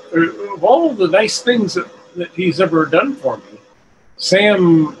 Maxx, of all of the nice things that he's ever done for me,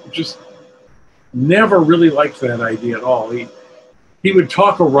 Sam just never really liked that idea at all. He would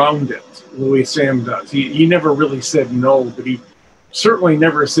talk around it the way Sam does. He never really said no, but he certainly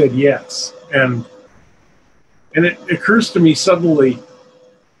never said yes. And it occurs to me suddenly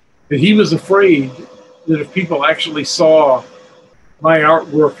that he was afraid that if people actually saw my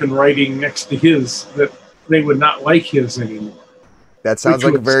artwork and writing next to his, that they would not like his anymore. That sounds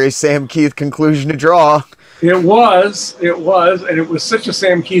like a very Sam Kieth conclusion to draw. It was, and it was such a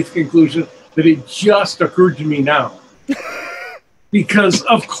Sam Kieth conclusion that it just occurred to me now. Because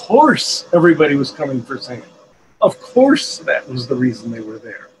of course everybody was coming for Sam. Of course that was the reason they were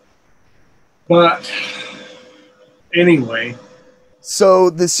there. But anyway.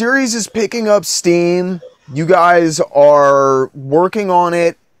 So the series is picking up steam. You guys are working on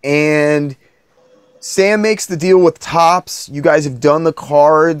it, and Sam makes the deal with Topps. You guys have done the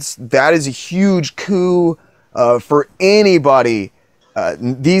cards. That is a huge coup for anybody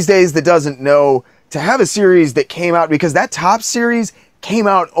these days that doesn't know, to have a series that came out, because that Topps series came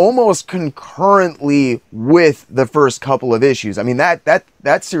out almost concurrently with the first couple of issues. I mean,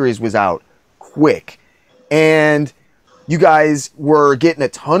 that series was out quick, and you guys were getting a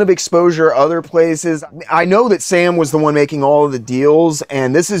ton of exposure other places. I know that Sam was the one making all of the deals,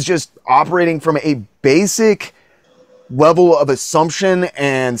 and this is just operating from a basic level of assumption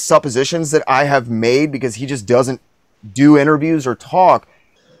and suppositions that I have made, because he just doesn't do interviews or talk.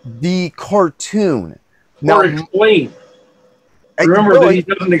 The cartoon. Or explain. Remember that he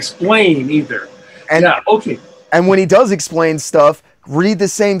doesn't explain either. And, yeah, okay. And when he does explain stuff, read the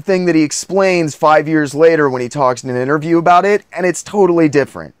same thing that he explains 5 years later when he talks in an interview about it, and it's totally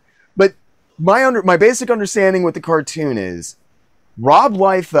different. But my basic understanding with the cartoon is Rob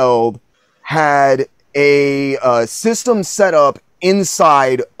Liefeld had a system set up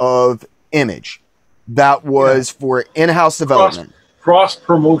inside of Image that was for in-house development. Cross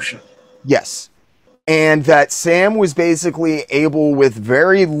promotion. Yes. And that Sam was basically able, with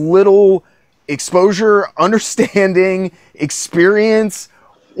very little exposure, understanding, experience,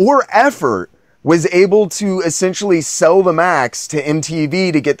 or effort, was able to essentially sell the Maxx to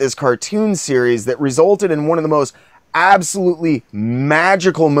MTV to get this cartoon series that resulted in one of the most absolutely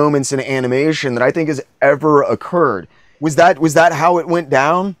magical moments in animation that I think has ever occurred. Was that how it went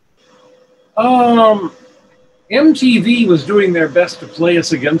down? MTV was doing their best to play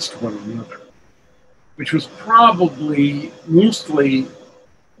us against one another, which was probably mostly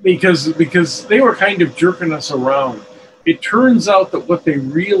because they were kind of jerking us around. it turns out that what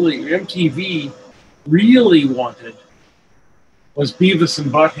MTV really wanted was Beavis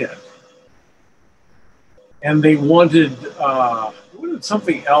and Butthead. And they wanted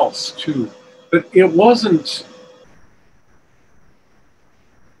something else too. But it wasn't,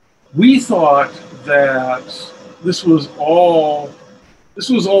 we thought that this was all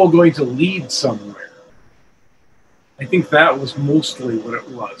going to lead somewhere. I think that was mostly what it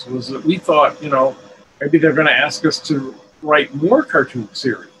was that we thought, maybe they're going to ask us to write more cartoon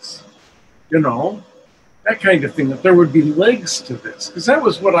series, that kind of thing, that there would be legs to this. Because that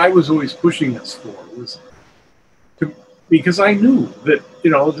was what I was always pushing us for, because I knew that,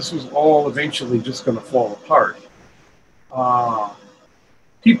 this was all eventually just going to fall apart.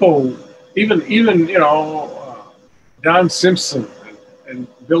 People, even Don Simpson and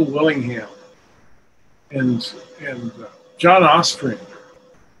Bill Willingham and John Ostrander,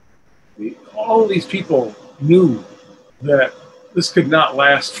 all these people knew that this could not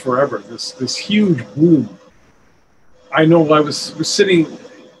last forever, this huge boom. I know I was sitting,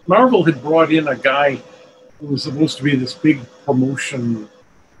 Marvel had brought in a guy who was supposed to be this big promotion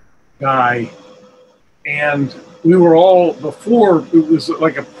guy, and we were all, before, it was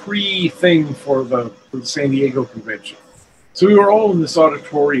like a pre-thing for the San Diego convention. So we were all in this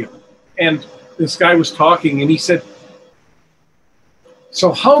auditorium, and this guy was talking, and he said,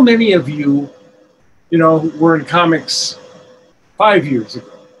 so how many of you, were in comics 5 years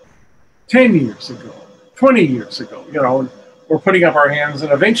ago, 10 years ago, 20 years ago, and we're putting up our hands,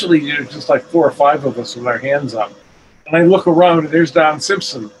 and eventually there's just like 4 or 5 of us with our hands up. And I look around, and there's Don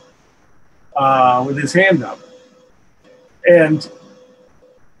Simpson with his hand up. And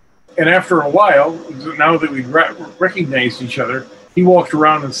after a while, now that we'd recognized each other, he walked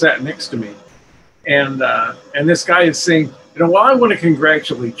around and sat next to me. And this guy is saying, well, I want to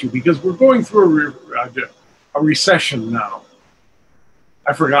congratulate you because we're going through a recession now.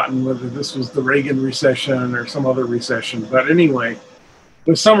 I've forgotten whether this was the Reagan recession or some other recession, but anyway,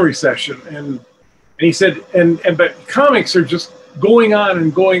 there's some recession. And he said, but comics are just going on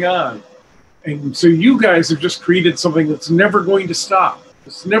and going on. And so you guys have just created something that's never going to stop.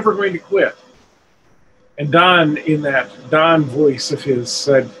 It's never going to quit. And Don, in that Don voice of his,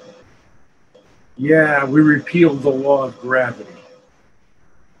 said, yeah, we repealed the law of gravity.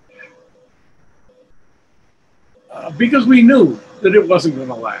 Because we knew that it wasn't going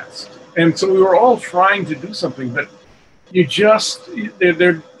to last. And so we were all trying to do something, but it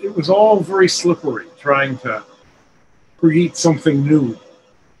was all very slippery, trying to create something new.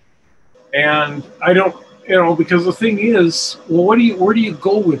 And I don't, because the thing is, well, where do you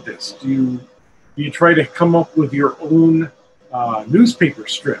go with this? Do you try to come up with your own newspaper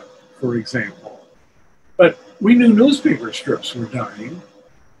strip, for example? But we knew newspaper strips were dying.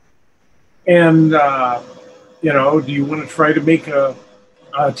 And, do you want to try to make a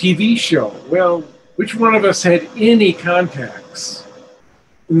TV show? Well, which one of us had any contacts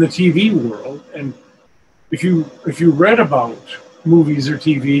in the TV world? And if you read about movies or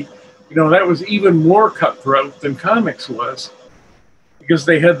TV, that was even more cutthroat than comics was, because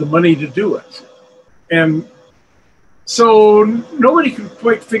they had the money to do it. And so nobody could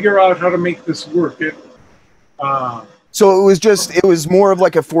quite figure out how to make this work. So it was more of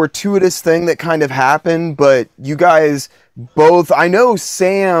like a fortuitous thing that kind of happened, but you guys both, I know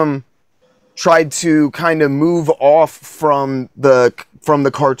Sam tried to kind of move off from the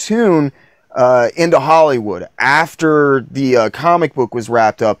cartoon into Hollywood after the comic book was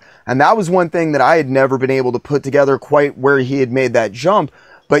wrapped up. And that was one thing that I had never been able to put together quite where he had made that jump.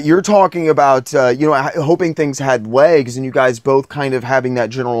 But you're talking about, hoping things had legs, and you guys both kind of having that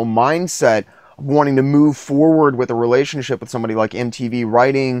general mindset of wanting to move forward with a relationship with somebody like MTV,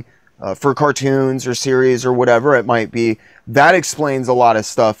 writing for cartoons or series or whatever it might be. That explains a lot of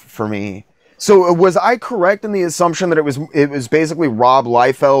stuff for me. So was I correct in the assumption that it was basically Rob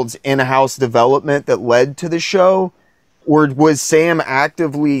Liefeld's in-house development that led to the show? Or was Sam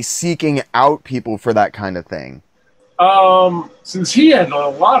actively seeking out people for that kind of thing? Since he had a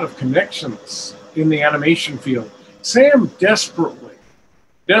lot of connections in the animation field, Sam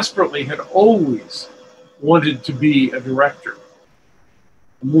desperately had always wanted to be a director,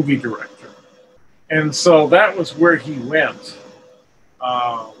 a movie director. And so that was where he went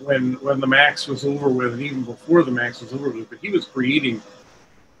when the Maxx was over with, and even before the Maxx was over with. But he was creating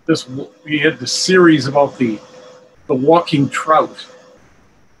this, he had this series about the walking trout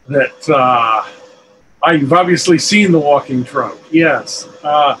that... You've obviously seen The Walking Trout, yes.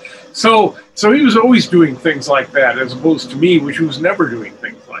 So he was always doing things like that, as opposed to me, which was never doing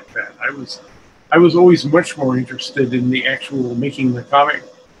things like that. I was always much more interested in the actual making the comic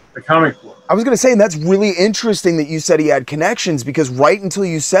book. I was going to say, and that's really interesting that you said he had connections, because right until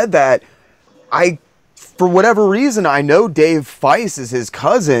you said that, for whatever reason, I know Dave Feiss is his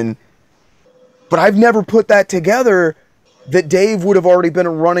cousin, but I've never put that together that Dave would have already been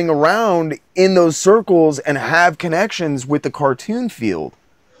running around in those circles and have connections with the cartoon field.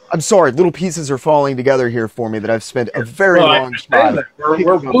 I'm sorry, little pieces are falling together here for me that I've spent a very long time.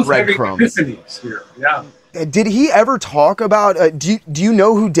 We're both having epiphanies here. Yeah. Did he ever talk about? Do you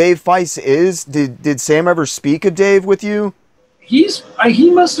know who Dave Feiss is? Did Sam ever speak of Dave with you? He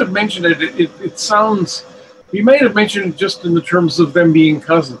must have mentioned it. It sounds. He might have mentioned it just in the terms of them being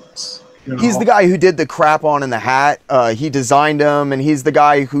cousins. You know? He's the guy who did the crap on in the hat. He designed them, and he's the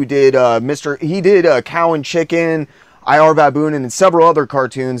guy who did He did Cow and Chicken, IR Baboon, and several other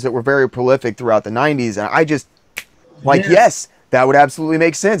cartoons that were very prolific throughout the '90s. And I just yes, that would absolutely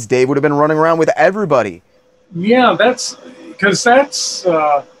make sense. Dave would have been running around with everybody. Yeah, that's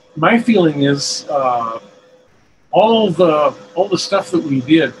my feeling is all the stuff that we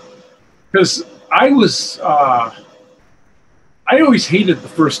did, because I always hated the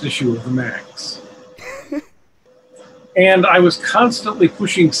first issue of the Maxx. And I was constantly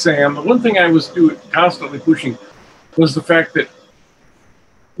pushing Sam. The one thing I was constantly pushing was the fact that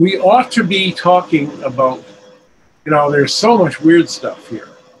we ought to be talking about, there's so much weird stuff here,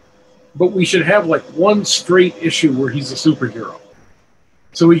 but we should have like one straight issue where he's a superhero.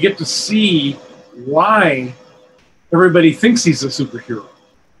 So we get to see why everybody thinks he's a superhero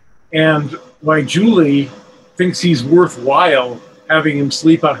and why Julie thinks he's worthwhile having him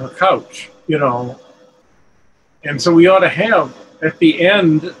sleep on her couch, And so we ought to have at the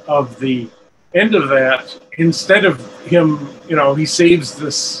end of that, instead of him, he saves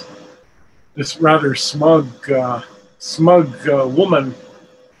this rather smug woman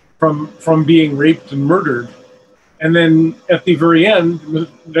from being raped and murdered, and then at the very end,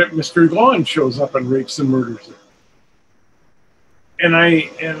 Mr. Vaughn shows up and rapes and murders her. And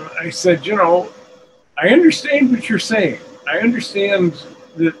I said, I understand what you're saying. I understand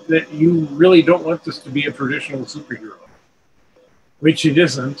that you really don't want this to be a traditional superhero, which it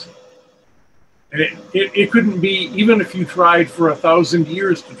isn't. And it couldn't be, even if you tried for 1,000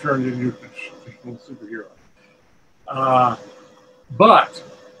 years to turn it into a traditional superhero. But,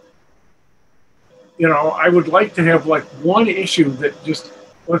 I would like to have like one issue that just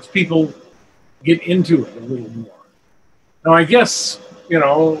lets people get into it a little more. Now, I guess,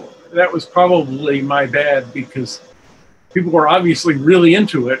 that was probably my bad, because people were obviously really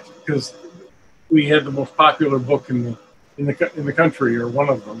into it because we had the most popular book in the country, or one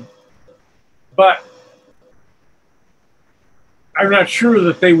of them. But I'm not sure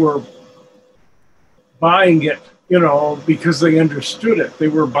that they were buying it, because they understood it. They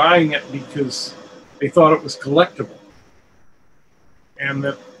were buying it because they thought it was collectible,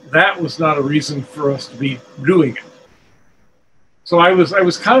 and that was not a reason for us to be doing it. So I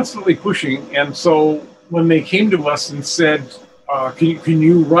was constantly pushing, and so when they came to us and said, "Can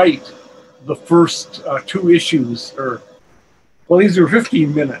you write the first 2 issues?" These are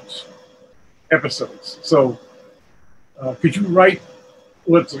 15-minute episodes. So could you write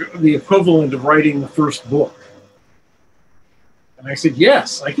what's the equivalent of writing the first book? And I said,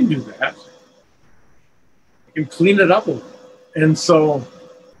 yes, I can do that. I can clean it up a little. And so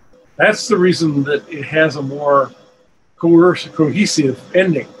that's the reason that it has a more cohesive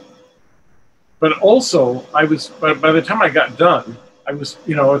ending. But also, by the time I got done, I was,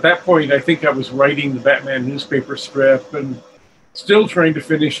 at that point, I think I was writing the Batman newspaper strip and still trying to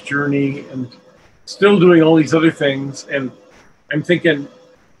finish Journey and still doing all these other things. And I'm thinking,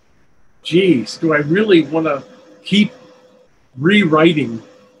 geez, do I really want to keep rewriting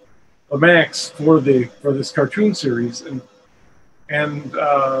the Maxx for this cartoon series? And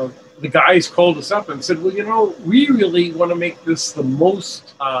the guys called us up and said, well, we really want to make this the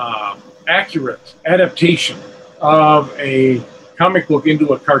most accurate adaptation of a comic book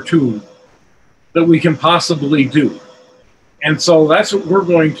into a cartoon that we can possibly do. And so that's what we're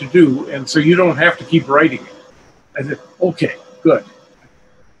going to do. And so you don't have to keep writing it. I said, okay, good.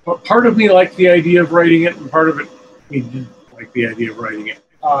 But part of me liked the idea of writing it, and part of it we didn't like the idea of writing it.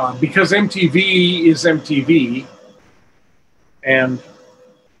 Because MTV is MTV and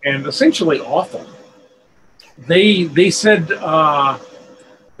essentially awful. They said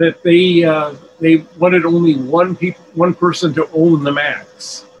that they wanted only one person to own the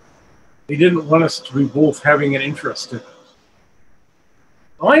Maxx. They didn't want us to be both having an interest in it.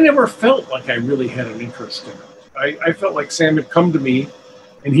 Well, I never felt like I really had an interest in it. I felt like Sam had come to me,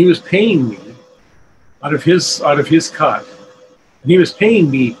 and he was paying me out of his cut, and he was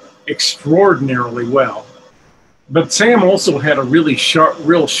paying me extraordinarily well. But Sam also had a really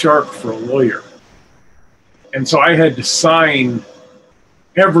real sharp for a lawyer. And so I had to sign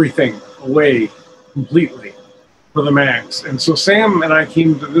everything away completely for the Maxx. And so Sam and I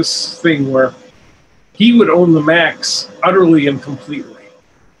came to this thing where he would own the Maxx utterly and completely.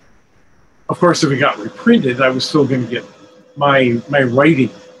 Of course, if it got reprinted, I was still going to get my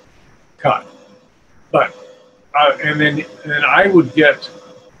writing cut. But and then I would get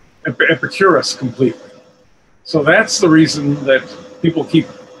Epicurus completely. So that's the reason that people keep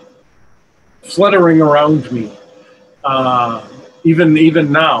fluttering around me,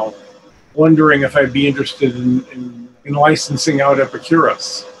 even now, wondering if I'd be interested in licensing out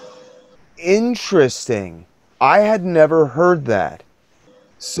Epicurus. Interesting. I had never heard that.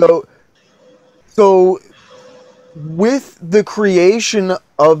 So with the creation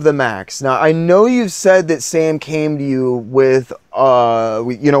of the Maxx, now I know you've said that Sam came to you with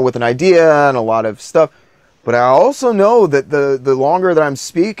with an idea and a lot of stuff, but I also know that the longer that I'm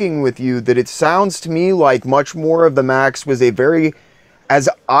speaking with you, that it sounds to me like much more of the Maxx was a very, as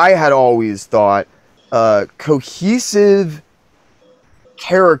I had always thought, cohesive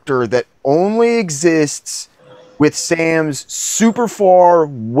character that only exists with Sam's super far,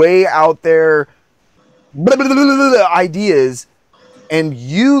 way out there ideas, and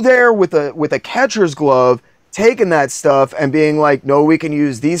you there with a catcher's glove taking that stuff and being like, no, we can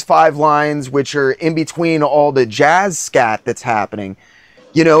use these 5 lines which are in between all the jazz scat that's happening.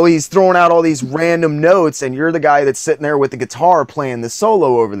 You know, he's throwing out all these random notes and you're the guy that's sitting there with the guitar playing the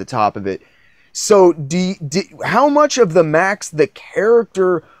solo over the top of it. So how much of the Maxx, the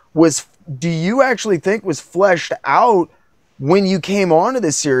character, do you actually think was fleshed out when you came onto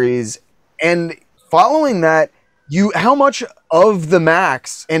the series? And following that, how much of the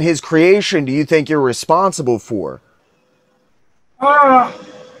Maxx and his creation do you think you're responsible for? Well,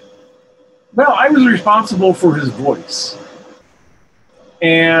 I was responsible for his voice.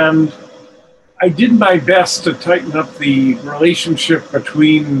 And I did my best to tighten up the relationship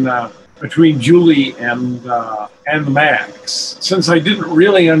between Julie and the Maxx, since I didn't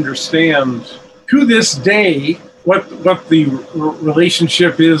really understand to this day what the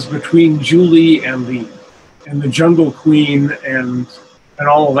relationship is between Julie and the Jungle Queen and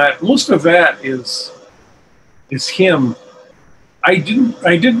all of that. Most of that is him. I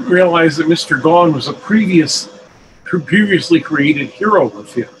didn't realize that Mr. Gone was a previously created hero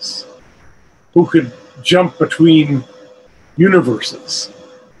of his who could jump between universes.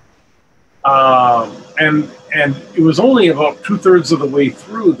 And it was only about 2/3 of the way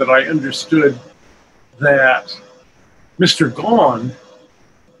through that I understood that Mr. Gone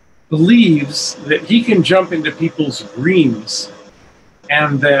believes that he can jump into people's dreams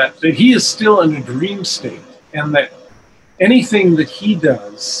and that he is still in a dream state and that anything that he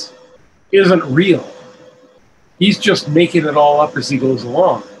does isn't real. He's just making it all up as he goes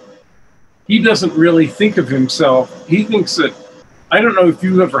along. He doesn't really think of himself. He thinks that, I don't know if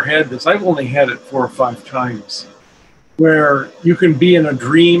you've ever had this, I've only had it 4 or 5 times, where you can be in a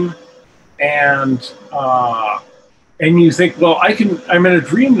dream and you think, well, I'm in a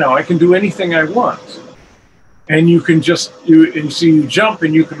dream now, I can do anything I want. And you can you jump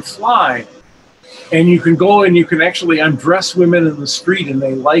and you can fly and you can go and you can actually undress women in the street and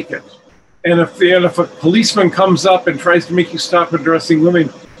they like it. And if a policeman comes up and tries to make you stop undressing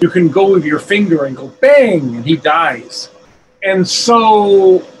women, you can go with your finger and go bang, and he dies. And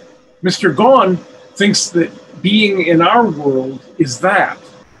so Mr. Gone thinks that being in our world is that,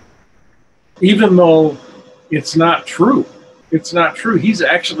 even though it's not true. It's not true. He's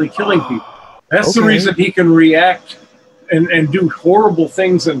actually killing people. That's the reason he can react and do horrible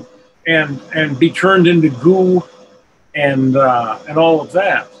things and be turned into goo and all of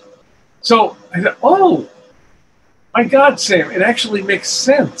that. So I thought, oh my God, Sam, it actually makes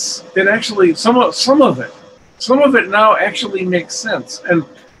sense. It actually some of it now actually makes sense. And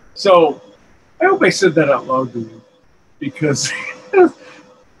so I hope I said that out loud to you, because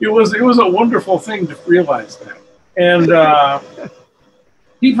it was a wonderful thing to realize that. And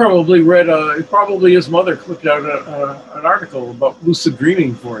he probably probably his mother clipped out an article about lucid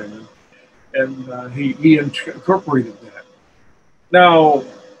dreaming for him, and he incorporated that. Now,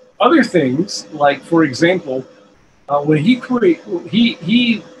 other things, like, for example, when he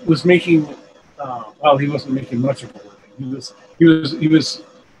was making, he wasn't making much of a living. He was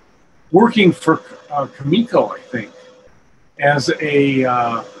working for Comico, I think, as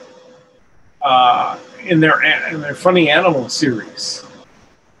a in their funny animal series,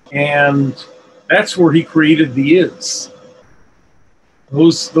 and that's where he created the Is.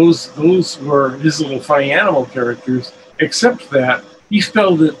 Those were his little funny animal characters, except that he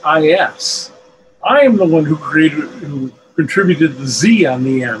spelled it I-S. I am the one who contributed the Z on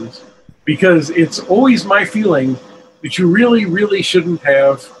the end, because it's always my feeling that you really, really shouldn't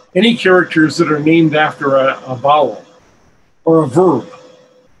have any characters that are named after a vowel or a verb,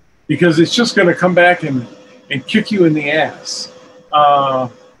 because it's just going to come back and kick you in the ass.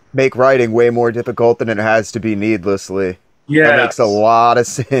 Make writing way more difficult than it has to be needlessly. Yeah, that makes a lot of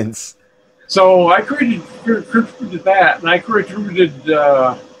sense. So I contributed that, and I contributed.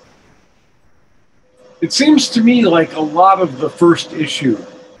 It seems to me like a lot of the first issue.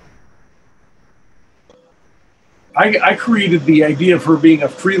 I created the idea of her being a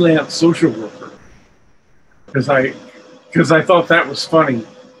freelance social worker because I thought that was funny.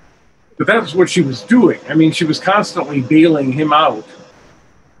 But that's what she was doing. I mean, she was constantly bailing him out.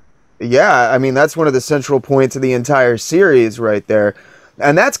 Yeah, I mean, that's one of the central points of the entire series right there.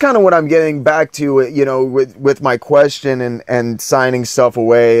 And that's kind of what I'm getting back to, you know, with my question and signing stuff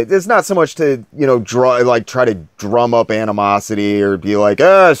away. It's not so much to, you know, try to drum up animosity or be like,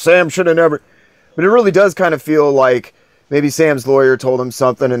 Sam should have never. But it really does kind of feel like maybe Sam's lawyer told him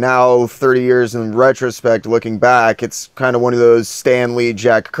something, and now 30 years in retrospect, looking back, it's kind of one of those Stan Lee,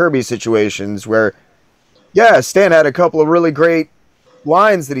 Jack Kirby situations where, yeah, Stan had a couple of really great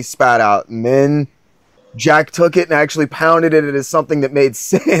lines that he spat out, and then Jack took it and actually pounded it as something that made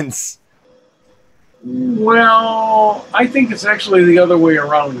sense. Well, I think it's actually the other way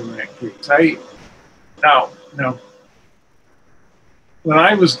around in that case. Now, when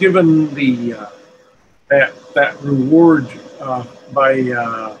I was given the that reward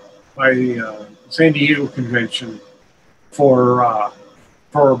by San Diego Convention for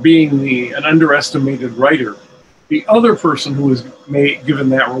being an underestimated writer, the other person who was given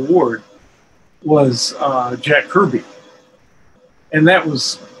that reward was Jack Kirby, and that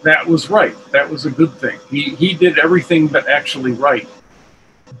was right. That was a good thing. He did everything but actually write.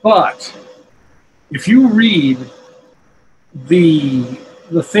 But if you read the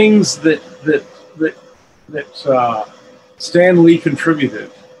things that Stan Lee contributed,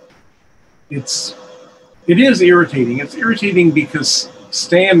 it is irritating. It's irritating because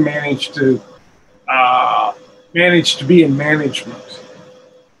Stan managed to be in management,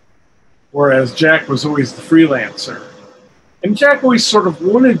 whereas Jack was always the freelancer. And Jack always sort of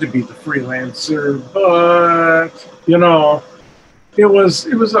wanted to be the freelancer, but you know, it was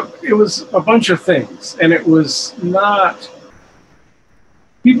a bunch of things, and it was not.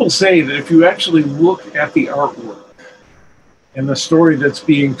 People say that if you actually look at the artwork and the story that's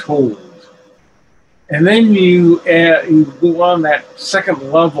being told, and then you go on that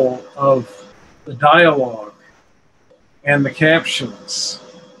second level of the dialogue and the captions,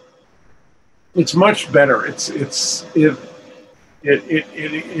 it's much better. It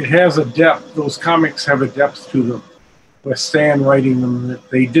has a depth. Those comics have a depth to them, with Stan writing them that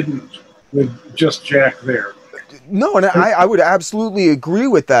they didn't with just Jack there. No, and I would absolutely agree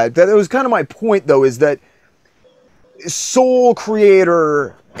with that. That was kind of my point, though, is that sole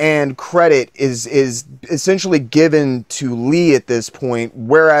creator and credit is essentially given to Lee at this point,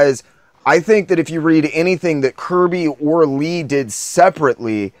 whereas I think that if you read anything that Kirby or Lee did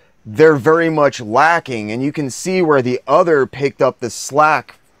separately, they're very much lacking, and you can see where the other picked up the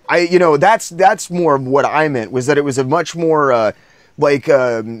slack. That's more of what I meant, was that it was a much more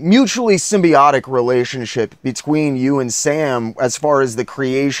mutually symbiotic relationship between you and Sam as far as the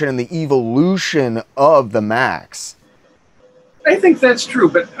creation and the evolution of the Maxx. I think that's true,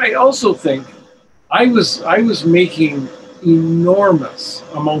 but I also think I was making enormous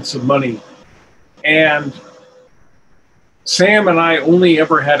amounts of money, and Sam and I only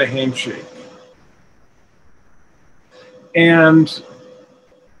ever had a handshake. And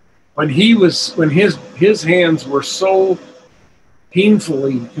when his hands were so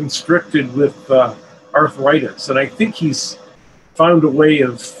painfully constricted with arthritis, and I think he's found a way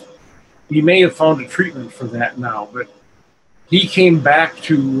he may have found a treatment for that now, but he came back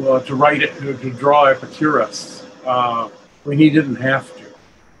to write it, to draw Epicurus when he didn't have to.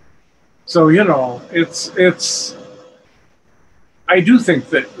 So, you know, it's I do think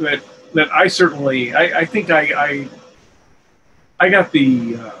that I certainly, I think I got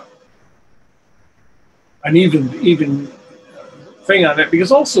an even thing on it,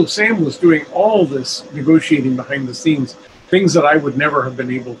 because also Sam was doing all this negotiating behind the scenes, things that I would never have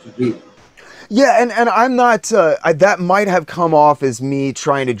been able to do. Yeah, and I'm not. That might have come off as me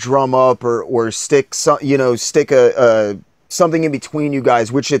trying to drum up or stick something in between you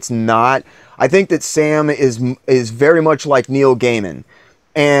guys, which it's not. I think that Sam is very much like Neil Gaiman,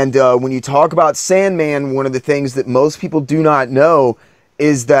 and when you talk about Sandman, one of the things that most people do not know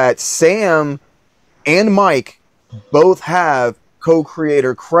is that Sam and Mike both have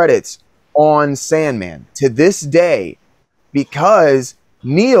co-creator credits on Sandman to this day, because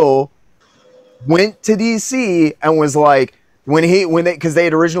Neil went to DC and was like, because they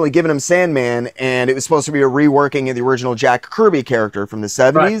had originally given him Sandman, and it was supposed to be a reworking of the original Jack Kirby character from the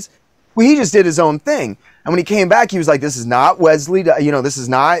 70s. Right. Well, he just did his own thing. And when he came back, he was like, this is not Wesley, this is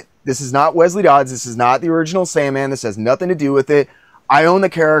not Wesley Dodds. This is not the original Sandman. This has nothing to do with it. I own the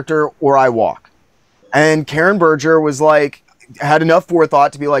character or I walk. And Karen Berger was like, had enough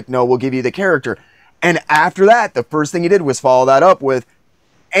forethought to be like, no, we'll give you the character. And after that, the first thing he did was follow that up with,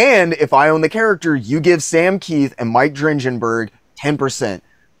 and if I own the character, you give Sam Kieth and Mike Dringenberg 10%.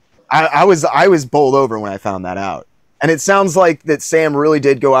 I was bowled over when I found that out. And it sounds like that Sam really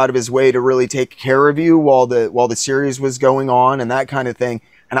did go out of his way to really take care of you while the series was going on and that kind of thing.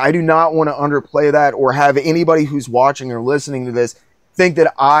 And I do not want to underplay that or have anybody who's watching or listening to this think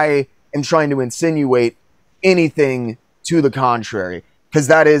that I am trying to insinuate anything to the contrary, because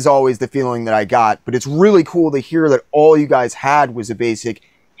that is always the feeling that I got. But it's really cool to hear that all you guys had was a basic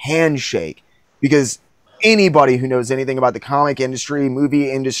handshake, because anybody who knows anything about the comic industry,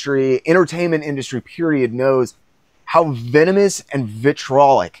 movie industry, entertainment industry, period, knows how venomous and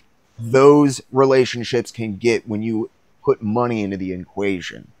vitriolic those relationships can get when you put money into the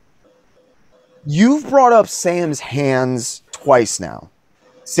equation. You've brought up Sam's hands twice now.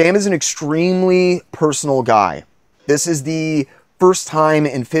 Sam is an extremely personal guy. This is the first time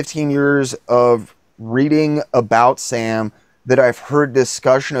in 15 years of reading about Sam that I've heard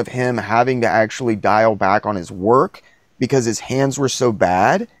discussion of him having to actually dial back on his work because his hands were so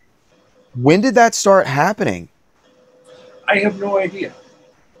bad. When did that start happening? I have no idea.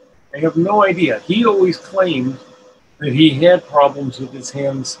 He always claimed that he had problems with his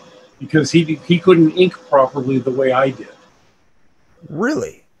hands because he couldn't ink properly the way I did.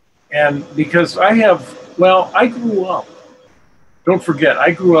 Really? And because I grew up, don't forget,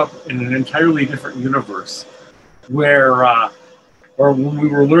 I grew up in an entirely different universe where, or when we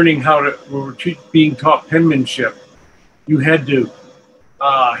were learning we were being taught penmanship, you had to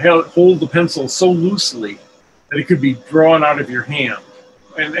hold the pencil so loosely that it could be drawn out of your hand.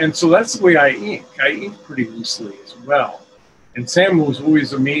 And so that's the way I ink. I ink pretty loosely as well. And Sam was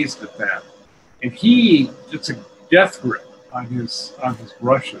always amazed at that. And it's a death grip on his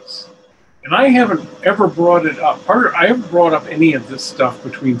brushes. And I haven't ever brought it up. I haven't brought up any of this stuff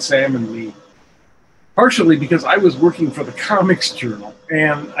between Sam and me, partially because I was working for the Comics Journal,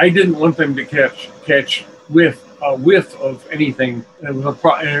 and I didn't want them to catch whiff of anything that was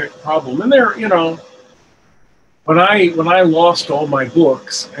a problem. And there, when I lost all my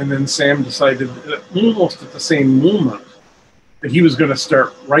books, and then Sam decided almost at the same moment that he was going to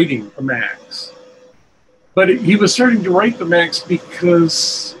start writing the Maxx. But he was starting to write the Maxx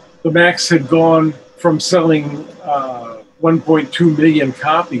because the Maxx had gone from selling 1.2 million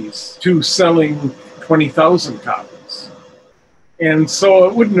copies to selling 20,000 copies. And so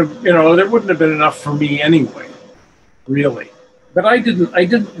it wouldn't have, there wouldn't have been enough for me anyway, really. But I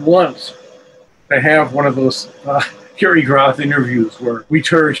didn't want to have one of those Gary Groth interviews where we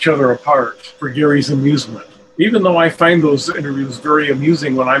tear each other apart for Gary's amusement, even though I find those interviews very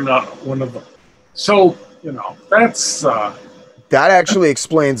amusing when I'm not one of them. So, that's... That actually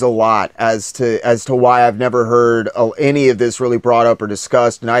explains a lot as to why I've never heard any of this really brought up or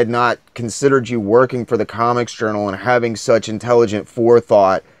discussed, and I had not considered you working for the Comics Journal and having such intelligent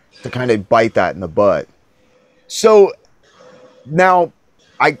forethought to kind of bite that in the butt. So, now,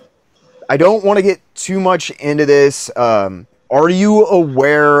 I don't want to get too much into this. Are you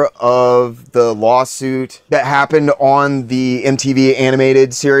aware of the lawsuit that happened on the MTV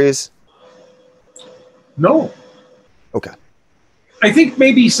animated series? No. Okay. I think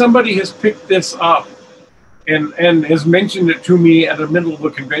maybe somebody has picked this up and has mentioned it to me at the middle of a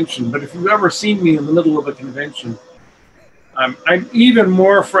convention. But if you've ever seen me in the middle of a convention, I'm even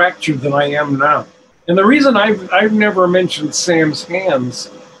more fractured than I am now. And the reason I've never mentioned Sam's hands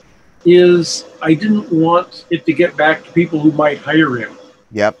is I didn't want it to get back to people who might hire him.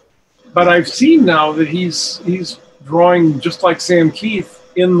 Yep. But I've seen now that he's drawing just like Sam Kieth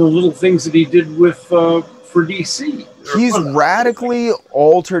in the little things that he did with for DC. He's radically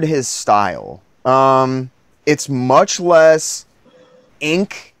altered his style. It's much less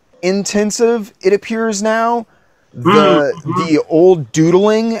ink intensive, it appears now. The old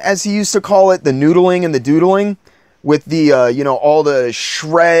doodling, as he used to call it, the noodling and the doodling, with the all the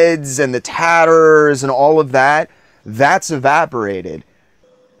shreds and the tatters and all of that, that's evaporated.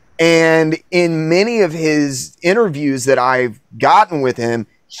 And in many of his interviews that I've gotten with him,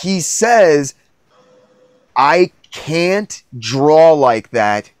 he says, I can't draw like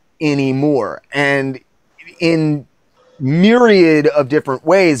that anymore. And in myriad of different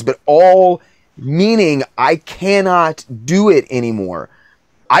ways, but all meaning I cannot do it anymore.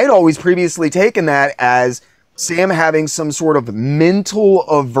 I had always previously taken that as Sam having some sort of mental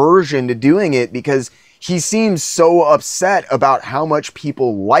aversion to doing it because he seems so upset about how much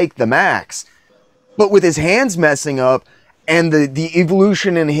people like the Maxx. But with his hands messing up and the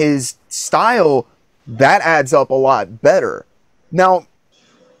evolution in his style, that adds up a lot better. Now,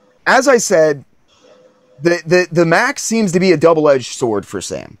 as I said, the Maxx seems to be a double-edged sword for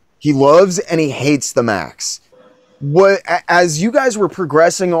Sam. He loves and he hates the Maxx. As you guys were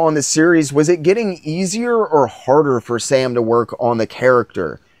progressing on the series, was it getting easier or harder for Sam to work on the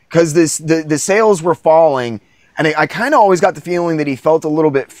character? Because the sales were falling, and I kind of always got the feeling that he felt a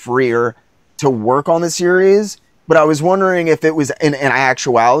little bit freer to work on the series. But I was wondering if it was in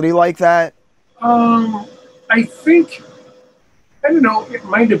actuality like that. I think, I don't know, it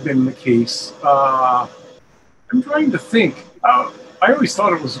might have been the case. I'm trying to think. I always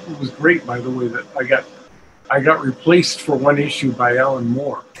thought it was great, by the way, that I got replaced for one issue by Alan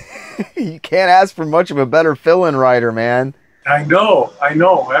Moore. You can't ask for much of a better fill-in writer, man. I know.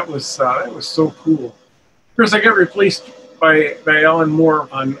 That was so cool. Of course, I got replaced by Alan Moore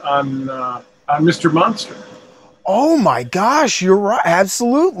on Mr. Monster. Oh my gosh, you're right.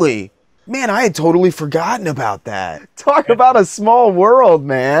 Absolutely. Man, I had totally forgotten about that. Talk about a small world,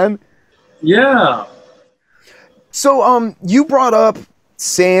 man. Yeah. So, you brought up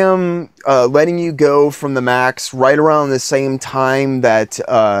Sam letting you go from the Maxx right around the same time that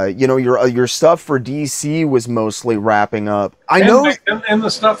your stuff for DC was mostly wrapping up. And the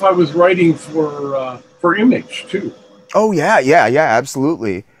stuff I was writing for Image too. Oh yeah,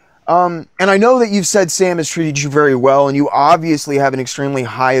 absolutely. And I know that you've said Sam has treated you very well, and you obviously have an extremely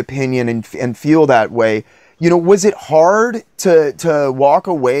high opinion and feel that way. You know, was it hard to walk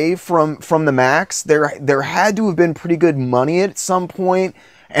away from the Maxx? There had to have been pretty good money at some point,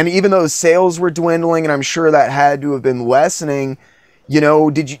 and even though sales were dwindling, and I'm sure that had to have been lessening, you know,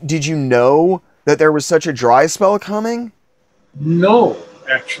 did you know that there was such a dry spell coming? No,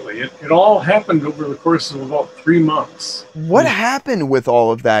 actually. It all happened over the course of about 3 months. What happened with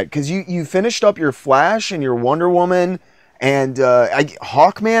all of that? Because you finished up your Flash and your Wonder Woman, and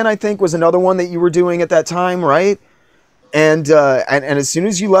Hawkman, I think, was another one that you were doing at that time, right? And as soon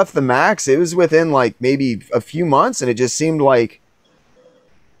as you left the Maxx, it was within like maybe a few months, and it just seemed like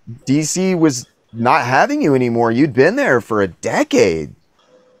DC was not having you anymore. You'd been there for a decade.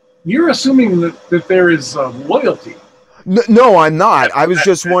 You're assuming that there is loyalty. No, I'm not. I was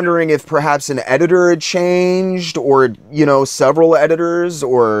just wondering if perhaps an editor had changed, or, you know, several editors,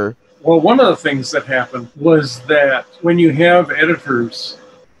 or... Well, one of the things that happened was that when you have editors,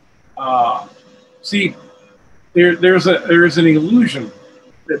 there's an illusion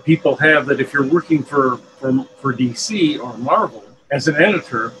that people have that if you're working for DC or Marvel as an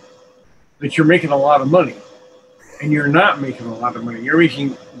editor, that you're making a lot of money, and you're not making a lot of money. You're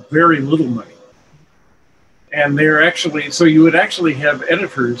making very little money. And so you would actually have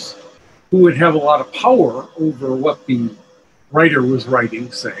editors who would have a lot of power over what the writer was writing,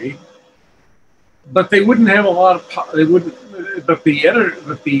 say, but they wouldn't have a lot of power. But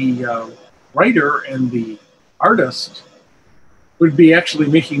the writer and the artist would be actually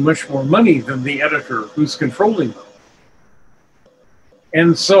making much more money than the editor who's controlling them.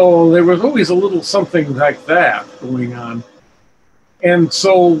 And so there was always a little something like that going on. And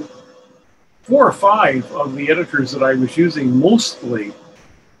so 4 or 5 of the editors that I was using, mostly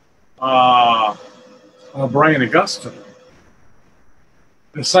Brian Augustyn,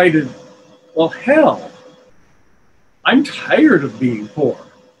 decided, well, hell, I'm tired of being poor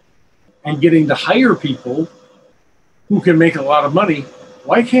and getting to hire people who can make a lot of money.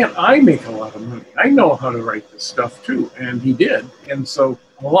 Why can't I make a lot of money? I know how to write this stuff too. And he did. And so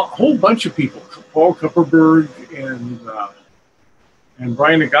a whole bunch of people, Paul Kupperberg and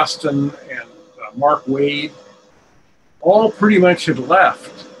Brian Augustyn and Mark Waid, all pretty much had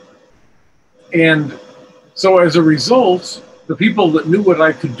left. And so as a result, the people that knew what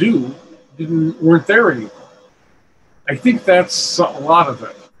I could do weren't there anymore. I think that's a lot of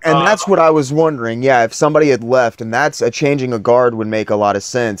it. And that's what I was wondering. Yeah, if somebody had left, and that's a changing of guard would make a lot of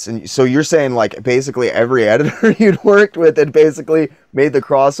sense. And so you're saying like basically every editor you'd worked with had basically made the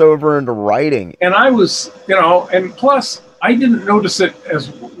crossover into writing. And I was, and plus I didn't notice it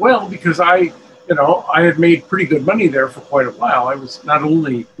as well because I had made pretty good money there for quite a while. I was not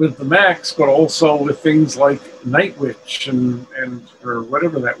only with the Maxx, but also with things like Night Witch and or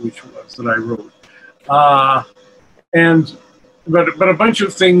whatever that witch was that I wrote. But a bunch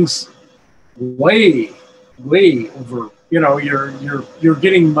of things way over. You're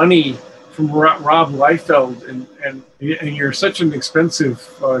getting money Rob Liefeld, and you're such an expensive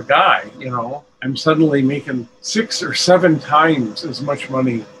guy, you know. I'm suddenly making 6 or 7 times as much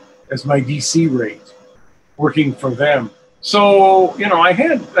money as my DC rate working for them. So, you know, I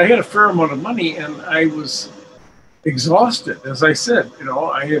had a fair amount of money, and I was exhausted. As I said, you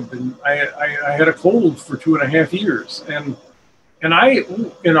know, I had a cold for 2.5 years, and I,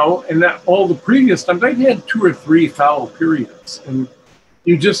 you know, and that all the previous times I had 2 or 3 foul periods, and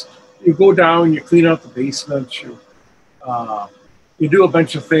you go down, you clean out the basement, you do a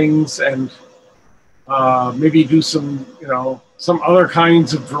bunch of things, and maybe do some, you know, some other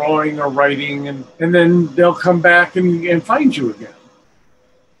kinds of drawing or writing, and then they'll come back and find you again.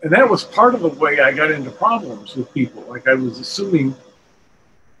 And that was part of the way I got into problems with people. Like, I was assuming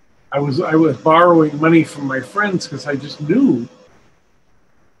I was borrowing money from my friends because I just knew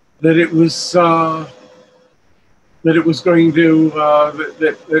that it was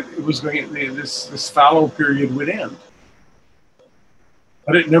this fallow period would end,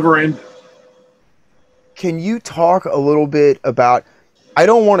 but it never ended. Can you talk a little bit about, I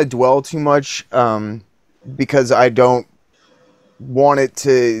don't want to dwell too much because I don't want it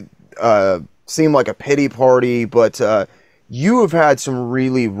to seem like a pity party, but you have had some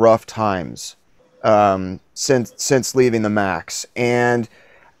really rough times since leaving the Maxx. And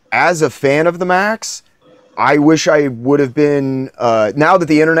as a fan of the Maxx, I wish I would have been, now that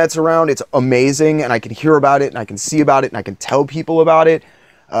the internet's around, it's amazing, and I can hear about it, and I can see about it, and I can tell people about it.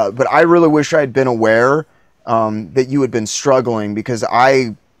 But I really wish I had been aware that you had been struggling, because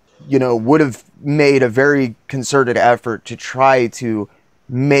I, you know, would have made a very concerted effort to try to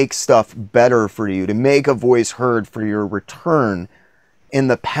make stuff better for you, to make a voice heard for your return in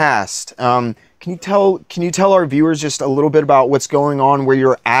the past. Can you tell our viewers just a little bit about what's going on where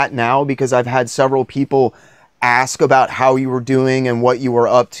you're at now? Because I've had several people ask about how you were doing and what you were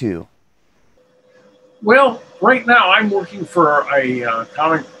up to. Well, right now I'm working for a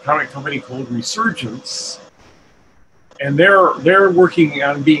comic company called Resurgence, and they're working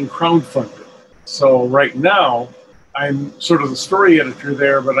on being crowdfunded. So right now I'm sort of the story editor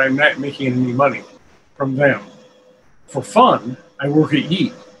there, but I'm not making any money from them. For fun, I work at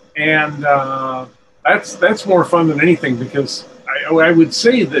Yeet, and that's more fun than anything, because I would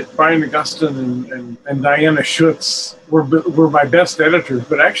say that Brian Augustin and Diana Schutz were my best editors,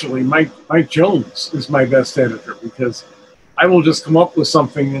 but actually Mike Jones is my best editor, because I will just come up with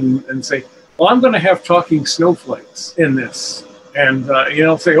something and say, well, I'm going to have talking snowflakes in this, and you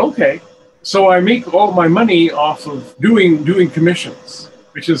know, say, okay. So I make all my money off of doing commissions,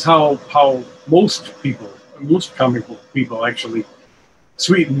 which is how most comic book people actually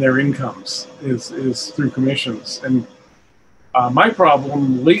sweeten their incomes, is through commissions. And my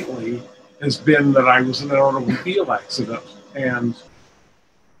problem lately has been that I was in an automobile accident, and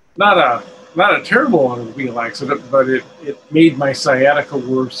not a terrible automobile accident, but it made my sciatica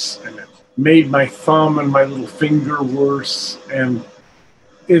worse, and it made my thumb and my little finger worse, and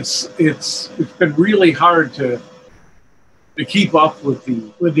it's been really hard to keep up with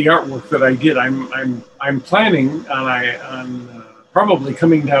the artwork that I did. I'm planning on probably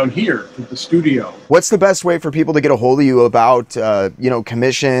coming down here to the studio. What's the best way for people to get a hold of you about, you know,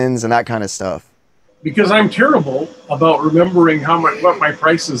 commissions and that kind of stuff? Because I'm terrible about remembering what my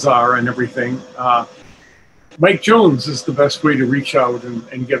prices are and everything. Mike Jones is the best way to reach out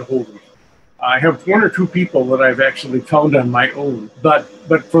and get a hold of me. I have 1 or 2 people that I've actually found on my own, but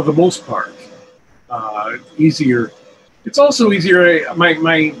for the most part, easier. It's also easier.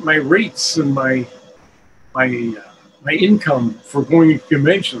 My rates and my income for going to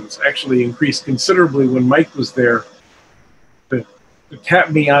conventions actually increased considerably when Mike was there to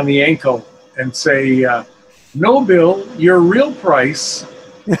tap me on the ankle and say, no, Bill, your real price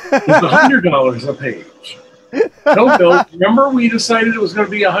is $100 a page. No, Bill, remember we decided it was going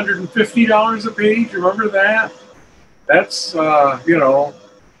to be $150 a page? Remember that? That's, you know,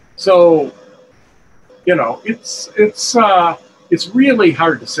 so, you know, it's really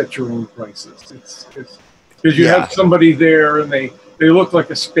hard to set your own prices. It's because you have somebody there, and they look like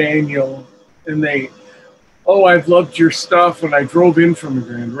a spaniel, and I've loved your stuff, and I drove in from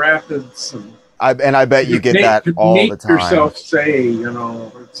Grand Rapids, and I bet you get that all the time. Make yourself say, you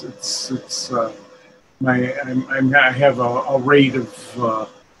know, I have a rate of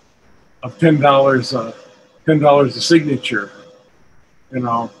 $10 a signature, you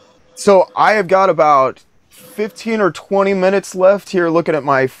know. So I have got about 15 or 20 minutes left here looking at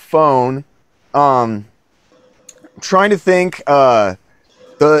my phone. Trying to think to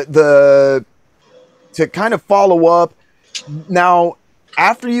kind of follow up. Now,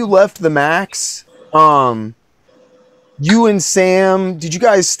 after you left the Maxx, You and Sam, did you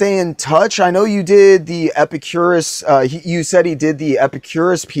guys stay in touch? I know you did the Epicurus. You said he did the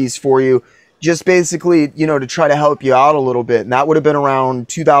Epicurus piece for you, just basically, you know, to try to help you out a little bit. And that would have been around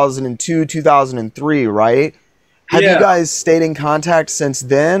 2002, 2003, right? Have you guys stayed in contact since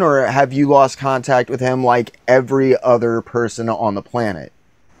then, or have you lost contact with him like every other person on the planet?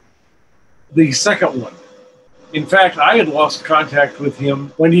 The second one. In fact, I had lost contact with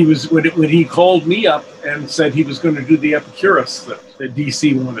him when he called me up and said he was going to do the Epicurus that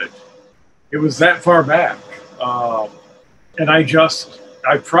DC wanted. It was that far back, and I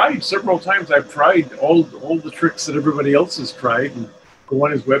tried several times. I've tried all the tricks that everybody else has tried, and go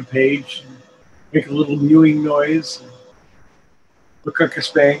on his webpage, make a little mewing noise, look like a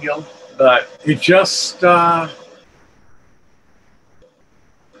spaniel, but it just doesn't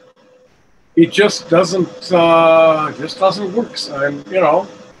work. And you know,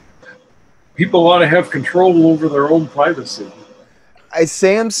 people ought to have control over their own privacy.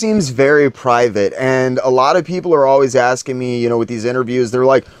 Sam seems very private, and a lot of people are always asking me, you know, with these interviews, they're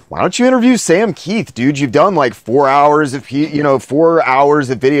like, why don't you interview Sam Kieth, dude? You've done like 4 hours of 4 hours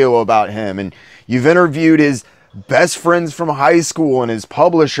of video about him, and you've interviewed his best friends from high school and his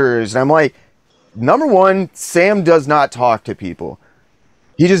publishers. And I'm like, number one, Sam does not talk to people.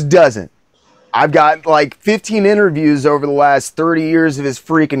 He just doesn't. I've got like 15 interviews over the last 30 years of his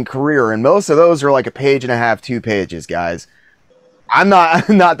freaking career, and most of those are like a page and a half, 2 pages, guys. I'm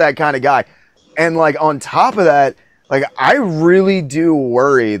not that kind of guy. And like on top of that, like I really do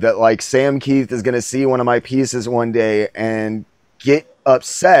worry that like Sam Kieth is going to see one of my pieces one day and get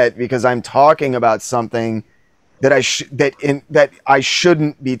upset because I'm talking about something that I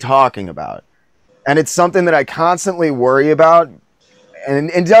shouldn't be talking about. And it's something that I constantly worry about, and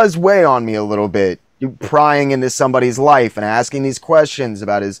it does weigh on me a little bit, prying into somebody's life and asking these questions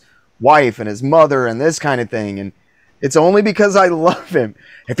about his wife and his mother and this kind of thing. And it's only because I love him.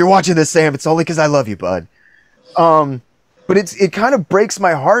 If you're watching this, Sam, it's only because I love you, bud. But it kind of breaks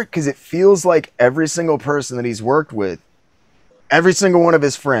my heart because it feels like every single person that he's worked with, every single one of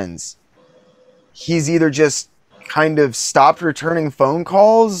his friends, he's either just kind of stopped returning phone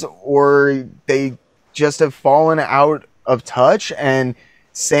calls or they just have fallen out of touch, and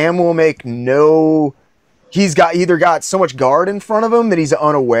Sam will make he's either got so much guard in front of him that he's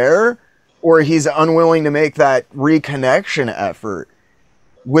unaware, or he's unwilling to make that reconnection effort.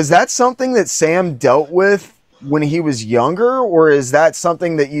 Was that something that Sam dealt with when he was younger, or is that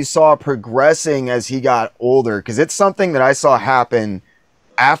something that you saw progressing as he got older? Because it's something that I saw happen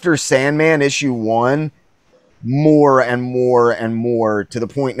after Sandman issue 1, more and more and more, to the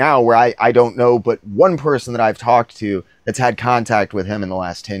point now where I don't know but one person that I've talked to that's had contact with him in the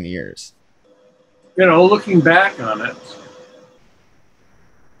last 10 years. You know, looking back on it,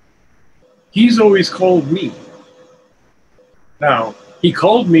 he's always called me. Now, he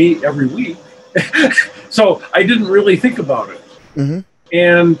called me every week, so I didn't really think about it. Mm-hmm.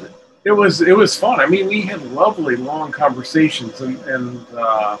 And it was fun. I mean, we had lovely long conversations, and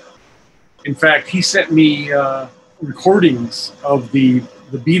in fact, he sent me recordings of the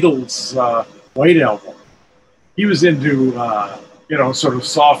Beatles' White Album. He was into sort of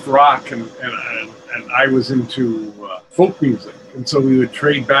soft rock, and I was into folk music, and so we would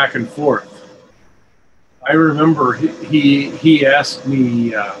trade back and forth. I remember he asked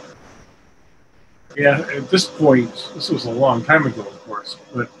me, at this point, this was a long time ago, of course,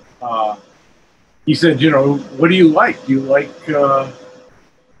 but he said, you know, what do you like? Do you like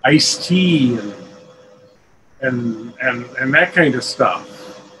iced tea and that kind of stuff?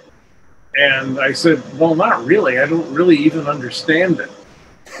 And I said, well, not really. I don't really even understand it.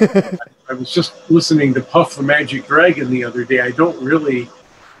 I was just listening to Puff the Magic Dragon the other day. I don't really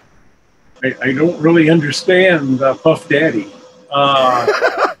understand Puff Daddy.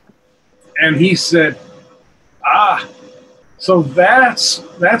 And he said, so that's.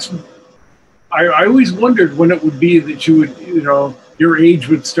 I always wondered when it would be that you would, you know, your age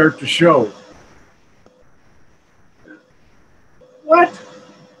would start to show. What?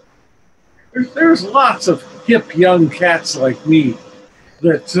 There's lots of hip young cats like me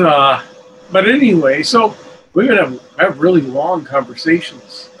that, but anyway, so we would have really long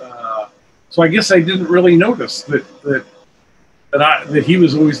conversations. So I guess I didn't really notice that he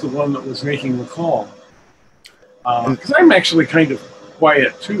was always the one that was making the call. Because I'm actually kind of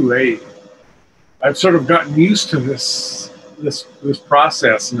quiet too. I've sort of gotten used to this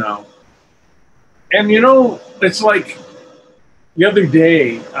process now. And you know, it's like the other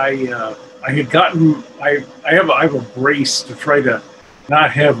day I had gotten I have a brace to try to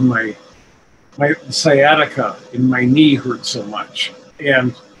not have my sciatica in my knee hurt so much.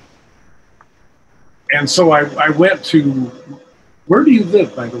 And so I went to, where do you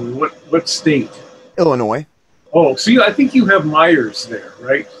live, by the way? What state? Illinois. Oh, see, I think you have Myers there,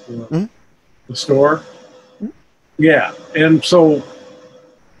 right? The store. Mm-hmm. Yeah, and so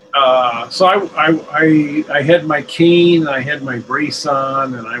I had my cane, I had my brace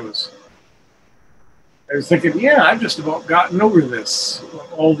on, and I was thinking, yeah, I've just about gotten over this,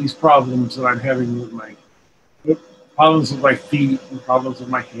 all these problems that I'm having with problems with my feet and problems with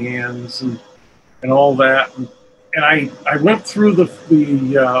my hands and all that. And I went through the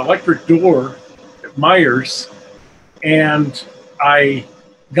electric door at Myers, and I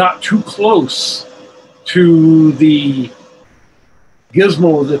got too close to the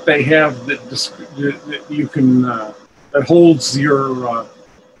gizmo that they have that you can that holds your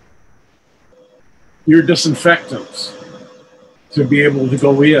disinfectants to be able to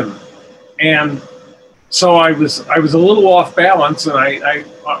go in. And so I was a little off balance, and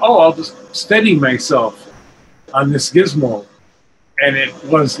I'll just steady myself on this gizmo, and it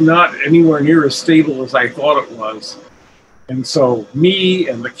was not anywhere near as stable as I thought it was. And so me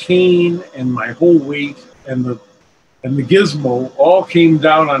and the cane and my whole weight and the gizmo all came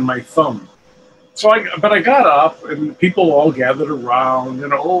down on my thumb. But I got up, and people all gathered around,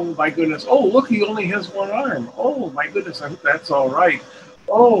 and oh my goodness, oh look, he only has one arm. Oh my goodness, I hope that's all right.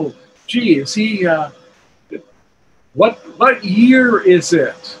 Oh gee, is he? What year is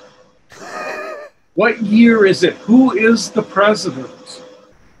it? What year is it? Who is the president?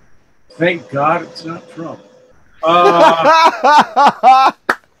 Thank God it's not Trump.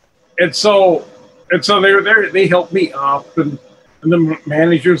 And so they helped me up, and the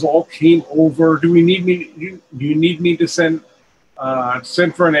managers all came over. Do you need me to send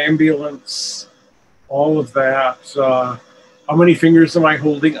for an ambulance? All of that. How many fingers am I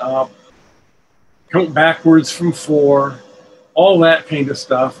holding up? Count backwards from 4. All that kind of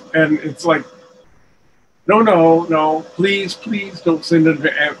stuff. And it's like, no, please don't send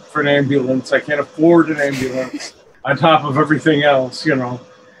for an ambulance. I can't afford an ambulance on top of everything else,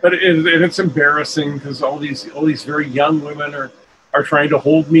 But it's embarrassing because all these very young women are trying to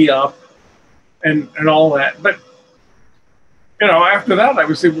hold me up and all that. But after that, I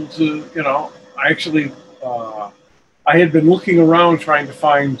was able to, I actually I had been looking around trying to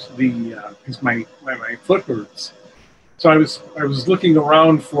find because my foot hurts. So I was looking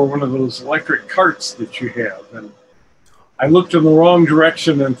around for one of those electric carts that you have, and I looked in the wrong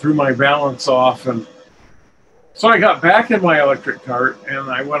direction and threw my balance off, and so I got back in my electric cart,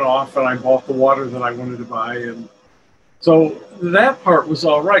 and I went off and I bought the water that I wanted to buy, and so that part was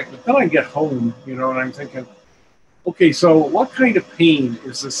all right. But then I get home, and I'm thinking, okay, so what kind of pain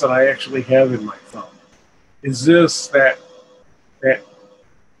is this that I actually have in my thumb? Is this that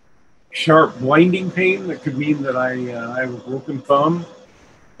sharp blinding pain that could mean that I have a broken thumb,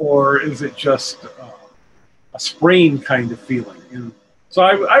 or is it just a sprain kind of feeling? And so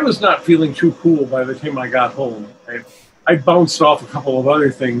I was not feeling too cool by the time I got home. I bounced off a couple of other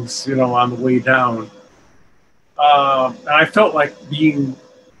things, on the way down. And I felt like being,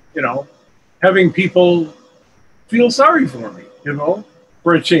 having people feel sorry for me,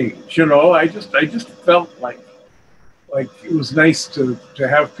 for a change. I just felt like it was nice to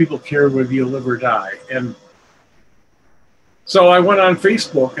have people care whether you live or die. And so I went on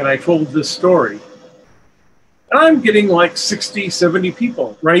Facebook and I told this story. And I'm getting like 60, 70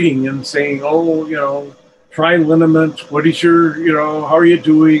 people writing and saying, oh, try liniment. What is your, how are you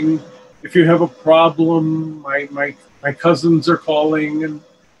doing? If you have a problem, my cousins are calling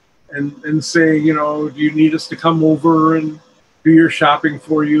and saying, do you need us to come over and do your shopping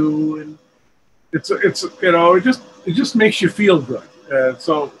for you? And it just makes you feel good.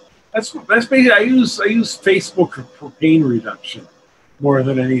 So that's basically, I use Facebook for pain reduction more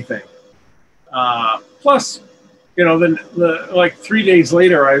than anything. Plus, then like 3 days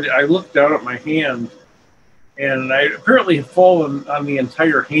later, I looked down at my hand, and I apparently had fallen on the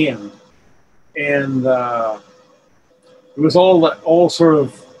entire hand, and it was all sort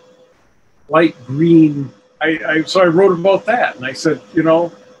of light green. So I wrote about that, and I said,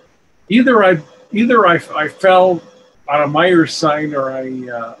 either I fell on a Myers sign, or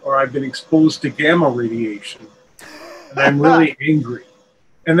I've been exposed to gamma radiation, and I'm really angry.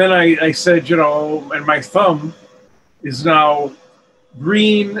 And then I said, and my thumb is now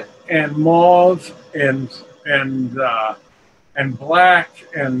green and mauve and black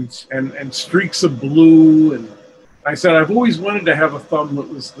and streaks of blue. And I said, I've always wanted to have a thumb that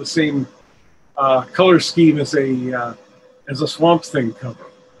was the same color scheme as a Swamp Thing cover.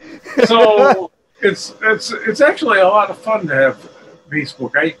 So it's actually a lot of fun to have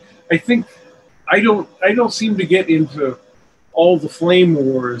Facebook. I think I don't seem to get into all the flame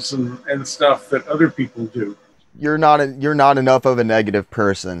wars and stuff that other people do. You're not enough of a negative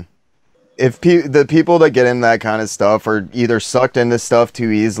person. If the people that get in that kind of stuff are either sucked into stuff too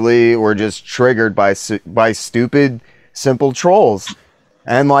easily or just triggered by stupid, simple trolls.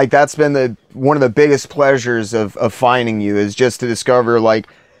 And like that's been one of the biggest pleasures of finding you, is just to discover like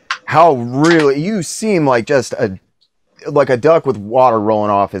how really you seem like just a duck with water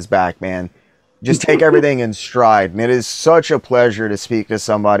rolling off his back, man. Just take everything in stride. And it is such a pleasure to speak to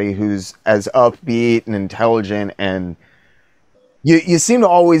somebody who's as upbeat and intelligent, and you seem to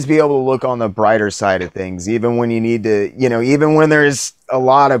always be able to look on the brighter side of things, even when you need to, even when there's a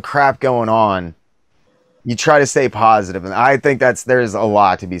lot of crap going on. You try to stay positive, and I think there's a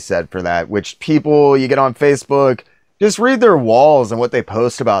lot to be said for that. Which people you get on Facebook, just read their walls and what they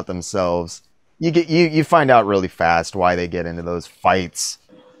post about themselves. You find out really fast why they get into those fights,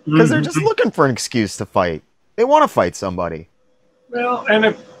 because they're just looking for an excuse to fight. They want to fight somebody. Well, and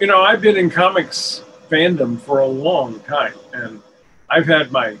I've been in comics fandom for a long time, and I've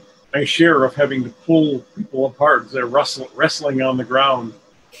had my share of having to pull people apart as they're wrestling on the ground.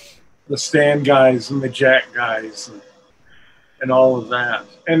 The Stan guys and the Jack guys and all of that.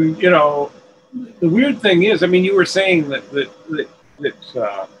 And, the weird thing is, I mean, you were saying that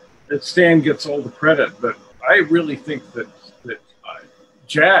Stan gets all the credit, but I really think that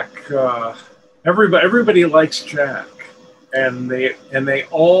Jack, everybody likes Jack, and they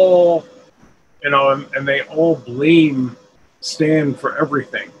all, and they all blame Stan for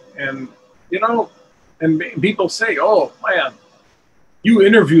everything. And, and people say, oh, man, you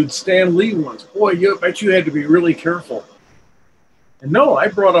interviewed Stan Lee once. Boy, I bet you had to be really careful. And no, I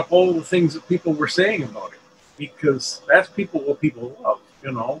brought up all the things that people were saying about it, because that's what people love,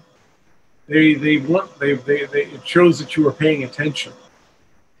 It shows that you were paying attention.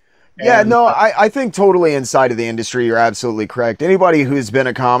 Yeah, no, I think totally inside of the industry, you're absolutely correct. Anybody who's been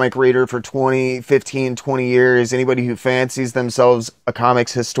a comic reader for 15, 20 years, anybody who fancies themselves a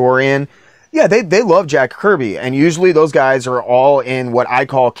comics historian, yeah, they love Jack Kirby, and usually those guys are all in what I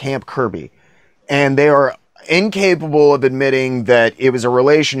call Camp Kirby, and they are incapable of admitting that it was a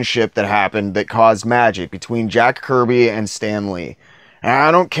relationship that happened that caused magic between Jack Kirby and Stan Lee. And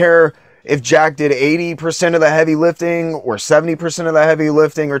I don't care if Jack did 80% of the heavy lifting or 70% of the heavy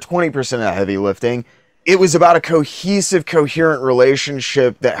lifting or 20% of the heavy lifting. It was about a cohesive, coherent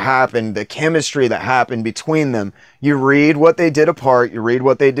relationship that happened, the chemistry that happened between them. You read what they did apart, you read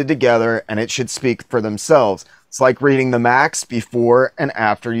what they did together, and it should speak for themselves. It's like reading the Maxx before and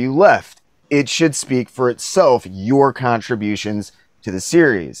after you left. It should speak for itself, your contributions to the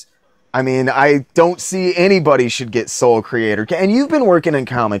series. I mean, I don't see anybody should get sole creator. And you've been working in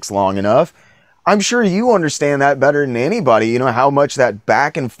comics long enough. I'm sure you understand that better than anybody, how much that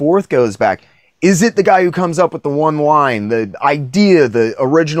back and forth goes back. Is it the guy who comes up with the one line, the idea, the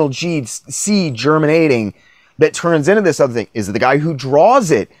original seed germinating that turns into this other thing? Is it the guy who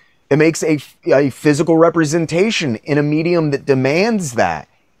draws it? It makes a physical representation in a medium that demands that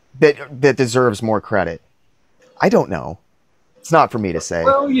deserves more credit. I don't know. It's not for me to say.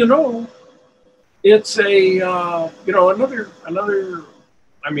 Well, it's another.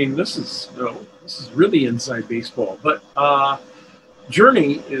 I mean, this is really inside baseball, but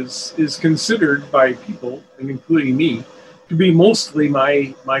Journey is considered by people, and including me, to be mostly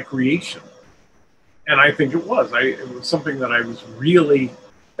my creation, and I think it was. It was something that I was really.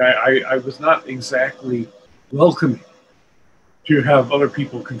 I was not exactly welcoming to have other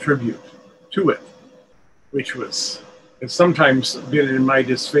people contribute to it, which has sometimes been in my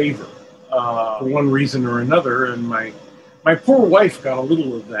disfavor for one reason or another. And my poor wife got a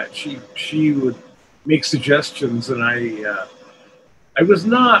little of that. She would make suggestions, and I was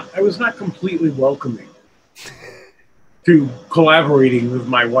not completely welcoming to collaborating with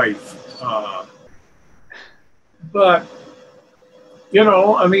my wife. But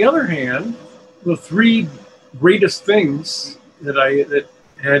on the other hand, the three greatest things that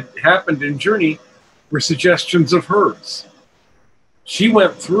had happened in Journey were suggestions of hers. She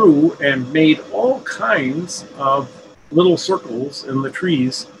went through and made all kinds of little circles in the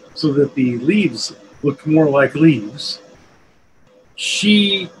trees so that the leaves looked more like leaves.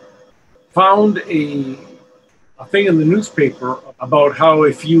 She found a thing in the newspaper about how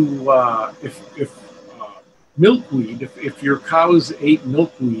if milkweed, if your cows ate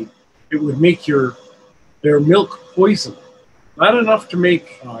milkweed, it would make their milk poison. Not enough to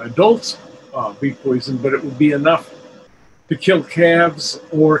make adults be poisoned, but it would be enough to kill calves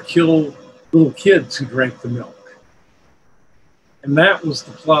or kill little kids who drank the milk. And that was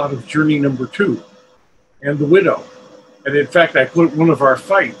the plot of Journey number 2, and The Widow. And in fact, I put one of our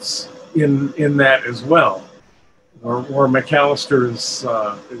fights in that as well. where McAllister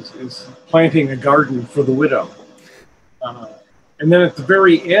is planting a garden for the widow. And then at the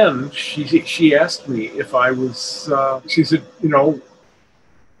very end, she asked me if I was. She said, you know,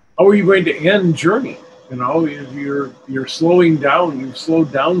 how are you going to end Journey? You know, you're slowing down. You've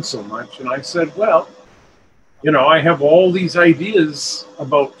slowed down so much. And I said, well, you know, I have all these ideas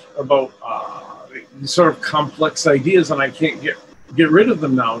about these sort of complex ideas, and I can't get rid of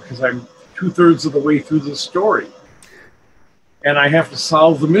them now because I'm 2/3 of the way through the story, and I have to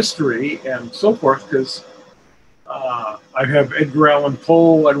solve the mystery and so forth because I have Edgar Allan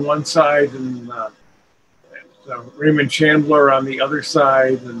Poe on one side and Raymond Chandler on the other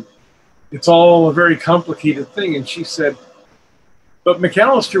side, and it's all a very complicated thing. And she said, but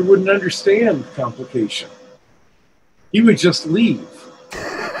McAllister wouldn't understand complication. He would just leave.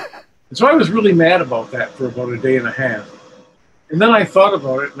 And so I was really mad about that for about a day and a half. And then I thought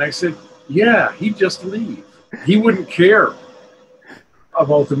about it and I said, yeah, he'd just leave. He wouldn't care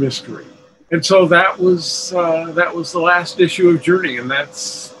about the mystery. And so that was the last issue of Journey, and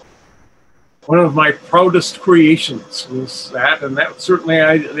that's one of my proudest creations was that, and that certainly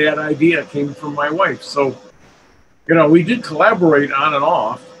that idea came from my wife. So, you know, we did collaborate on and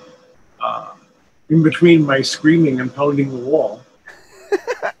off in between my screaming and pounding the wall.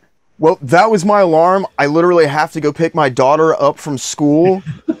 Well, that was my alarm. I literally have to go pick my daughter up from school.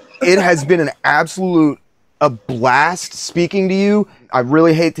 It has been an absolute blast speaking to you. I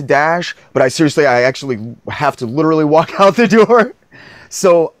really hate to dash, but I actually have to literally walk out the door.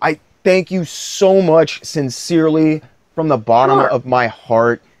 So I thank you so much, sincerely, from the bottom of my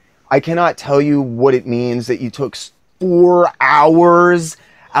heart. I cannot tell you what it means that you took 4 hours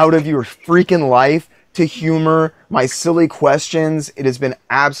out of your freaking life to humor my silly questions. It has been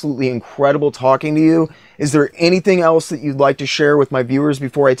absolutely incredible talking to you. Is there anything else that you'd like to share with my viewers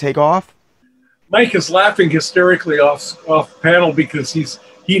before I take off? Mike is laughing hysterically off panel because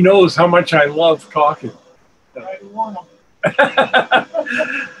he knows how much I love talking.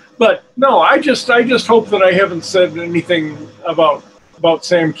 But no, I just hope that I haven't said anything about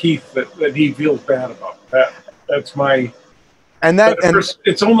Sam Kieth that he feels bad about. That's my. And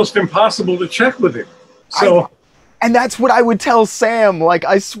it's almost impossible to check with him. So. And that's what I would tell Sam. Like,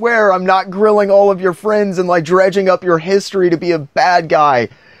 I swear I'm not grilling all of your friends and like dredging up your history to be a bad guy.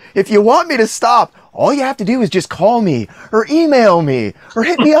 If you want me to stop, all you have to do is just call me or email me or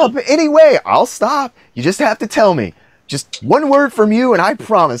hit me up any way. I'll stop. You just have to tell me. Just one word from you and I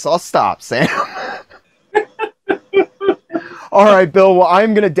promise I'll stop, Sam. All right, Bill. Well,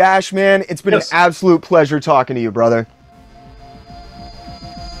 I'm going to dash, man. It's been an absolute pleasure talking to you, brother.